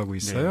르블로프라고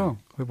있어요.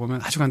 네. 거기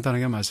보면 아주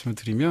간단하게 말씀을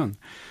드리면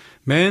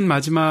맨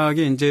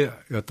마지막에 이제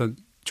어떤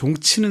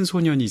종치는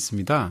소년이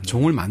있습니다. 네.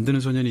 종을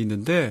만드는 소년이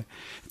있는데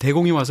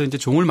대공이 와서 이제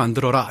종을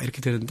만들어라 이렇게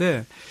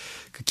되는데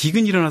그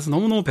기근이 일어나서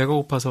너무너무 배가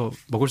고파서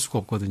먹을 수가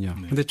없거든요.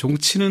 네. 근데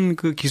종치는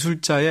그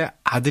기술자의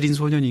아들인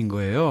소년인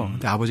거예요.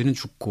 근데 아버지는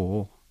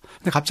죽고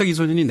근데 갑자기 이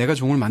소년이 내가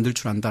종을 만들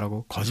줄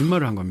안다라고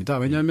거짓말을 한 겁니다.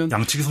 왜냐하면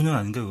양치기 소년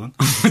아닌가 그건?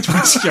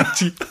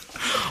 양치기.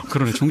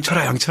 그러네.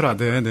 종쳐라 양쳐라.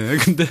 네.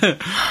 근데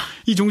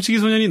이 종치기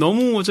소년이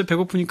너무 어제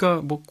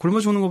배고프니까 뭐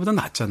굶어 죽는 것보다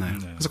낫잖아요.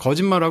 네. 그래서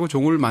거짓말하고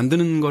종을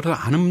만드는 거를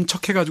아는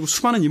척해가지고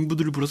수많은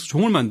인부들을 불러서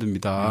종을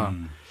만듭니다.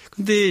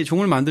 근데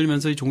종을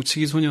만들면서 이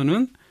종치기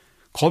소년은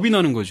겁이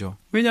나는 거죠.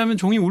 왜냐하면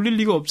종이 울릴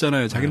리가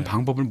없잖아요. 자기는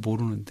방법을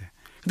모르는데.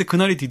 근데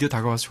그날이 드디어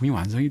다가와서 종이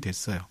완성이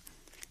됐어요.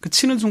 그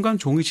치는 순간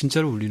종이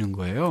진짜로 울리는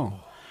거예요.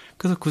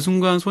 그래서 그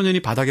순간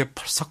소년이 바닥에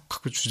펄썩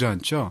하고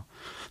주저앉죠.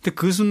 근데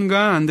그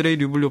순간 안드레이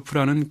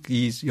류블요프라는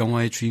이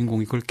영화의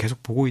주인공이 그걸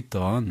계속 보고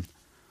있던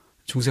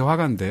중세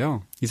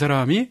화가인데요. 이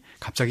사람이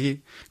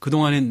갑자기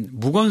그동안엔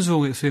무건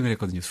수행을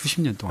했거든요.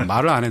 수십 년 동안.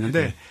 말을 안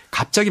했는데 네.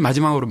 갑자기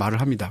마지막으로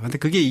말을 합니다. 근데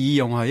그게 이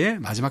영화의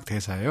마지막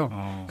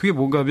대사예요. 그게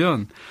뭔가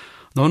하면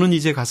너는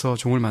이제 가서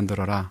종을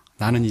만들어라.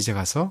 나는 이제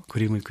가서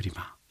그림을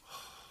그리마.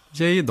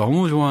 이제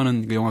너무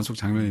좋아하는 그 영화 속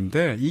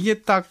장면인데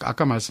이게 딱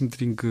아까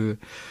말씀드린 그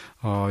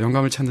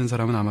영감을 찾는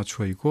사람은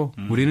아마추어이고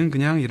우리는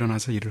그냥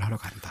일어나서 일을 하러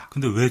간다.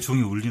 근데 왜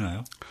종이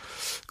울리나요?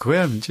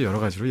 그거야 이제 여러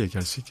가지로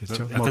얘기할 수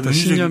있겠죠. 약간 어떤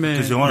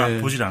신념에 그 영화를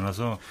네. 보질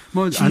않아서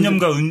뭐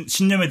신념과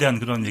신념에 대한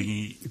그런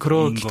얘기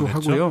그렇기도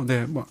하고요.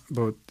 네, 뭐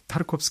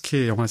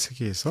타르콥스키의 영화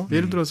세계에서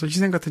예를 들어서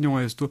희생 같은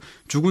영화에서도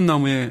죽은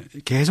나무에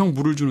계속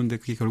물을 주는데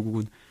그게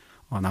결국은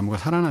나무가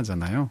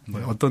살아나잖아요.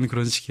 뭐 어떤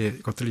그런 식의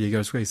것들을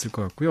얘기할 수가 있을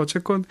것 같고요.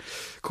 어쨌건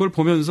그걸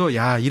보면서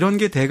야 이런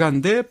게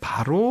대가인데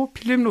바로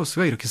필립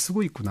로스가 이렇게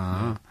쓰고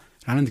있구나라는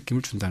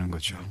느낌을 준다는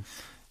거죠.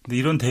 근데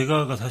이런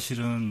대가가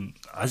사실은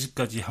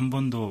아직까지 한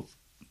번도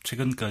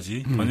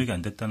최근까지 번역이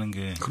안 됐다는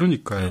게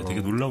그러니까요. 네,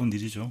 되게 놀라운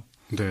일이죠.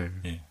 네.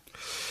 예.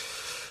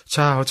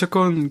 자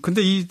어쨌건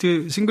근데 이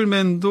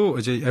싱글맨도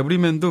이제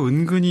에브리맨도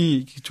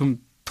은근히 좀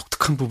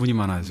독특한 부분이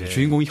많아요. 네.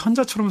 주인공이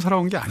현자처럼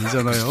살아온 게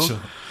아니잖아요.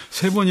 그렇죠.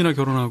 3번이나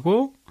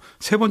결혼하고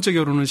 3번째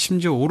결혼은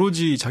심지어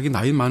오로지 자기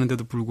나이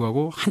많은데도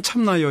불구하고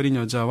한참 나이 어린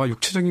여자와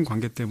육체적인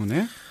관계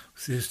때문에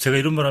제가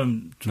이런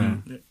말하면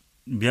좀 네.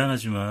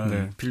 미안하지만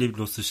네. 필립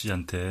로스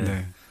씨한테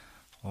네.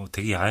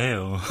 되게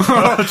야해요.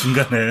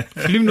 중간에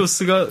필립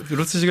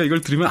로스 씨가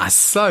이걸 들으면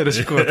아싸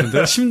이러실 것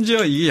같은데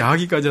심지어 이게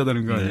야하기까지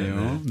하다는 거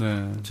아니에요.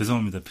 네.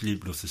 죄송합니다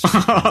필립 로스 씨.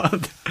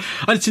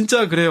 아니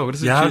진짜 그래요.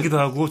 그래서 야하기도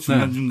하고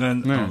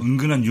중간중간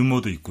은근한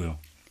유머도 있고요.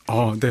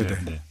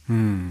 네네.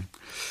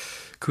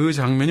 그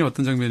장면이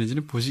어떤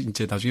장면인지는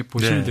이제 나중에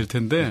보시면 될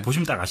텐데.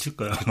 보시면 딱 아실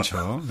거예요.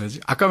 그렇죠.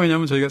 아까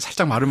왜냐하면 저희가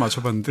살짝 말을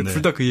맞춰봤는데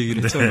둘 다 그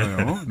얘기를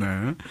했잖아요.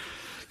 네.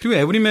 그리고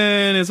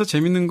에브리맨에서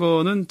재밌는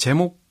거는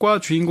제목과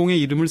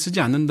주인공의 이름을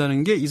쓰지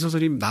않는다는 게 이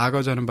소설이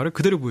나아가자 하는 바를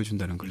그대로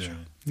보여준다는 거죠.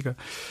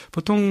 그러니까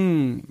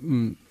보통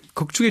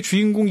극 중에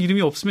주인공 이름이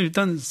없으면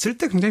일단 쓸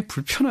때 굉장히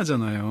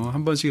불편하잖아요.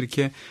 한 번씩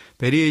이렇게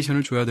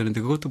베리에이션을 줘야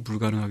되는데 그것도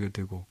불가능하게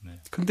되고.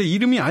 근데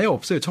이름이 아예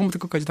없어요. 처음부터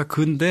끝까지 다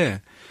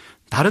근데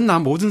다른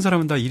모든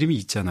사람은 다 이름이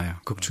있잖아요.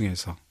 극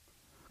중에서.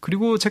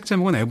 그리고 책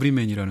제목은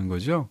에브리맨이라는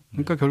거죠.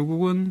 그러니까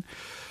결국은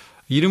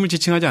이름을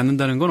지칭하지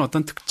않는다는 건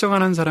어떤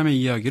특정한 한 사람의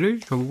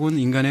이야기를 결국은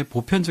인간의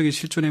보편적인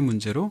실존의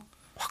문제로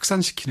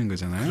확산시키는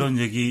거잖아요. 그런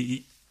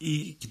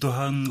얘기이기도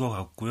한 것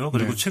같고요.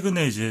 그리고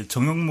최근에 이제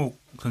정영목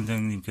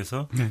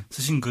선생님께서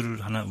쓰신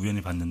글을 하나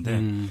우연히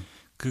봤는데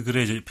그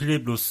글에 이제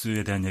필립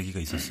로스에 대한 얘기가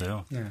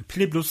있었어요.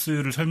 필립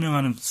로스를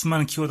설명하는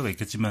수많은 키워드가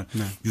있겠지만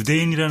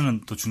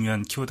유대인이라는 또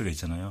중요한 키워드가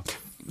있잖아요.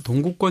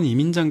 동구권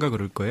이민자인가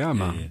그럴 거예요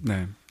아마.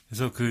 네.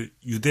 그래서 그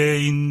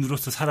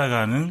유대인으로서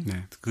살아가는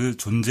그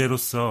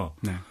존재로서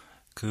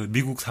그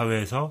미국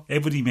사회에서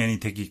에브리맨이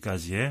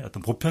되기까지의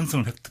어떤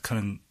보편성을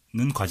획득하는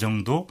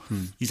과정도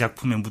이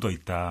작품에 묻어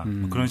있다.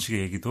 뭐 그런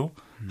식의 얘기도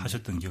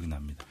하셨던 기억이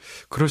납니다.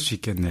 그럴 수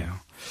있겠네요.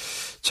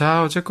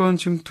 자, 어쨌건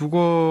지금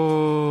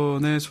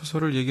 2권의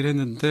소설을 얘기를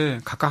했는데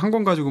각각 한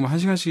권 가지고 뭐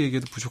 1시간씩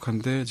얘기해도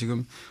부족한데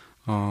지금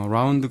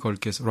라운드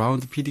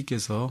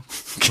PD께서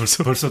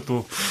벌써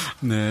또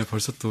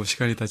벌써 또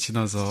시간이 다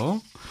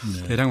지나서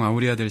대략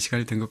마무리해야 될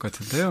시간이 된 것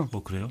같은데요.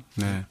 그래요?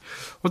 네.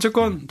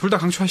 어쨌건 둘 다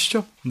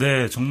강추하시죠?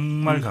 네,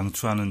 정말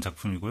강추하는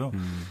작품이고요.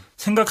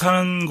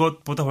 생각하는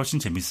것보다 훨씬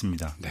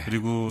재밌습니다.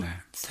 그리고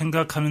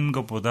생각하는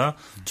것보다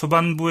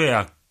초반부에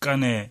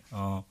약간의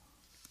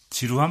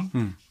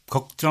지루함,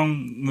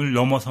 걱정을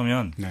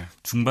넘어서면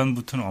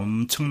중반부터는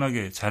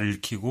엄청나게 잘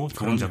읽히고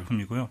좋은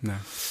작품이고요.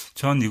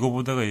 전 이거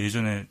보다가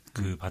예전에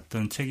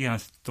봤던 책이 하나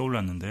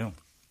떠올랐는데요.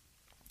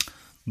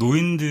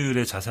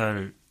 노인들의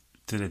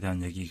자살들에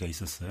대한 얘기가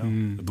있었어요.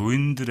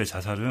 노인들의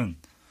자살은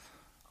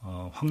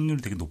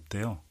확률이 되게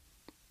높대요.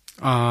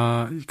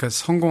 그러니까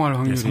성공할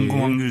확률이.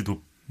 성공 확률이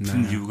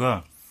높은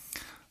이유가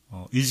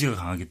의지가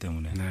강하기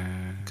때문에.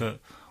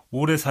 그러니까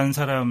오래 산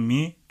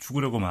사람이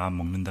죽으려고 마음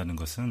먹는다는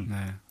것은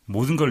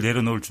모든 걸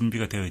내려놓을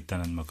준비가 되어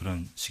있다는 뭐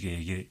그런 식의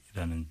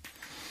얘기라는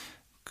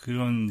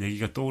그런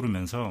얘기가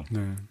떠오르면서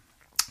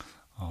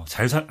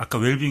아까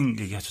웰빙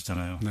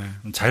얘기하셨잖아요.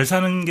 잘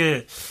사는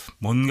게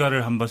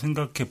뭔가를 한번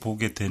생각해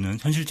보게 되는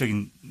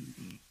현실적인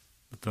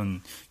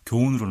어떤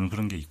교훈으로는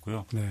그런 게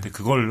있고요. 근데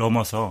그걸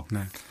넘어서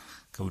그러니까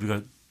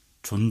우리가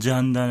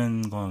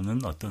존재한다는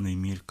거는 어떤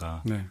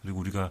의미일까? 그리고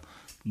우리가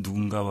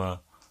누군가와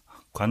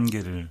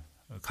관계를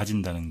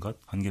가진다는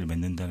것, 관계를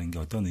맺는다는 게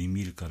어떤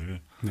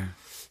의미일까를 네.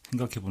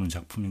 생각해보는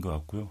작품인 것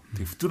같고요.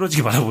 되게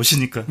뚫어지게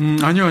바라보시니까.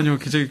 아니요.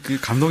 굉장히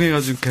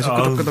감동해가지고 계속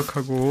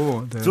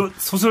끄덕끄덕하고. 네. 저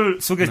소설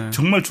속에 네.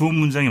 정말 좋은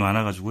문장이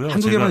많아가지고요.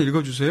 한두 개만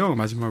읽어주세요.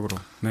 마지막으로.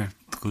 네.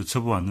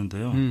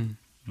 접어왔는데요.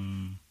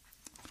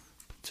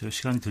 제가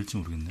시간이 될지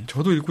모르겠네요.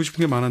 저도 읽고 싶은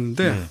게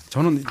많았는데 네.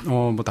 저는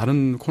뭐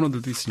다른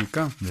코너들도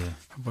있으니까 네.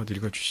 한번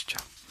읽어주시죠.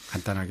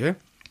 간단하게.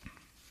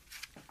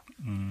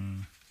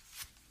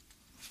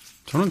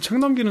 저는 책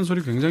넘기는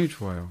소리 굉장히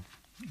좋아요.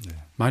 네.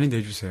 많이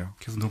내주세요.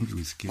 계속 넘기고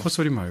있을게요.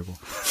 콧소리 말고.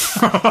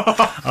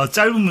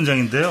 짧은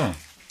문장인데요.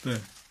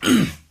 네.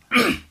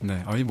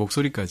 네. 이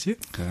목소리까지.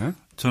 네.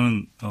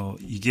 저는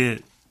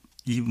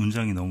이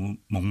문장이 너무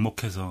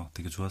먹먹해서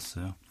되게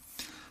좋았어요.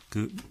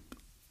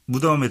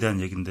 무덤에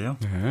대한 얘기인데요.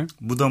 네.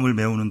 무덤을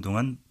메우는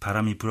동안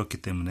바람이 불었기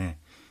때문에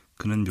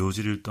그는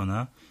묘지를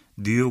떠나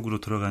뉴욕으로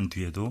돌아간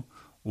뒤에도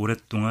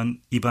오랫동안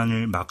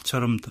입안을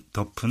막처럼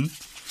덮은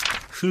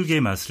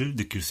흙의 맛을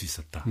느낄 수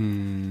있었다.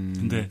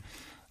 근데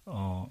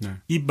네.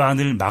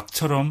 입안을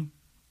막처럼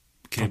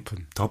이렇게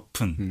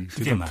덮은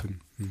흙의 맛.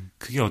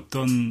 그게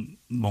어떤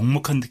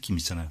먹먹한 느낌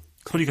있잖아요.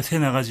 소리가 새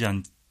나가지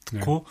않고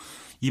네.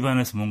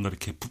 입안에서 뭔가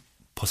이렇게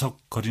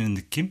버석거리는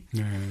느낌?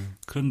 네.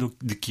 그런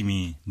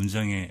느낌이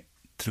문장에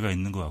들어가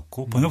있는 것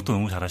같고 번역도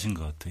너무 잘하신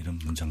것 같아요. 이런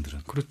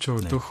문장들은. 그렇죠.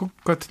 네. 또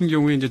흙 같은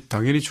경우에 이제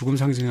당연히 죽음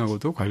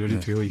상징하고도 관련이 네.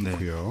 되어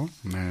있고요.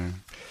 네.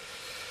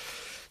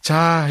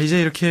 자, 이제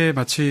이렇게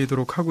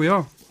마치도록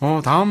하고요.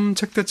 다음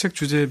책대책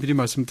주제 미리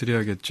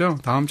말씀드려야겠죠.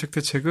 다음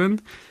책대책은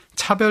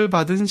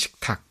차별받은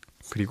식탁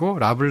그리고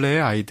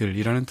라블레의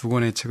아이들이라는 두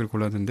권의 책을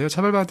골랐는데요.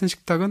 차별받은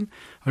식탁은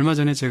얼마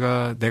전에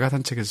내가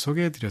산 책에서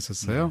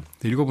소개해드렸었어요.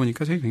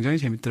 읽어보니까 책이 굉장히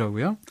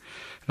재밌더라고요.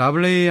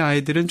 라블레의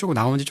아이들은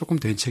나온 지 조금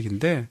된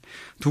책인데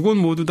두 권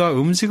모두 다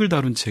음식을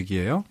다룬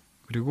책이에요.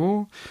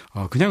 그리고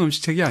그냥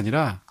음식책이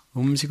아니라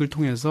음식을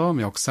통해서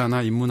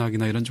역사나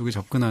인문학이나 이런 쪽에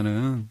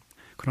접근하는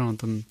그런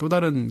어떤 또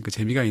다른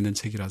재미가 있는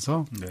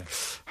책이라서 네.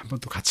 한번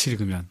또 같이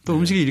읽으면 또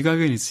음식이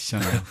일가견이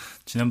있으시잖아요.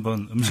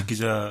 지난번 음식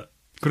기자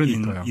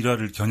그러니까요.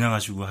 일화를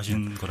겨냥하시고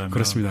하신 거라면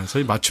그렇습니다.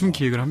 저희 맞춤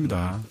기획을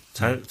합니다.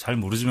 잘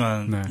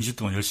모르지만 네. 2주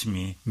동안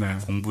열심히 네.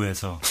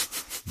 공부해서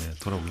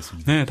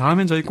돌아오겠습니다. 네,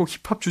 다음엔 저희 꼭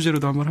힙합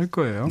주제로도 한번 할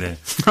거예요. 네.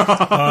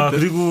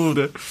 그리고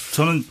네.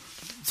 저는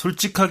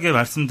솔직하게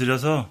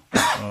말씀드려서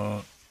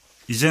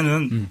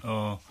이제는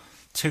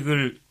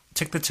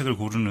책대책을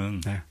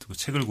고르는 네.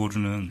 책을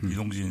고르는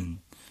이동진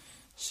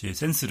씨의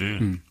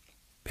센스를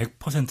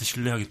 100%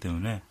 신뢰하기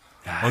때문에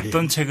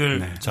어떤 책을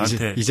네.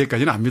 저한테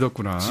이제까지는 안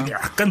믿었구나. 지금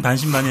약간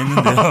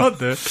반신반의했는데요.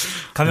 네.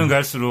 가면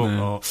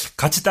갈수록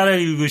같이 따라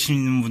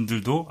읽으시는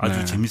분들도 아주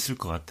네. 재밌을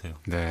것 같아요.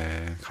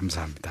 네,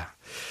 감사합니다.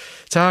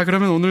 자,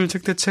 그러면 오늘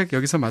책대책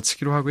여기서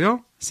마치기로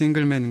하고요.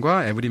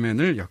 싱글맨과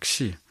에브리맨을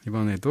역시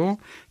이번에도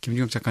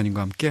김기경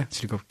작가님과 함께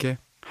즐겁게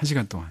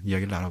 1시간 동안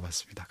이야기를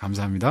나눠봤습니다.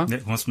 감사합니다. 네,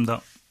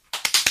 고맙습니다.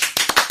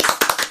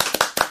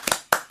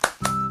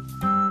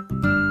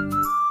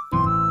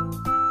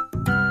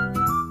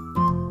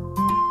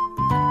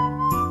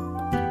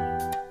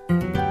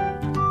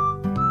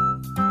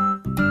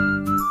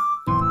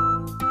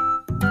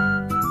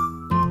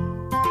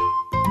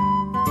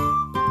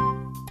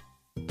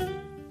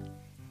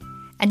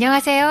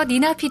 안녕하세요.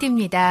 니나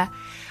PD입니다.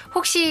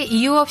 혹시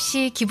이유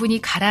없이 기분이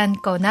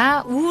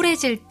가라앉거나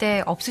우울해질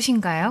때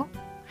없으신가요?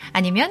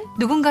 아니면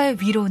누군가의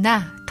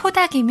위로나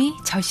토닥임이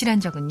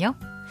절실한 적은요?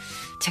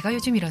 제가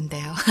요즘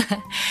이런데요.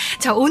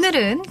 자,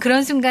 오늘은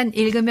그런 순간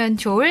읽으면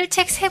좋을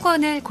책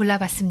 3권을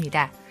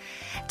골라봤습니다.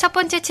 첫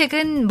번째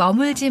책은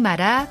머물지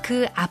마라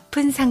그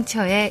아픈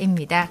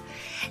상처에입니다.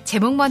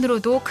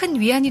 제목만으로도 큰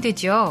위안이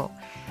되죠.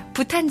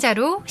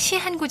 부탄자로 시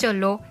한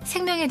구절로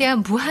생명에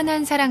대한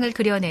무한한 사랑을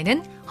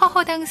그려내는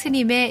허허당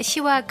스님의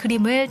시와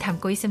그림을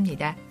담고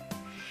있습니다.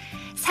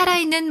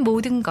 살아있는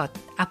모든 것,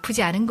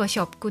 아프지 않은 것이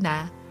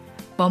없구나.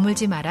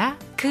 머물지 마라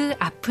그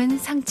아픈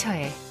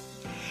상처에.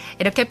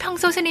 이렇게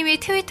평소 스님이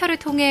트위터를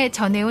통해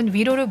전해온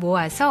위로를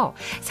모아서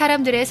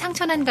사람들의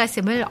상처난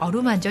가슴을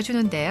어루만져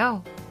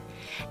주는데요.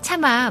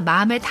 차마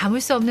마음에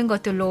담을 수 없는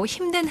것들로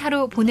힘든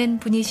하루 보낸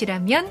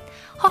분이시라면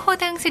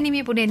허허당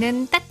스님이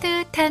보내는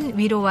따뜻한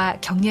위로와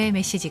격려의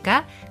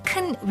메시지가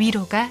큰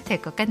위로가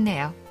될 것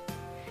같네요.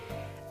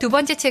 두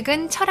번째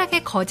책은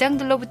철학의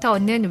거장들로부터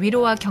얻는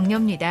위로와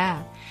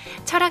격려입니다.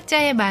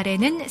 철학자의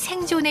말에는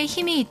생존의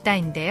힘이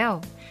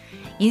있다인데요.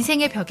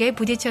 인생의 벽에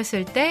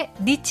부딪혔을 때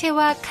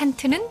니체와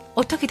칸트는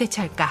어떻게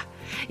대처할까?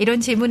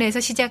 이런 질문에서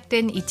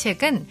시작된 이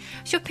책은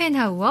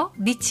쇼펜하우어,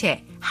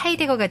 니체,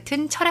 하이데거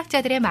같은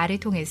철학자들의 말을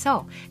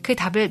통해서 그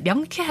답을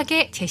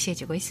명쾌하게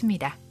제시해주고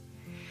있습니다.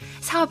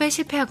 사업에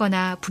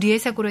실패하거나 불의의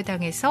사고를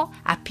당해서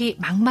앞이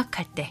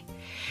막막할 때,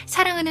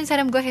 사랑하는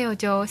사람과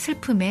헤어져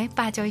슬픔에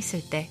빠져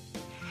있을 때,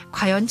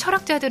 과연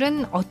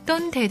철학자들은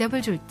어떤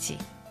대답을 줄지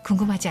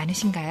궁금하지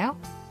않으신가요?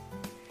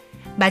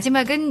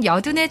 마지막은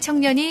여든의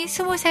청년이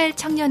 20살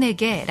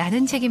청년에게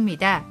라는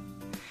책입니다.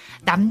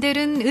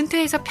 남들은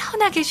은퇴해서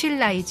편하게 쉴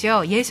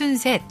나이죠.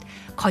 63.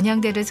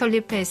 건양대를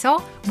설립해서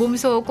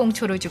몸소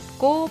꽁초로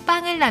줍고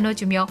빵을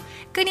나눠주며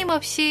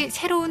끊임없이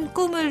새로운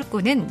꿈을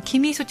꾸는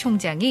김희수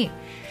총장이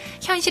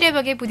현실의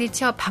벽에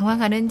부딪혀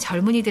방황하는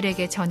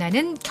젊은이들에게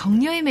전하는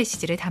격려의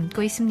메시지를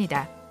담고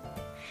있습니다.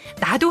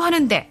 나도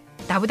하는데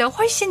나보다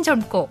훨씬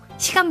젊고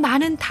시간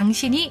많은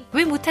당신이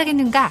왜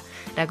못하겠는가?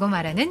 라고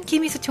말하는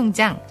김희수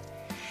총장.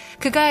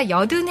 그가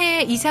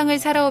 80해 이상을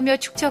살아오며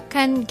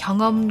축적한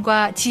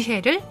경험과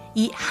지혜를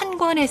이 한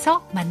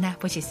권에서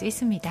만나보실 수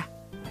있습니다.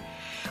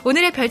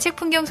 오늘의 별책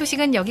풍경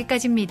소식은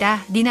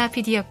여기까지입니다. 니나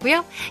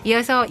PD였고요.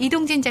 이어서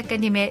이동진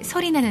작가님의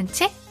소리나는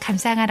책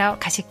감상하러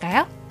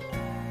가실까요?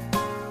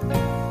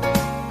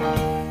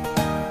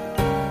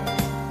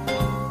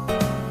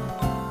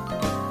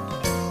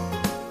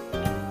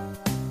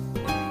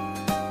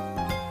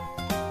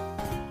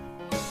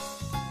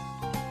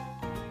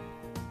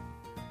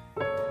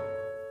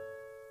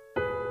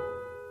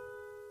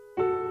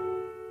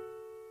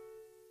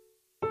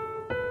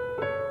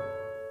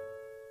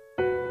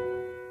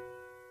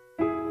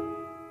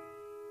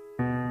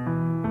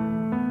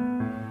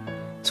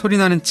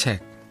 소리나는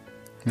책.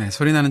 네,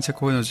 소리나는 책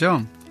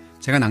코너죠.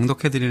 제가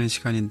낭독해드리는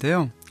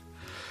시간인데요.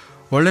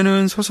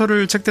 원래는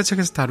소설을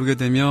책대책에서 다루게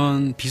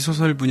되면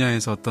비소설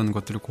분야에서 어떤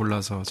것들을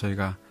골라서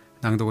저희가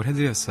낭독을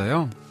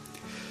해드렸어요.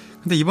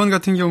 근데 이번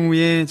같은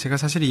경우에 제가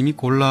사실 이미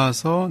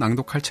골라서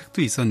낭독할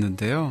책도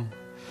있었는데요.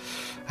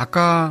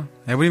 아까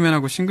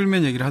에브리맨하고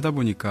싱글맨 얘기를 하다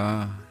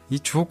보니까 이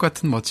주옥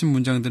같은 멋진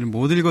문장들을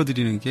못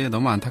읽어드리는 게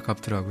너무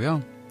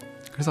안타깝더라고요.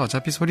 그래서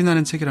어차피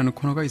소리나는 책이라는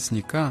코너가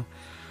있으니까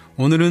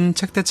오늘은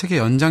책대책의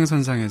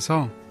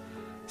연장선상에서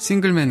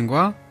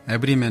싱글맨과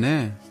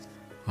에브리맨의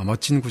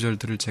멋진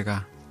구절들을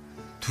제가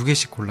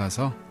 2개씩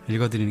골라서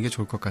읽어드리는 게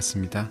좋을 것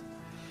같습니다.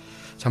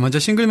 자, 먼저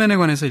싱글맨에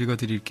관해서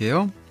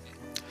읽어드릴게요.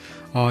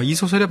 이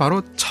소설의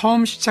바로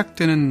처음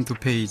시작되는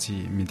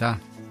 2페이지입니다.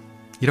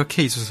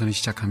 이렇게 이 소설은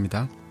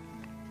시작합니다.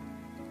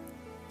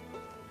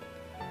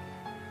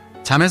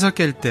 잠에서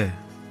깰 때,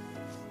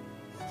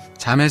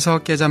 잠에서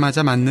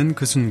깨자마자 맞는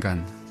그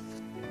순간,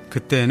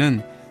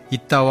 그때에는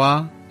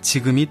이따와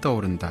지금이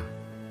떠오른다.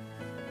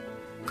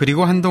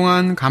 그리고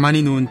한동안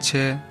가만히 누운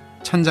채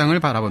천장을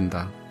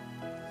바라본다.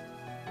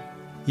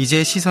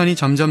 이제 시선이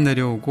점점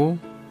내려오고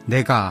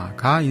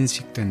내가가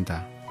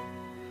인식된다.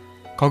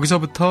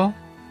 거기서부터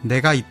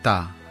내가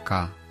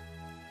있다가,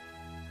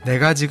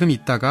 내가 지금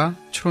있다가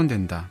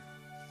추론된다.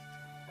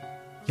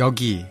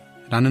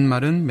 여기라는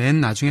말은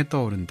맨 나중에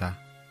떠오른다.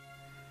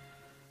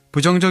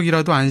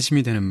 부정적이라도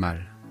안심이 되는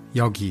말,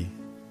 여기.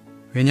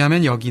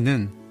 왜냐하면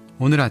여기는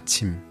오늘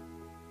아침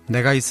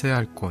내가 있어야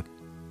할 곳,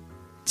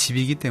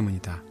 집이기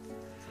때문이다.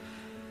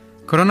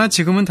 그러나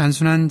지금은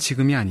단순한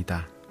지금이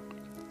아니다.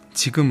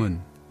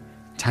 지금은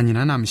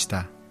잔인한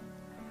암시다.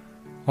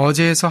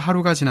 어제에서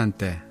하루가 지난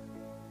때,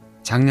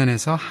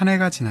 작년에서 한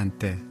해가 지난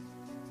때,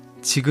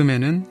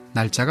 지금에는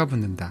날짜가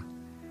붙는다.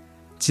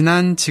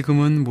 지난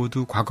지금은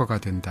모두 과거가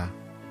된다.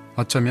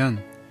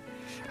 어쩌면이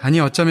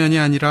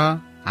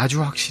아니라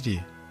아주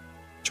확실히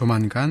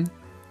조만간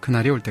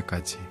그날이 올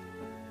때까지.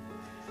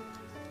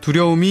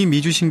 두려움이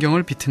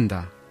미주신경을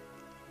비튼다.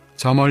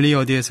 저 멀리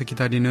어디에서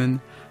기다리는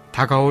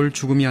다가올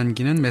죽음이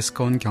안기는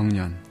메스꺼운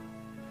경련.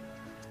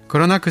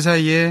 그러나 그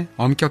사이에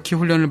엄격히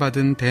훈련을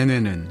받은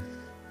대뇌는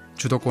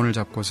주도권을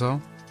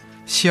잡고서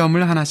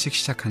시험을 하나씩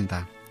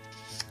시작한다.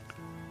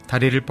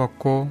 다리를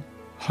뻗고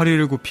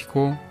허리를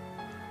굽히고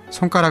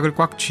손가락을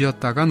꽉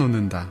쥐었다가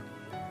놓는다.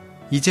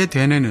 이제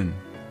대뇌는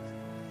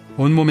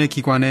온몸의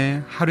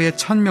기관에 하루에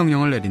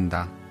 1000명령을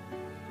내린다.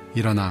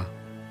 일어나.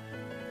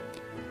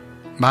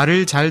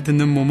 말을 잘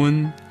듣는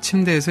몸은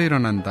침대에서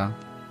일어난다.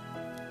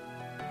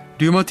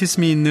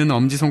 류머티즘이 있는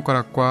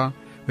엄지손가락과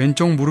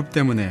왼쪽 무릎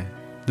때문에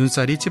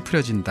눈살이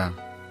찌푸려진다.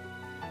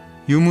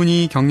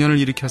 유문이 경련을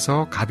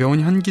일으켜서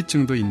가벼운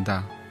현기증도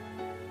인다.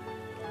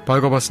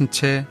 벌거벗은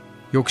채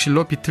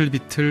욕실로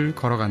비틀비틀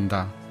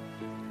걸어간다.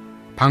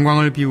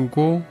 방광을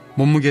비우고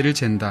몸무게를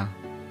잰다.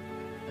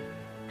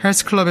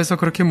 헬스클럽에서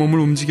그렇게 몸을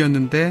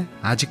움직였는데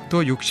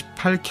아직도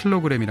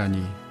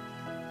 68kg이라니.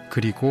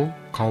 그리고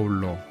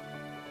거울로.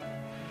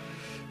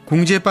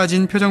 궁지에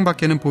빠진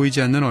표정밖에는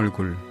보이지 않는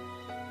얼굴.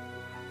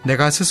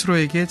 내가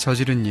스스로에게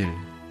저지른 일.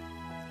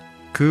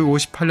 그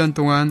 58년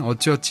동안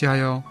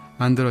어찌어찌하여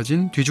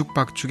만들어진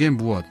뒤죽박죽의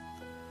무엇.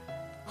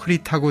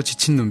 흐릿하고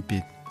지친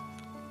눈빛.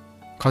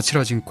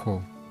 거칠어진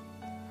코.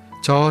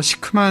 저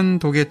시큼한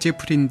독에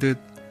찌푸린 듯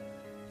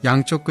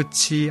양쪽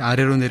끝이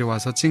아래로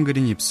내려와서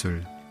찡그린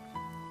입술.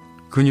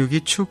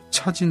 근육이 축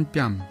처진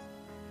뺨.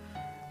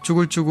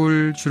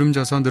 쭈글쭈글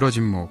주름져서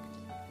늘어진 목.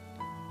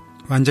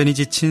 완전히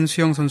지친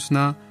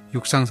수영선수나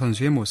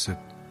육상선수의 모습.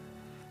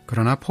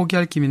 그러나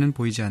포기할 기미는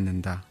보이지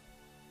않는다.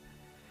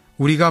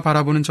 우리가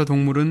바라보는 저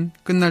동물은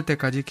끝날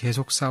때까지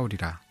계속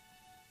싸우리라.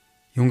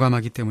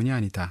 용감하기 때문이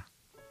아니다.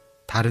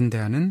 다른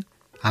대안은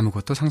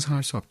아무것도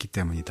상상할 수 없기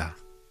때문이다.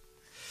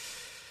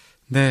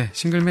 네,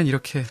 싱글맨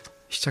이렇게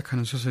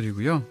시작하는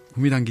소설이고요.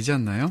 몸이 당기지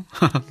않나요?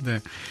 네.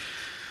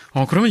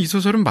 그러면 이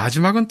소설은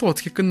마지막은 또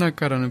어떻게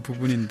끝날까라는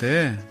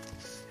부분인데,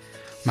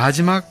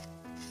 마지막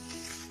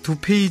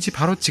 2페이지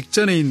바로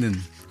직전에 있는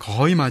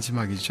거의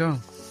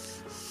마지막이죠.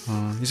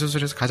 이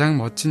소설에서 가장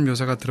멋진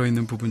묘사가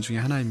들어있는 부분 중에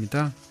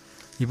하나입니다.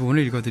 이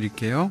부분을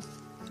읽어드릴게요.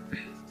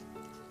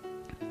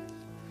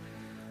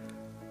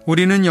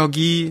 우리는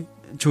여기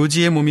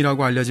조지의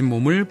몸이라고 알려진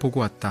몸을 보고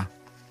왔다.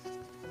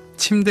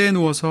 침대에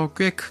누워서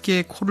꽤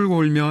크게 코를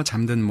골며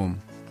잠든 몸.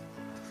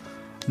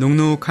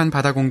 눅눅한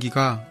바다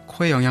공기가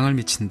코에 영향을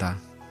미친다.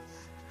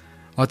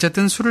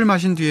 어쨌든 술을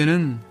마신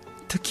뒤에는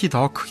특히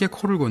더 크게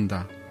코를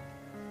곤다.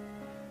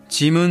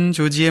 짐은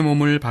조지의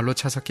몸을 발로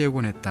차서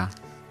깨우곤 했다.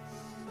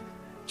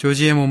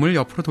 조지의 몸을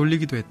옆으로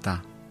돌리기도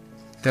했다.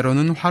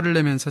 때로는 화를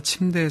내면서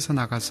침대에서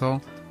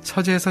나가서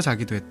서재에서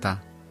자기도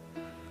했다.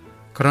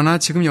 그러나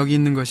지금 여기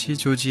있는 것이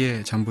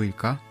조지의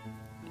전부일까?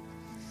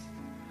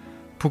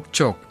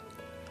 북쪽,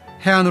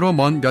 해안으로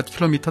먼 몇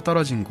킬로미터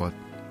떨어진 곳.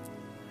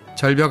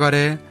 절벽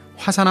아래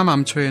화산암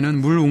암초에는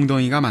물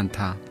웅덩이가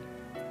많다.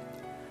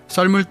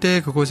 썰물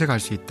때 그곳에 갈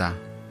수 있다.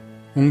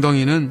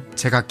 웅덩이는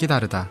제각기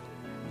다르다.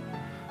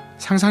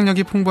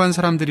 상상력이 풍부한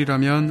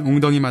사람들이라면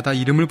웅덩이마다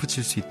이름을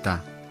붙일 수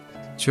있다.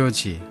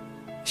 조지,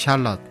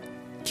 샬럿,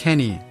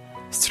 케니,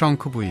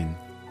 스트렁크 부인.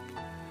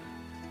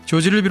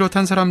 조지를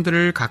비롯한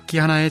사람들을 각기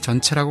하나의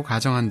전체라고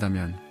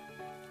가정한다면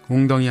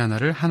웅덩이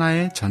하나를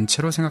하나의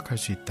전체로 생각할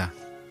수 있다.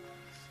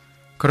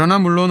 그러나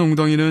물론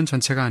웅덩이는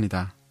전체가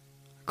아니다.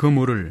 그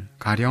물을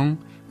가령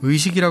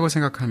의식이라고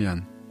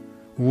생각하면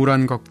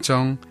우울한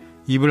걱정,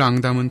 입을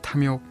앙담은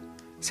탐욕,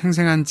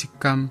 생생한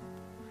직감,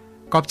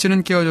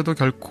 껍질은 깨어져도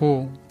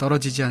결코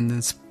떨어지지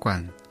않는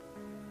습관,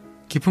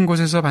 깊은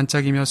곳에서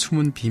반짝이며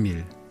숨은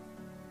비밀,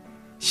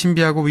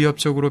 신비하고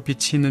위협적으로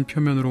빛이 있는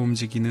표면으로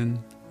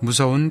움직이는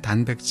무서운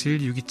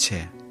단백질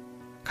유기체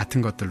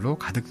같은 것들로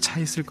가득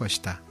차 있을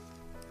것이다.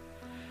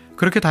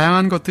 그렇게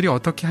다양한 것들이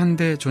어떻게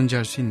한데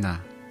존재할 수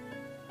있나?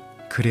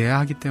 그래야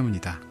하기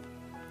때문이다.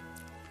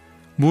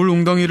 물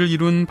웅덩이를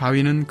이룬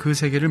바위는 그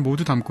세계를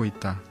모두 담고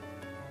있다.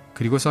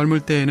 그리고 썰물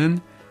때에는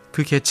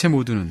그 개체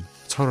모두는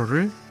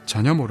서로를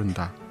전혀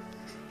모른다.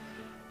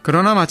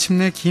 그러나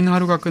마침내 긴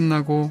하루가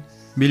끝나고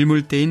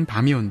밀물때인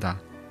밤이 온다.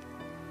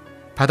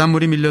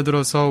 바닷물이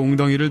밀려들어서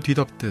웅덩이를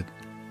뒤덮듯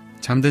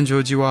잠든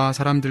조지와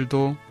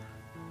사람들도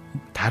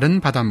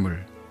다른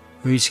바닷물,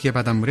 의식의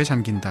바닷물에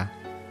잠긴다.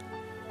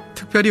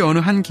 특별히 어느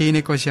한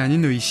개인의 것이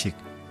아닌 의식,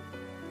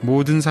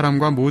 모든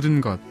사람과 모든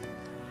것,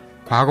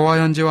 과거와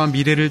현재와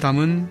미래를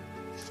담은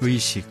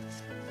의식,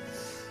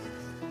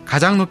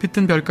 가장 높이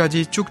뜬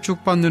별까지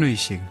쭉쭉 뻗는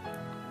의식,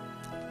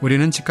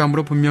 우리는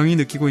직감으로 분명히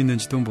느끼고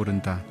있는지도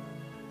모른다.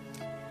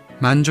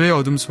 만조의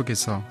어둠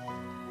속에서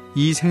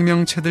이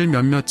생명체들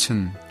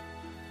몇몇은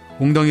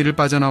웅덩이를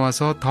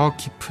빠져나와서 더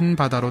깊은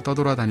바다로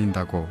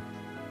떠돌아다닌다고.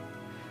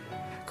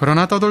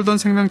 그러나 떠돌던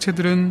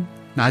생명체들은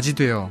낮이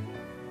되어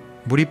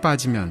물이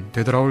빠지면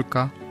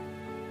되돌아올까?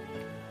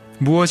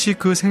 무엇이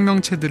그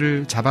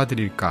생명체들을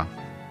잡아들일까?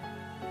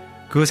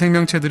 그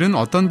생명체들은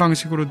어떤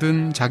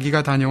방식으로든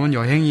자기가 다녀온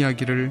여행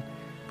이야기를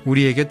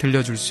우리에게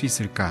들려줄 수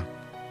있을까?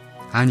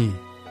 아니,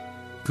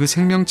 그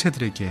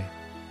생명체들에게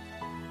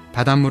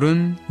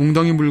바닷물은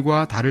웅덩이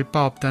물과 다를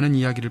바 없다는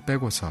이야기를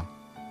빼고서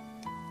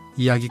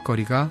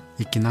이야기거리가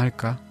있긴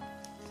할까?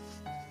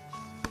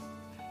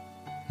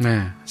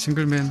 네,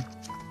 싱글맨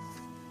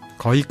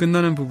거의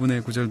끝나는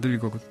부분의 구절들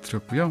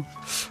읽어드렸고요.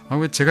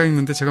 왜 제가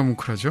읽는데 제가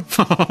뭉클하죠?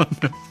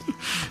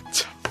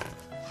 참.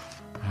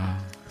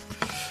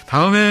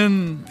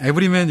 다음엔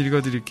에브리맨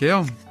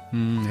읽어드릴게요.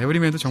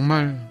 에브리맨도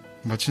정말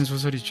멋진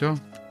소설이죠.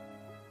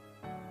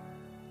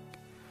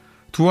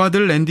 두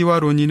아들 랜디와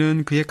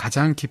로니는 그의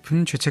가장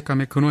깊은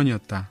죄책감의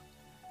근원이었다.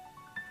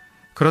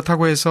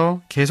 그렇다고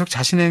해서 계속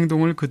자신의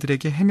행동을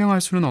그들에게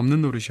해명할 수는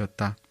없는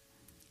노릇이었다.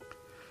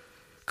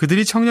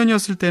 그들이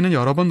청년이었을 때는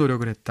여러 번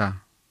노력을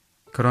했다.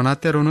 그러나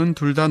때로는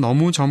둘 다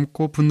너무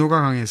젊고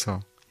분노가 강해서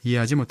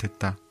이해하지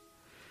못했다.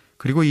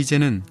 그리고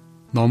이제는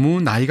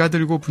너무 나이가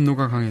들고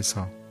분노가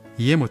강해서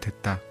이해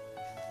못했다.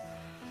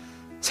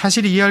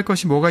 사실 이해할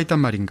것이 뭐가 있단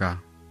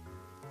말인가.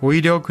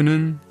 오히려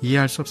그는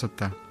이해할 수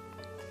없었다.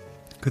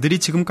 그들이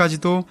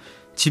지금까지도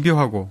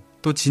집요하고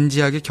또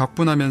진지하게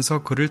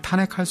격분하면서 그를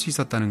탄핵할 수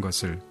있었다는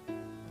것을,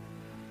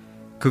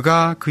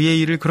 그가 그의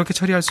일을 그렇게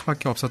처리할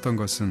수밖에 없었던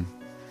것은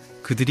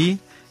그들이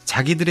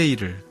자기들의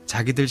일을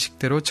자기들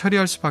식대로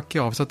처리할 수밖에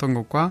없었던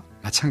것과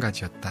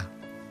마찬가지였다.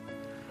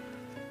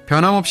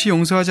 변함없이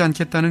용서하지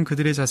않겠다는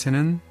그들의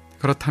자세는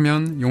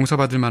그렇다면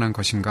용서받을 만한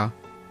것인가?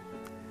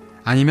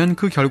 아니면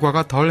그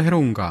결과가 덜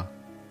해로운가?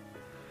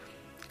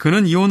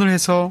 그는 이혼을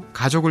해서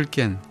가족을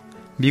깬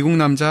미국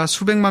남자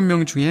수백만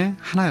명 중에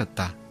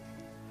하나였다.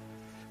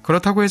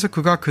 그렇다고 해서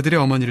그가 그들의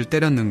어머니를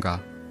때렸는가?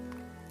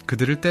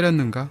 그들을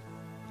때렸는가?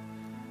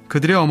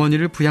 그들의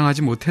어머니를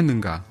부양하지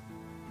못했는가?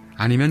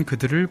 아니면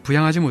그들을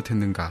부양하지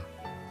못했는가?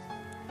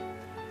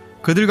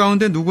 그들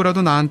가운데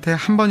누구라도 나한테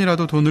한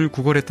번이라도 돈을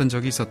구걸했던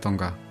적이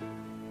있었던가?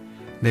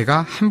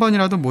 내가 한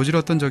번이라도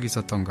모질었던 적이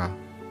있었던가?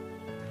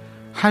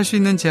 할 수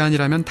있는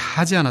제안이라면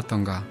다 하지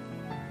않았던가?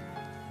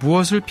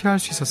 무엇을 피할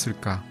수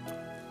있었을까?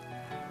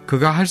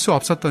 그가 할 수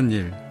없었던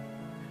일,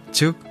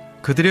 즉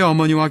그들의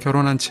어머니와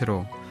결혼한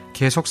채로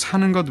계속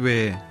사는 것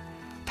외에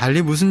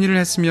달리 무슨 일을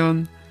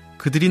했으면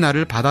그들이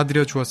나를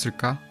받아들여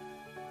주었을까?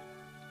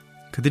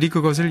 그들이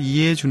그것을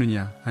이해해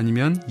주느냐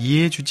아니면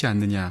이해해 주지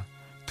않느냐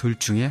둘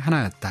중에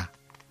하나였다.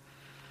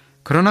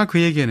 그러나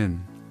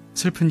그에게는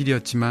슬픈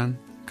일이었지만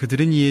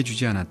그들은 이해해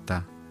주지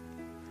않았다.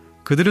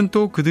 그들은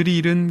또 그들이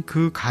잃은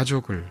그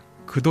가족을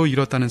그도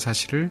잃었다는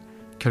사실을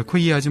결코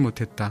이해하지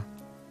못했다.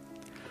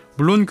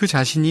 물론 그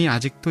자신이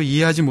아직도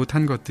이해하지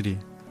못한 것들이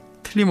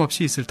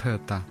틀림없이 있을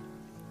터였다.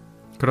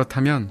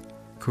 그렇다면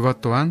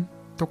그것 또한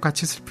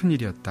똑같이 슬픈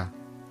일이었다.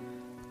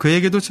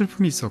 그에게도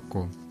슬픔이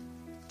있었고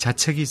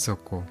자책이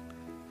있었고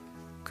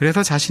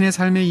그래서 자신의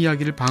삶의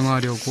이야기를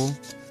방어하려고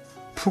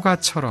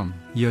푸가처럼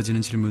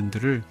이어지는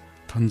질문들을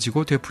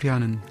던지고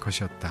되풀이하는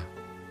것이었다.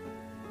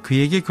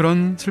 그에게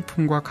그런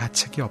슬픔과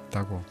가책이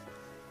없다고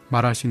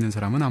말할 수 있는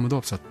사람은 아무도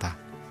없었다.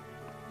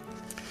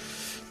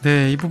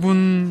 네, 이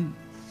부분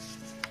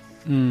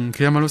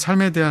그야말로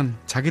삶에 대한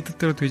자기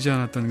뜻대로 되지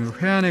않았던 그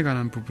회한에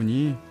관한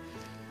부분이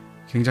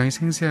굉장히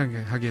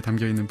생생하게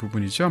담겨있는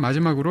부분이죠.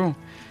 마지막으로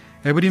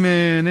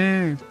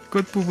에브리맨의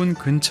끝부분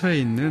근처에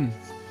있는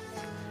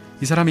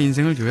이 사람의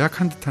인생을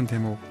요약한 듯한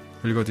대목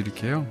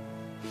읽어드릴게요.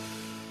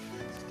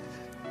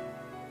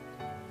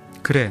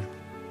 그래,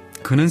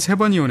 그는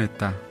 3번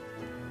이혼했다.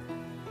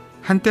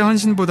 한때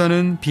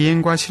헌신보다는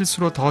비행과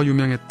실수로 더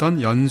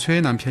유명했던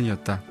연쇄의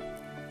남편이었다.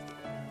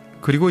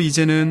 그리고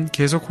이제는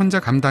계속 혼자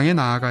감당해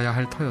나아가야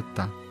할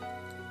터였다.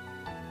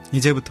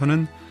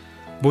 이제부터는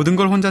모든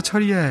걸 혼자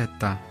처리해야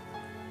했다.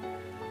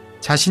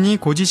 자신이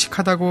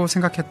고지식하다고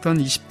생각했던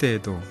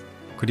 20대에도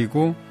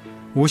그리고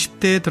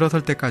 50대에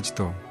들어설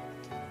때까지도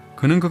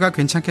그는 그가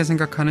괜찮게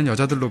생각하는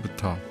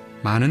여자들로부터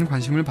많은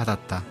관심을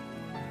받았다.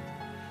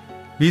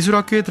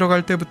 미술학교에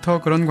들어갈 때부터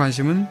그런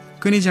관심은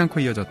끊이지 않고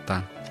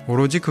이어졌다.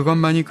 오로지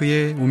그것만이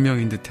그의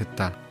운명인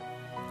듯했다.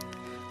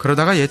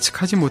 그러다가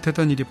예측하지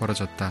못했던 일이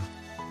벌어졌다.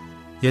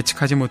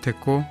 예측하지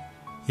못했고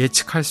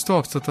예측할 수도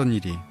없었던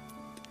일이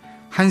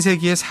한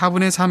세기의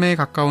 4분의 3에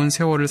가까운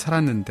세월을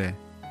살았는데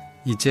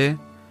이제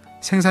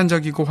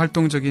생산적이고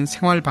활동적인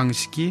생활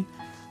방식이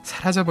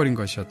사라져버린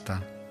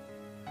것이었다.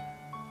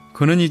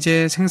 그는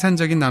이제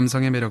생산적인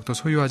남성의 매력도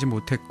소유하지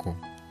못했고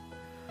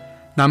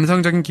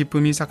남성적인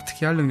기쁨이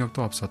싹트게 할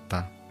능력도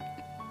없었다.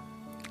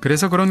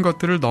 그래서 그런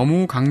것들을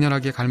너무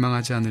강렬하게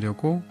갈망하지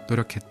않으려고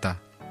노력했다.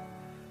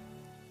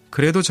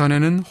 그래도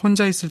전에는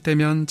혼자 있을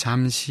때면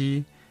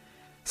잠시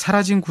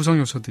사라진 구성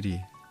요소들이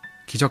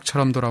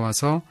기적처럼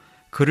돌아와서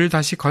그를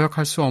다시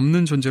거역할 수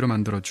없는 존재로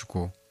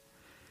만들어주고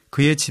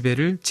그의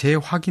지배를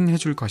재확인해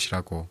줄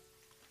것이라고.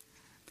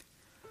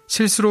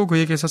 실수로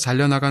그에게서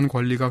잘려나간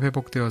권리가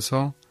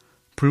회복되어서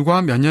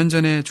불과 몇 년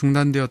전에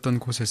중단되었던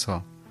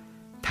곳에서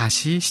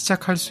다시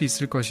시작할 수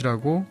있을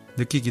것이라고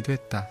느끼기도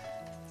했다.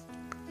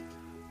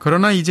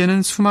 그러나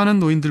이제는 수많은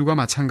노인들과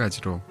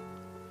마찬가지로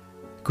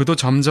그도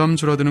점점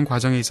줄어드는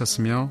과정에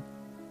있었으며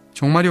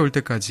종말이 올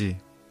때까지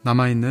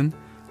남아있는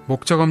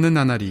목적 없는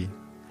나날이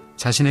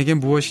자신에게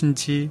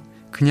무엇인지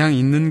그냥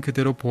있는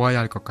그대로 보아야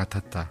할 것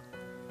같았다.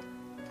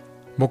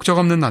 목적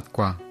없는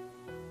낮과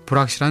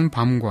불확실한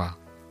밤과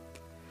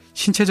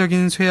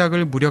신체적인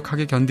쇠약을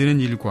무력하게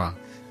견디는 일과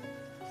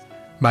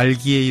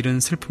말기에 이른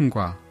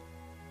슬픔과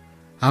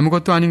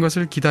아무것도 아닌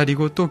것을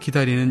기다리고 또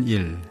기다리는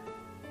일.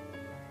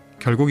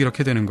 결국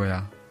이렇게 되는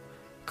거야.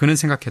 그는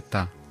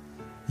생각했다.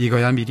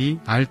 이거야 미리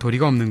알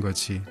도리가 없는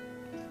거지.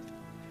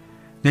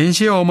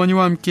 낸시의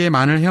어머니와 함께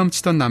만을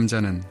헤엄치던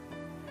남자는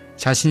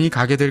자신이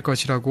가게 될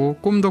것이라고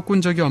꿈도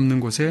꾼 적이 없는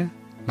곳에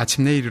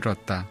마침내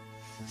이르렀다.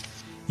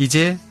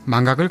 이제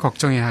망각을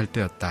걱정해야 할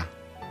때였다.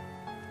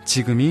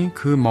 지금이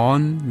그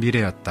먼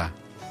미래였다.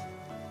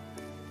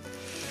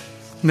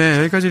 네,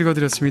 여기까지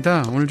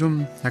읽어드렸습니다. 오늘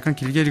좀 약간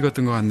길게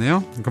읽었던 것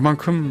같네요.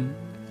 그만큼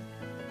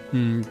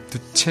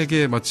두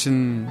책의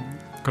멋진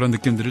그런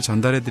느낌들을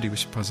전달해드리고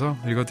싶어서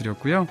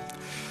읽어드렸고요.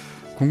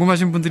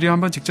 궁금하신 분들이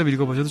한번 직접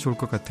읽어보셔도 좋을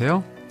것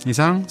같아요.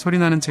 이상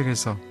소리나는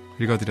책에서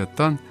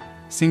읽어드렸던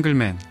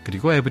싱글맨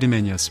그리고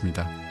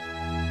에브리맨이었습니다.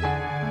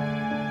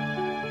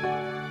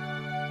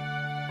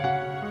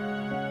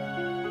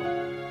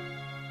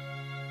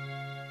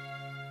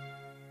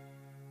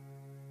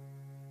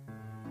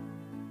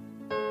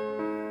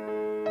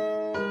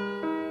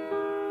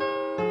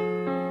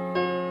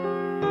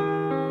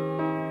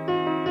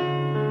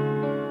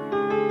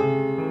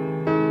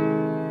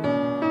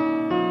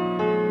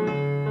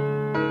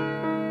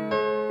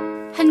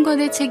 한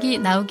권의 책이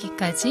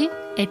나오기까지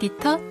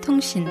에디터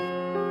통신.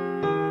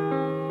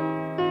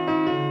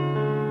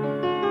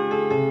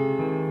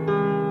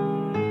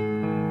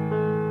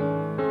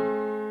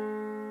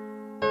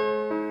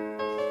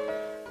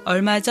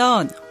 얼마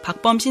전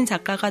박범신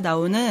작가가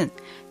나오는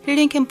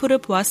힐링 캠프를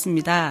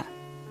보았습니다.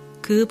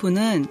 그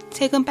분은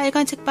최근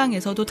빨간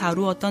책방에서도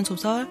다루었던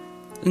소설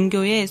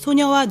은교의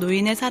소녀와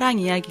노인의 사랑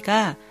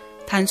이야기가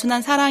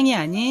단순한 사랑이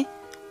아닌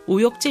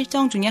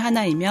오욕질정 중의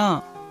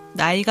하나이며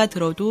나이가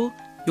들어도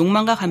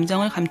욕망과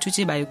감정을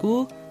감추지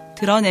말고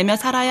드러내며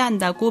살아야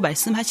한다고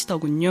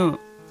말씀하시더군요.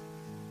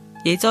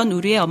 예전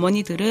우리의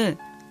어머니들은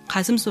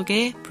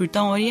가슴속에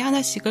불덩어리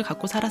하나씩을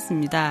갖고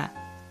살았습니다.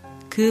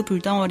 그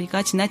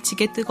불덩어리가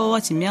지나치게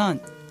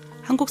뜨거워지면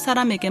한국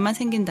사람에게만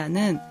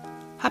생긴다는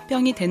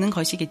화병이 되는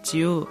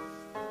것이겠지요.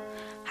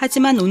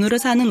 하지만 오늘을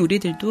사는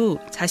우리들도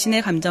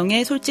자신의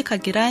감정에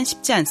솔직하기란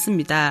쉽지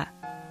않습니다.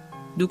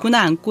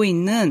 누구나 안고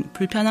있는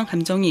불편한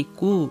감정이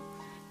있고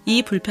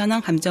이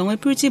불편한 감정을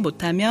풀지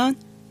못하면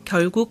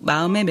결국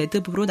마음의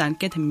매듭으로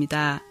남게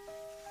됩니다.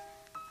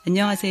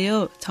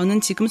 안녕하세요.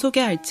 저는 지금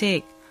소개할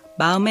책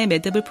마음의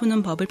매듭을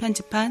푸는 법을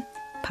편집한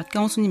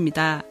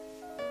박경순입니다.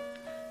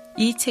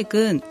 이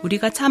책은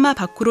우리가 차마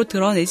밖으로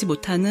드러내지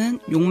못하는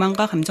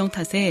욕망과 감정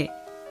탓에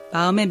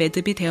마음의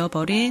매듭이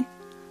되어버린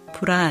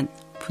불안,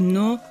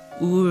 분노,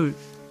 우울,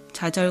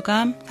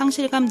 좌절감,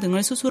 상실감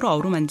등을 스스로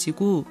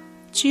어루만지고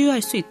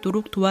치유할 수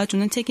있도록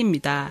도와주는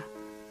책입니다.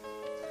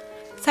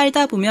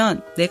 살다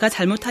보면 내가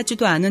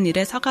잘못하지도 않은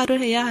일에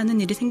사과를 해야 하는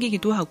일이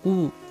생기기도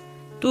하고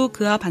또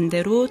그와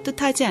반대로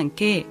뜻하지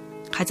않게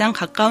가장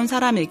가까운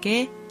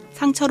사람에게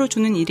상처를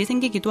주는 일이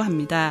생기기도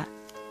합니다.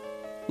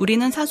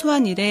 우리는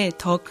사소한 일에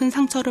더 큰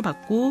상처를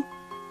받고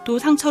또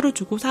상처를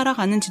주고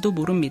살아가는지도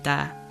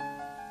모릅니다.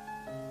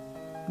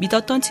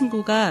 믿었던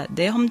친구가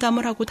내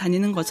험담을 하고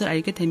다니는 것을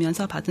알게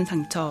되면서 받은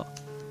상처,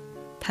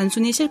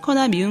 단순히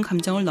싫거나 미운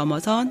감정을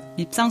넘어선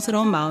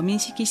밉상스러운 마음인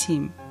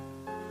시기심,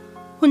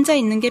 혼자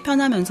있는 게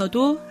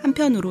편하면서도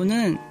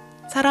한편으로는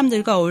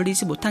사람들과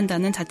어울리지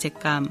못한다는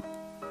자책감,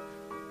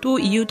 또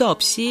이유도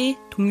없이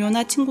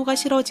동료나 친구가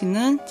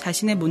싫어지는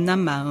자신의 못난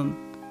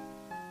마음,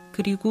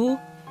 그리고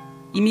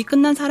이미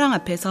끝난 사랑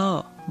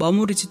앞에서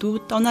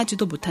머무르지도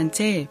떠나지도 못한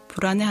채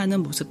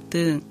불안해하는 모습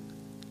등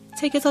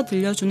책에서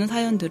들려주는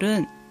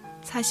사연들은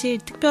사실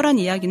특별한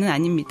이야기는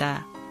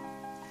아닙니다.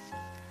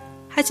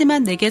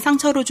 하지만 내게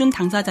상처를 준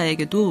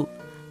당사자에게도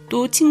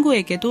또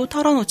친구에게도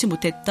털어놓지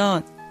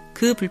못했던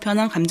그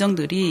불편한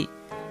감정들이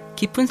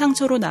깊은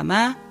상처로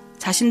남아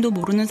자신도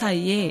모르는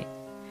사이에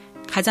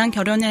가장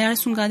결연해야 할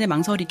순간에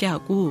망설이게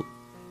하고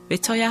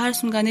외쳐야 할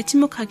순간에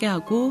침묵하게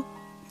하고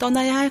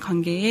떠나야 할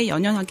관계에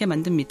연연하게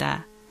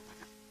만듭니다.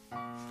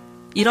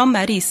 이런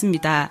말이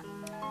있습니다.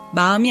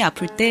 마음이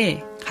아플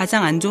때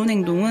가장 안 좋은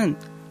행동은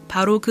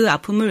바로 그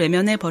아픔을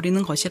외면해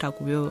버리는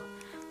것이라고요.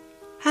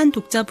 한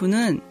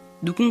독자분은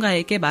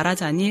누군가에게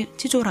말하자니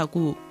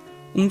치졸하고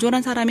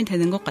옹졸한 사람이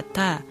되는 것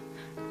같아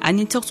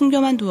아닌 척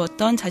숨겨만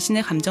두었던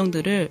자신의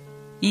감정들을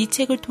이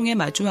책을 통해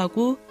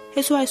마주하고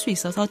해소할 수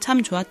있어서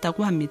참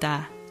좋았다고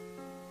합니다.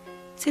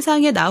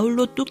 세상에 나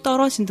홀로 뚝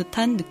떨어진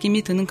듯한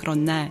느낌이 드는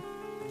그런 날,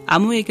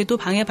 아무에게도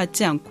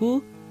방해받지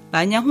않고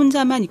마냥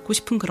혼자만 있고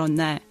싶은 그런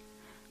날,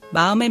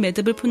 마음의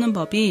매듭을 푸는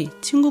법이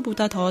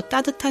친구보다 더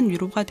따뜻한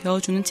위로가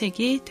되어주는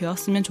책이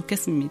되었으면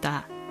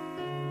좋겠습니다.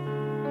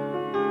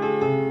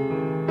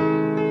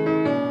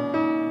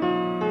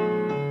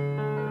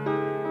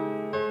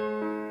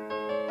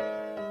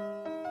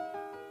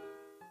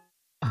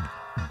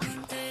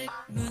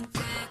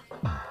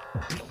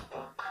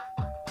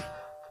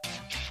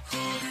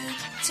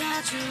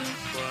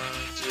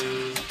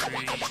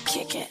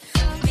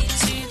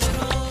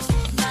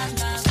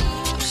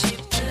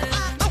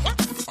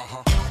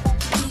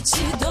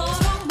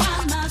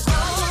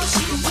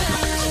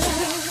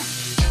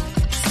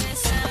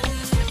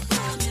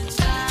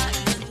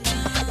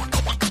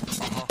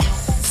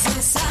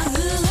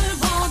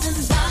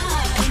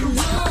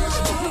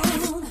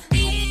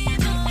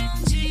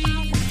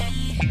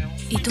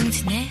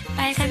 이동진의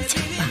빨간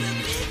책방.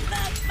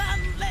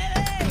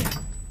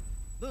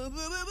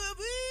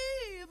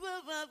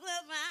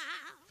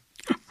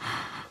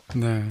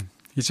 네,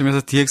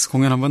 이쯤에서 DX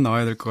공연 한번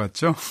나와야 될 것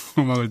같죠?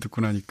 음악을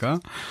듣고 나니까.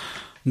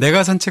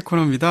 내가 산 책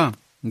코너입니다.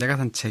 내가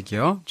산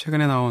책이요.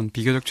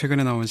 비교적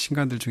최근에 나온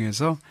신간들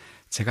중에서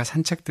제가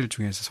산 책들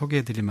중에서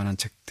소개해드릴 만한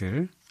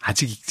책들,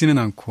 아직 읽지는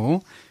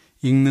않고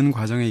읽는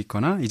과정에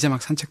있거나 이제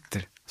막 산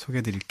책들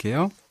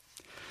소개해드릴게요.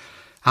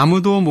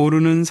 아무도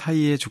모르는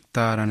사이에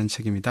죽다라는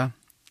책입니다.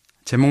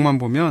 제목만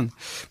보면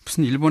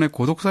무슨 일본의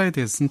고독사에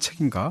대해서 쓴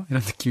책인가?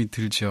 이런 느낌이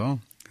들죠.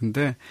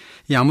 근데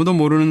이 아무도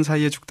모르는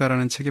사이에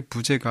죽다라는 책의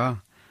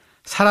부제가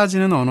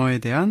사라지는 언어에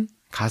대한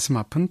가슴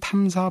아픈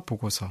탐사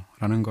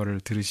보고서라는 거를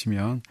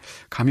들으시면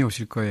감이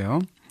오실 거예요.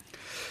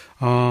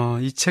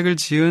 이 책을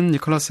지은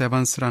니콜라스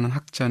에반스라는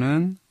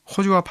학자는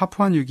호주와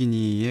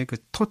파푸아뉴기니의 그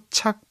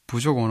토착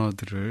부족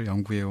언어들을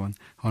연구해온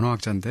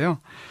언어학자인데요.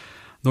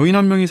 노인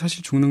한 명이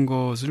사실 죽는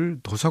것을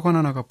도서관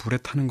하나가 불에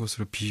타는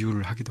것으로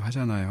비유를 하기도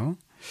하잖아요.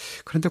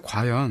 그런데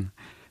과연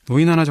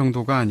노인 하나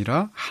정도가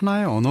아니라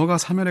하나의 언어가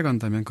사멸해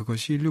간다면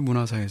그것이 인류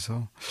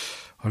문화사에서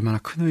얼마나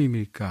큰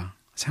의미일까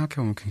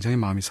생각해보면 굉장히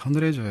마음이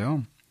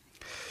서늘해져요.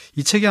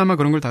 이 책이 아마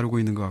그런 걸 다루고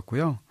있는 것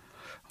같고요.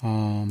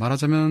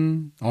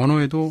 말하자면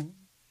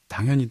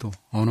당연히도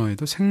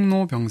언어에도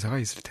생로병사가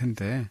있을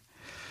텐데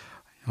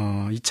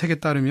이 책에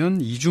따르면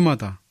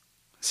 2주마다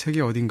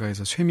세계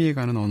어딘가에서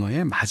쇠미해가는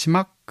언어의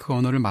마지막 그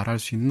언어를 말할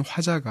수 있는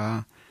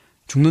화자가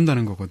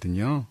죽는다는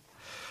거거든요.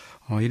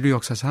 인류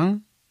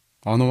역사상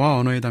언어와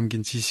언어에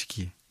담긴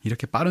지식이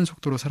이렇게 빠른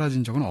속도로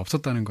사라진 적은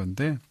없었다는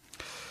건데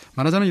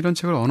말하자면 이런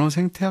책을 언어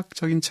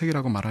생태학적인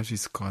책이라고 말할 수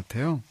있을 것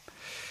같아요.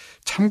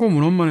 참고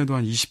문헌만 해도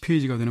한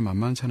 20페이지가 되는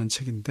만만치 않은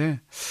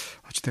책인데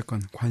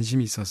어찌됐건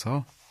관심이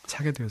있어서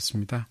사게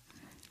되었습니다.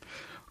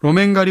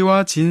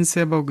 로맨가리와 진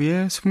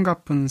세버그의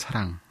숨가쁜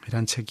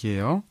사랑이란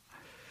책이에요.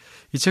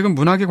 이 책은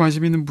문학에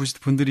관심 있는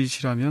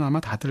분들이시라면 아마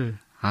다들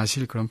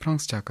아실 그런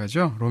프랑스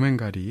작가죠.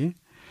 로맨가리.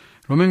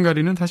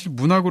 로맨가리는 사실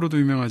문학으로도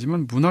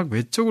유명하지만 문학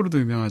외적으로도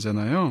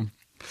유명하잖아요.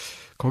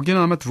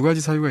 거기에는 아마 두 가지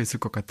사유가 있을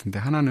것 같은데,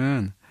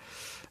 하나는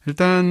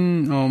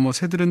일단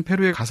새들은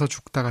페루에 가서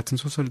죽다 같은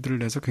소설들을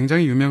내서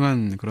굉장히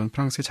유명한 그런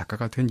프랑스의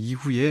작가가 된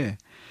이후에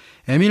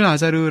에밀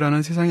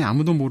아자르라는 세상에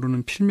아무도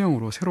모르는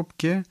필명으로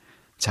새롭게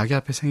자기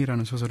앞에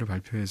생이라는 소설을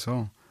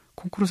발표해서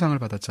콩쿠르상을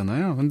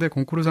받았잖아요. 근데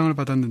콩쿠르상을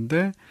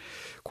받았는데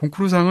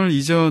콩쿠르상을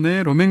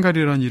이전에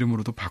로맨가리라는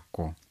이름으로도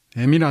받고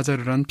에밀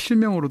아자르라는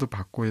필명으로도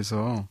받고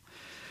해서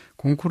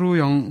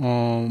콩쿠르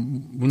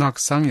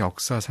문학상,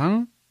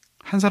 역사상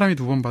한 사람이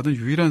 2번 받은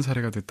유일한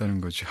사례가 됐다는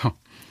거죠.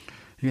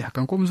 이게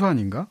약간 꼼수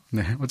아닌가?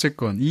 네,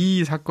 어쨌건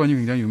이 사건이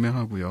굉장히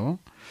유명하고요.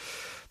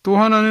 또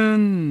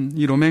하나는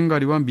이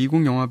로맨가리와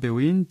미국 영화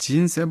배우인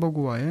진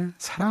세버그와의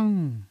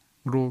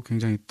사랑으로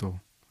굉장히 또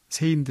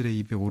세인들의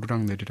입에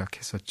오르락내리락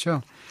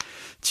했었죠.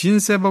 진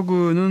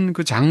세버그는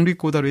그 장리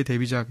꼬다르의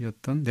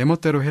데뷔작이었던 내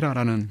멋대로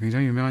해라라는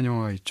굉장히 유명한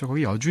영화가 있죠.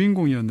 거기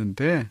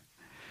여주인공이었는데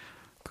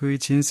그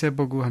진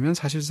세버그 하면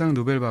사실상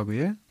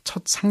노벨바그의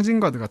첫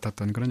상징과도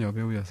같았던 그런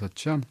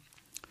여배우였었죠.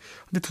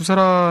 근데 두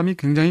사람이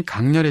굉장히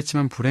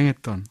강렬했지만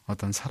불행했던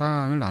어떤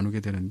사랑을 나누게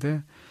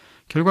되는데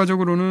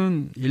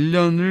결과적으로는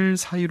 1년을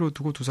사이로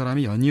두고 두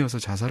사람이 연이어서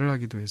자살을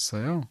하기도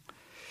했어요.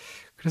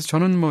 그래서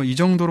저는 이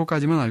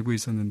정도로까지만 알고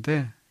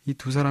있었는데 이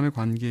두 사람의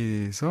관계에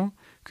대해서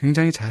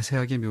굉장히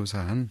자세하게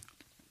묘사한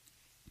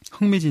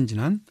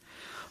흥미진진한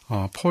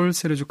폴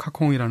세르주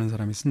카콩이라는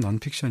사람이 쓴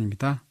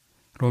넌픽션입니다.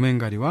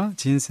 로맨가리와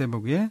진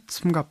세버그의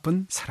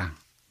숨가쁜 사랑.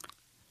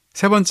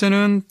 세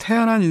번째는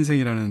태어난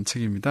인생이라는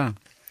책입니다.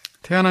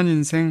 태어난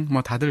인생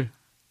다들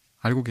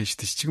알고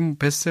계시듯이 지금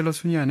베스트셀러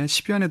순위 안에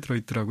 10위 안에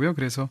들어있더라고요.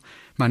 그래서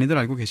많이들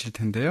알고 계실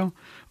텐데요.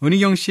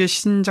 은희경 씨의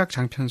신작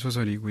장편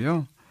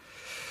소설이고요.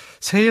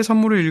 새해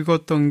선물을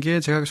읽었던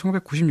게 제가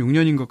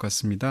 1996년인 것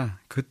같습니다.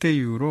 그때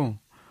이후로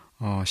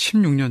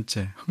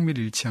 16년째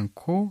흥미를 잃지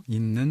않고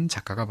있는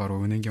작가가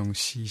바로 은희경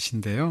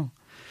씨이신데요.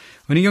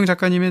 은희경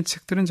작가님의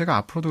책들은 제가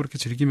앞으로도 그렇게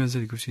즐기면서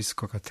읽을 수 있을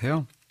것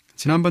같아요.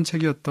 지난번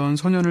책이었던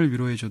소년을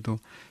위로해줘도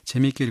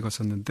재미있게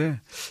읽었었는데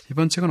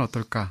이번 책은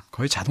어떨까?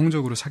 거의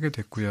자동적으로 사게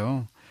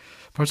됐고요.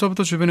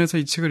 벌써부터 주변에서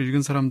이 책을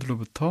읽은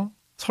사람들로부터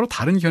서로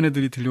다른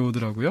견해들이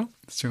들려오더라고요.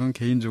 제가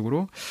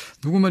개인적으로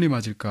누구 말이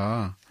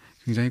맞을까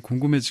굉장히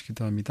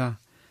궁금해지기도 합니다.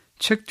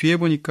 책 뒤에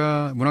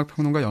보니까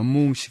문학평론가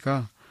연모웅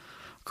씨가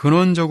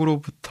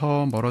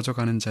근원적으로부터 멀어져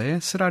가는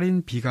자의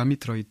쓰라린 비감이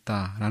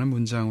들어있다라는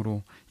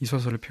문장으로 이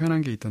소설을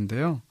표현한 게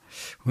있던데요.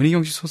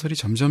 은희경 씨 소설이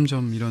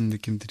점점점 이런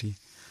느낌들이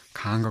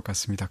강한 것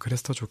같습니다.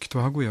 그래서 더 좋기도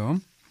하고요.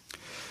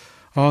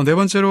 네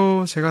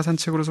번째로 제가 산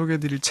책으로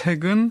소개해드릴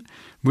책은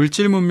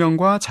물질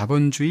문명과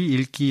자본주의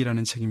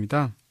읽기라는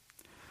책입니다.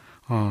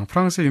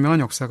 프랑스의 유명한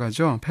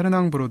역사가죠.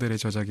 페르낭 브로델의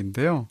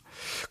저작인데요.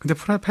 근데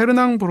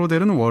페르낭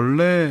브로델은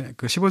원래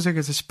그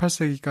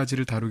 15세기에서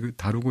 18세기까지를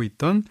다루고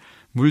있던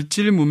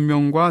물질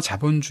문명과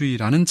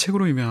자본주의라는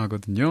책으로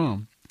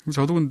유명하거든요.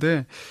 저도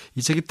근데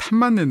이 책이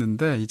탐만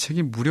냈는데 이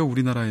책이 무려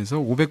우리나라에서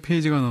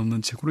 500페이지가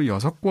넘는 책으로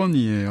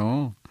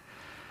 6권이에요.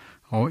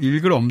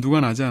 읽을 엄두가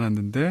나지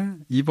않았는데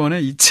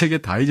이번에 이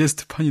책의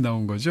다이제스트판이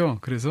나온 거죠.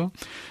 그래서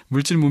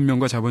물질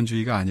문명과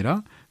자본주의가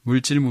아니라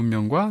물질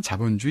문명과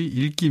자본주의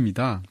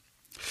읽기입니다.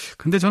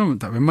 근데 저는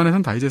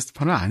웬만해서는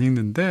다이제스트판을 안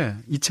읽는데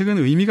이 책은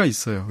의미가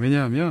있어요.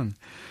 왜냐하면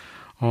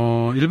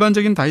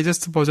일반적인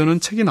다이제스트 버전은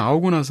책이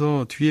나오고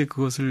나서 뒤에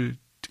그것을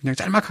그냥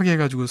짤막하게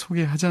해가지고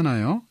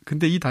소개하잖아요.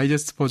 근데 이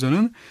다이제스트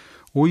버전은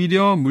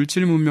오히려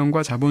물질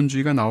문명과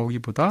자본주의가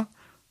나오기보다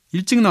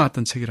일찍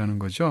나왔던 책이라는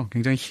거죠.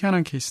 굉장히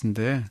희한한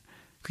케이스인데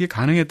그게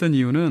가능했던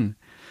이유는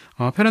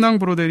페르낭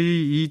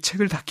브로델이 이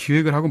책을 다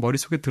기획을 하고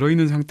머릿속에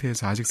들어있는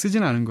상태에서 아직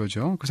쓰진 않은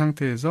거죠. 그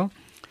상태에서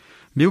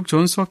미국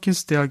존스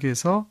홉킨스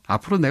대학에서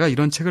앞으로 내가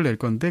이런 책을 낼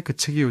건데 그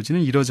책의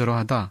요지는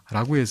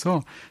이러저러하다라고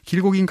해서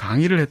길고 긴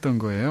강의를 했던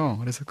거예요.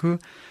 그래서 그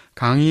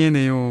강의의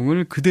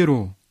내용을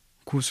그대로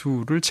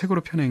구수를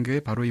책으로 펴낸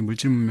게 바로 이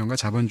물질 문명과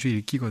자본주의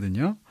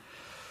읽기거든요.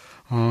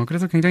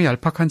 그래서 굉장히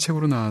얄팍한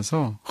책으로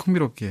나와서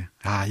흥미롭게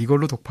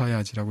이걸로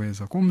독파해야지라고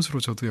해서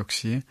꼼수로 저도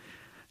역시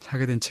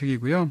사게 된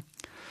책이고요.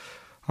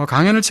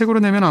 강연을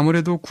책으로 내면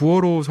아무래도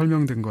구어로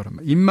설명된 거라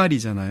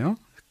입말이잖아요.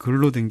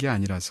 글로 된 게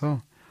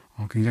아니라서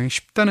굉장히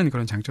쉽다는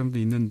그런 장점도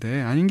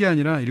있는데 아닌 게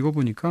아니라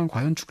읽어보니까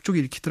과연 쭉쭉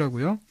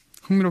읽히더라고요.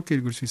 흥미롭게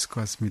읽을 수 있을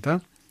것 같습니다.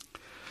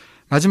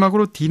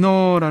 마지막으로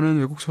디너라는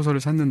외국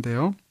소설을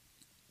샀는데요.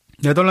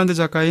 네덜란드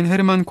작가인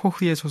헤르만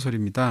코흐의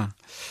소설입니다.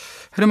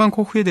 헤르만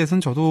코흐에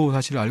대해서는 저도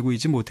사실 알고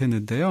있지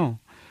못했는데요.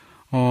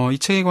 이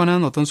책에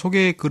관한 어떤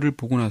소개 글을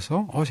보고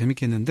나서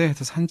재밌겠는데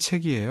해서 산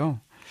책이에요.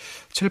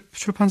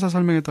 출판사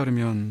설명에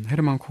따르면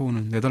헤르만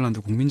코흐는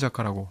네덜란드 국민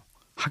작가라고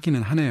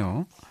하기는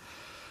하네요.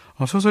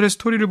 소설의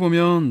스토리를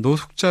보면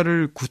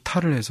노숙자를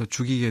구타를 해서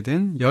죽이게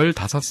된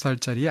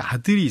 15살짜리의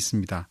아들이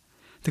있습니다.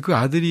 근데 그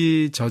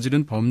아들이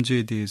저지른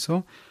범죄에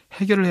대해서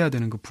해결을 해야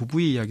되는 그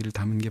부부의 이야기를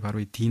담은 게 바로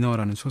이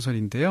디너라는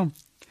소설인데요.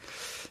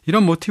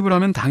 이런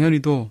모티브라면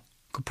당연히도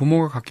그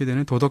부모가 갖게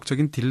되는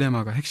도덕적인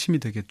딜레마가 핵심이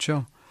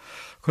되겠죠.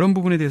 그런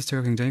부분에 대해서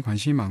제가 굉장히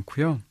관심이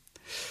많고요.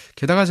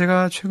 게다가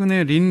제가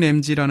최근에 린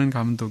램지라는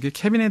감독의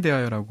케빈에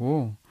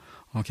대하여라고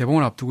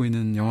개봉을 앞두고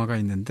있는 영화가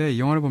있는데 이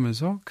영화를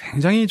보면서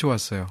굉장히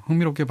좋았어요.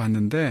 흥미롭게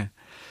봤는데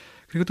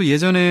그리고 또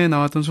예전에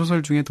나왔던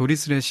소설 중에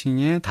도리스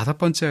레싱의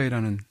 5번째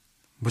아이라는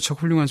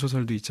무척 훌륭한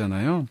소설도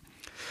있잖아요.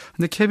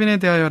 근데 케빈에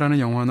대하여라는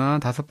영화나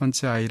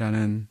 5번째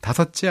아이라는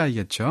 5째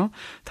아이겠죠.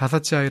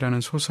 5째 아이라는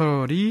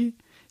소설이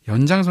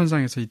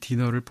연장선상에서 이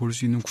디너를 볼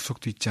수 있는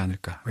구석도 있지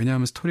않을까.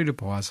 왜냐하면 스토리를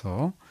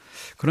보아서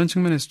그런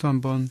측면에서도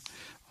한번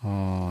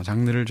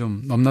장르를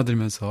좀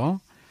넘나들면서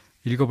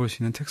읽어볼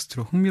수 있는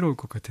텍스트로 흥미로울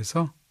것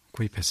같아서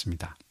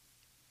구입했습니다.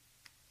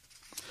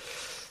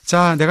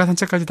 자, 내가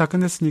산책까지 다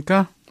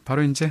끝냈으니까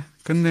바로 이제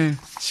끝낼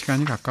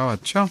시간이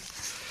가까웠죠.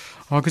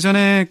 그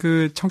전에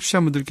그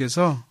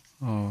청취자분들께서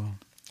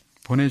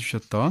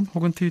보내주셨던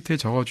혹은 트위터에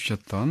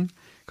적어주셨던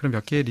그런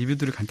몇 개의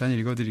리뷰들을 간단히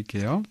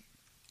읽어드릴게요.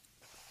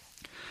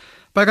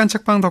 빨간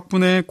책방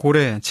덕분에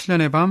고래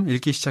 7년의 밤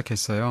읽기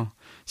시작했어요.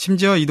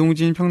 심지어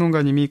이동진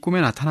평론가님이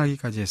꿈에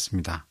나타나기까지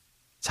했습니다.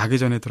 자기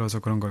전에 들어서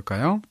그런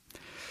걸까요?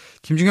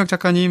 김중혁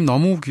작가님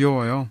너무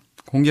귀여워요.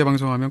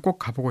 공개방송하면 꼭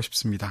가보고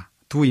싶습니다.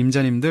 두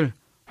임자님들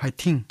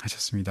화이팅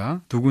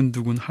하셨습니다.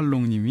 두근두근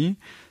할롱님이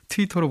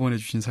트위터로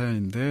보내주신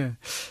사연인데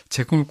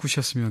제 꿈을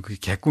꾸셨으면 그게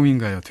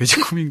개꿈인가요? 돼지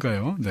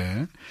꿈인가요?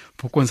 네,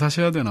 복권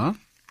사셔야 되나?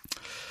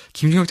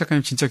 김중혁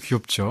작가님 진짜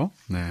귀엽죠?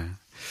 네,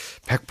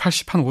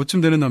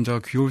 180한5쯤 되는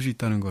남자가 귀여울 수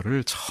있다는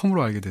거를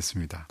처음으로 알게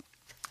됐습니다.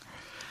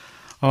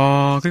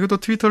 그리고 또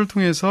트위터를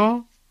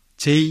통해서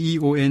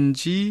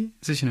JEONG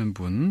쓰시는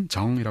분,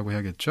 정이라고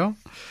해야겠죠?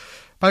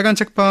 빨간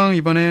책방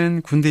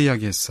이번엔 군대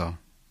이야기 했어.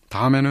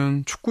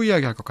 다음에는 축구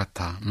이야기 할 것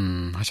같아.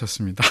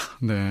 하셨습니다.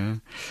 네.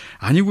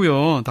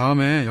 아니고요.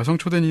 다음에 여성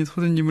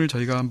소대님을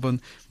저희가 한번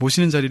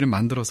모시는 자리를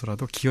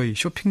만들어서라도 기어이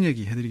쇼핑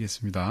얘기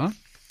해드리겠습니다.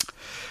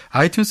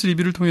 아이튠스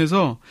리뷰를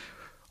통해서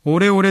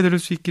오래오래 들을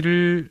수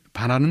있기를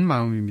바라는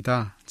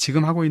마음입니다.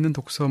 지금 하고 있는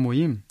독서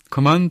모임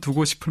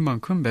그만두고 싶을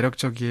만큼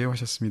매력적이에요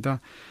하셨습니다.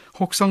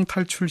 혹성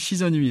탈출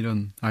시저님이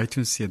이런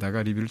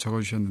아이튠스에다가 리뷰를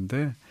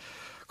적어주셨는데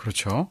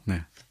그렇죠.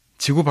 네.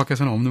 지구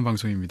밖에서는 없는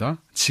방송입니다.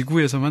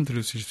 지구에서만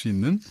들을 수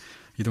있는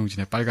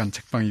이동진의 빨간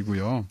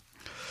책방이고요.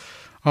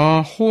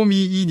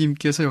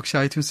 호미이님께서 역시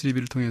아이튠스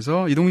리뷰를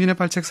통해서 이동진의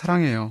빨책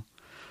사랑해요.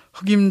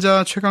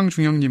 흑임자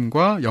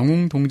최강중형님과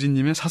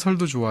영웅동진님의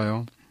사설도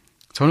좋아요.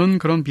 저는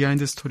그런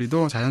비하인드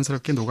스토리도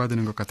자연스럽게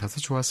녹아드는 것 같아서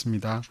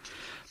좋았습니다.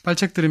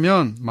 빨책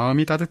들으면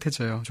마음이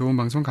따뜻해져요. 좋은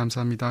방송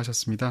감사합니다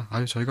하셨습니다.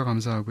 아유, 저희가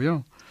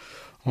감사하고요.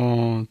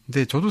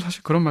 근데 저도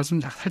사실 그런 말씀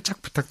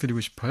살짝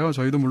부탁드리고 싶어요.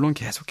 저희도 물론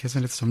계속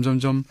개선해서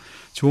점점점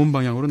좋은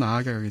방향으로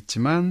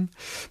나아가겠지만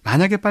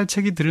만약에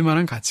빨책이 들을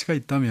만한 가치가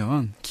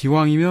있다면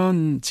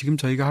기왕이면 지금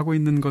저희가 하고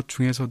있는 것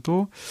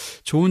중에서도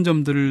좋은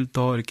점들을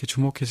더 이렇게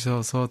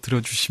주목해서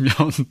들어주시면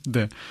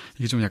네,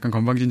 이게 좀 약간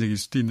건방진적일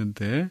수도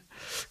있는데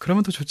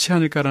그러면 더 좋지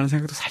않을까라는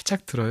생각도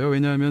살짝 들어요.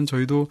 왜냐하면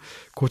저희도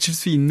고칠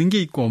수 있는 게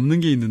있고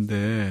없는 게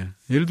있는데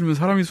예를 들면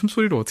사람이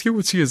숨소리를 어떻게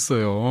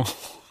고치겠어요.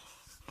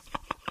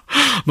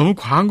 너무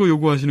과한 거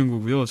요구하시는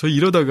거고요. 저희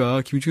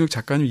이러다가 김중혁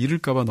작가님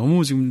잃을까봐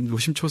너무 지금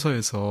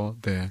노심초사해서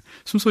네,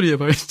 숨소리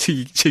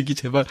제기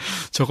제발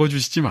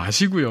적어주시지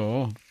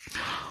마시고요.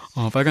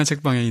 빨간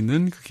책방에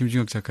있는 그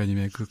김중혁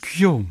작가님의 그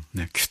귀여움,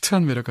 네,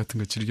 큐트한 매력 같은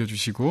거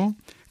즐겨주시고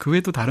그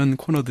외에 또 다른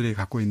코너들이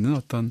갖고 있는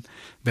어떤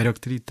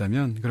매력들이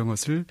있다면 그런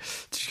것을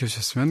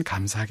즐겨주셨으면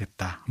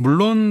감사하겠다.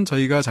 물론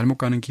저희가 잘못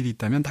가는 길이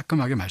있다면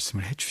따끔하게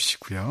말씀을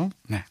해주시고요.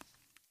 네.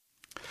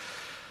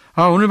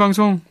 오늘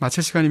방송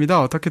마칠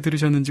시간입니다. 어떻게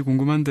들으셨는지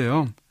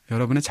궁금한데요.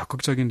 여러분의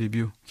적극적인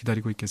리뷰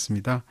기다리고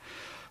있겠습니다.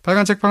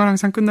 빨간 책방은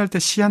항상 끝날 때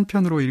시 한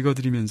편으로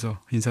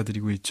읽어드리면서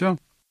인사드리고 있죠.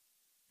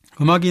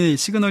 음악이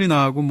시그널이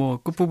나가고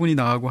뭐 끝부분이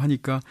나가고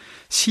하니까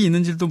시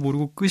있는 줄도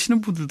모르고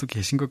끄시는 분들도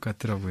계신 것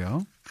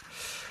같더라고요.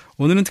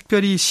 오늘은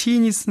특별히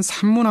시인이 쓴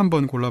산문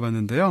한번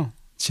골라봤는데요.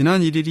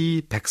 지난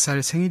 1일이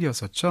 100살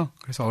생일이었었죠.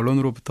 그래서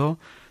언론으로부터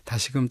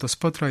다시금 또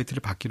스포트라이트를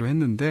받기로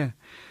했는데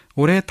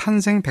올해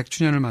탄생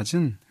 100주년을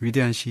맞은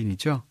위대한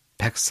시인이죠.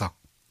 백석.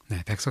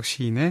 네, 백석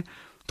시인의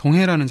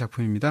동해라는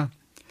작품입니다.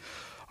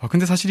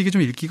 근데 사실 이게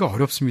좀 읽기가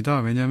어렵습니다.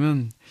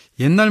 왜냐하면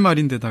옛날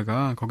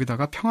말인데다가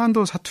거기다가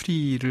평안도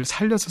사투리를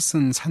살려서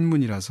쓴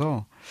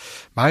산문이라서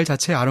말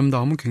자체의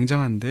아름다움은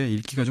굉장한데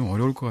읽기가 좀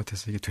어려울 것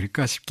같아서 이게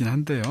될까 싶긴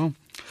한데요.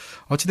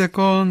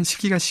 어찌됐건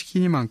시기가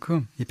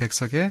시기니만큼 이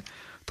백석의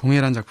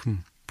동해라는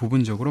작품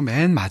부분적으로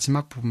맨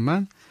마지막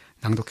부분만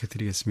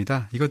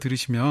낭독해드리겠습니다. 이거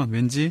들으시면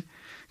왠지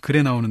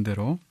글에 나오는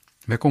대로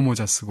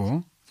메꿔모자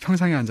쓰고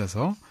평상에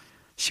앉아서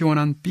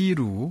시원한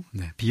삐루,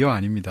 네, 비어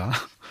아닙니다.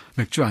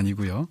 맥주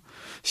아니고요.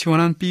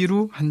 시원한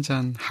삐루 한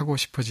잔 하고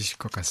싶어지실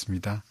것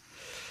같습니다.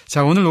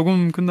 자, 오늘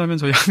녹음 끝나면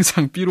저희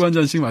항상 삐루 한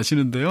잔씩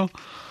마시는데요.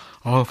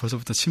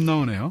 벌써부터 침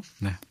나오네요.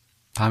 네,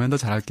 다음엔 더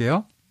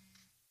잘할게요.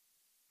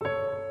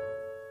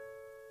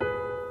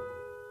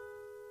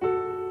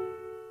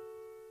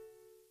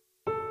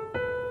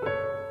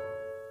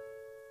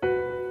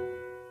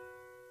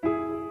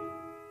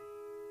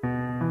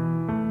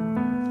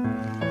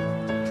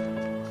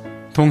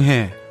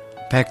 동해,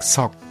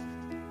 백석.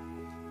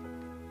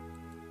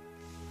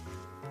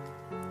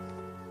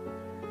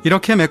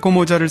 이렇게 메꼬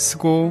모자를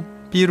쓰고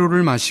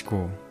삐루를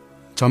마시고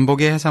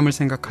전복의 해삼을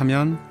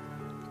생각하면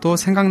또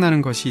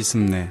생각나는 것이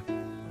있음네.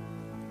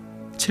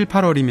 7,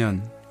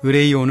 8월이면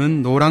의뢰이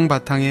오는 노랑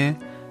바탕에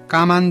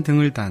까만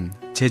등을 단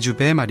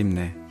제주배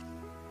말입네.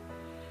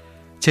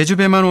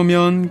 제주배만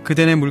오면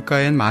그대네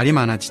물가엔 말이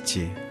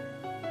많아지지.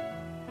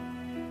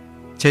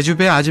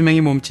 제주배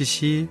아주맹이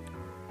몸짓이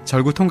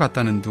절구통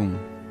같다는 둥,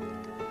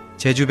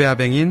 제주배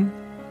아뱅인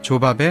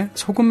조밥에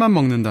소금만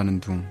먹는다는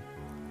둥,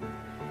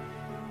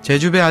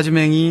 제주배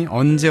아주맹이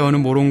언제 어느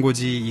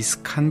모롱고지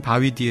이슥한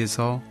바위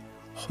뒤에서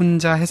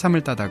혼자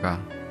해삼을 따다가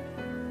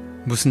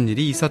무슨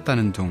일이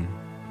있었다는 둥,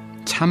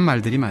 참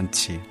말들이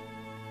많지.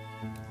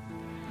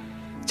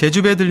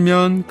 제주배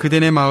들면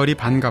그대네 마을이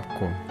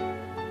반갑고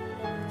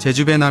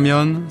제주배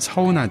나면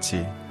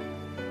서운하지.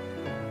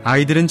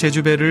 아이들은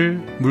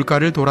제주배를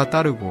물가를 돌아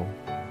따르고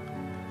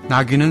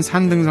나귀는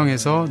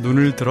산등성에서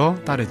눈을 들어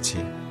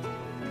따르지.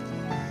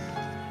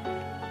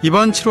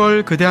 이번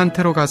 7월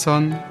그대한테로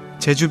가선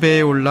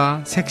제주배에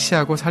올라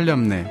색시하고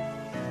살렵네.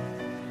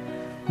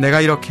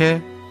 내가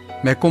이렇게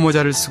메꼬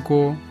모자를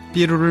쓰고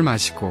삐루를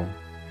마시고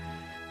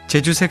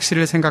제주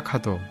색시를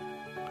생각하도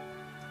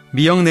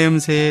미역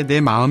내음새에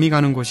내 마음이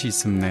가는 곳이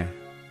있음네.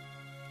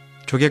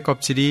 조개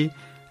껍질이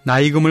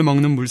나이금을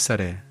먹는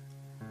물살에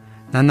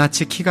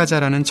낱낱이 키가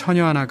자라는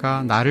처녀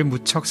하나가 나를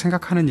무척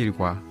생각하는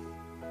일과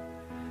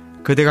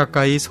그대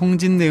가까이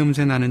송진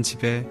내음새 나는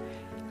집에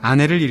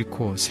아내를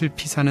잃고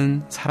슬피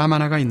사는 사람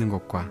하나가 있는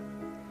것과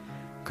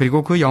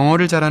그리고 그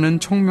영어를 잘하는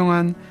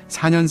총명한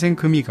 4년생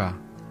금이가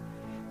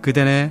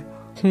그대네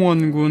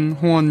홍원군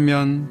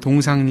홍원면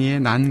동상리에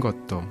난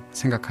것도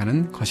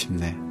생각하는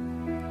것입네.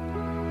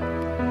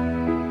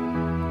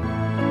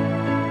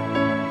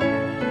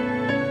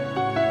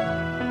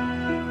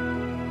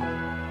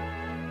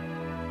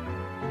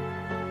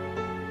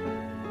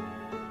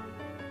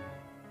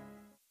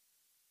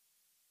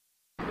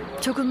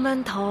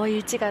 조금만 더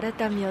일찍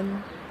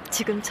알았다면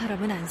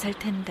지금처럼은 안 살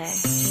텐데.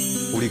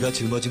 우리가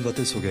짊어진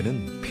것들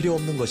속에는 필요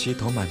없는 것이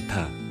더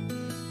많다.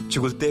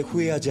 죽을 때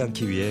후회하지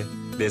않기 위해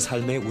내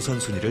삶의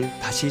우선순위를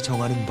다시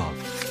정하는 법.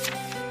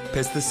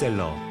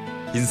 베스트셀러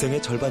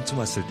인생의 절반쯤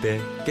왔을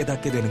때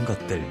깨닫게 되는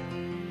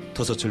것들.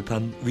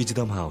 도서출판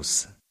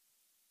위즈덤하우스.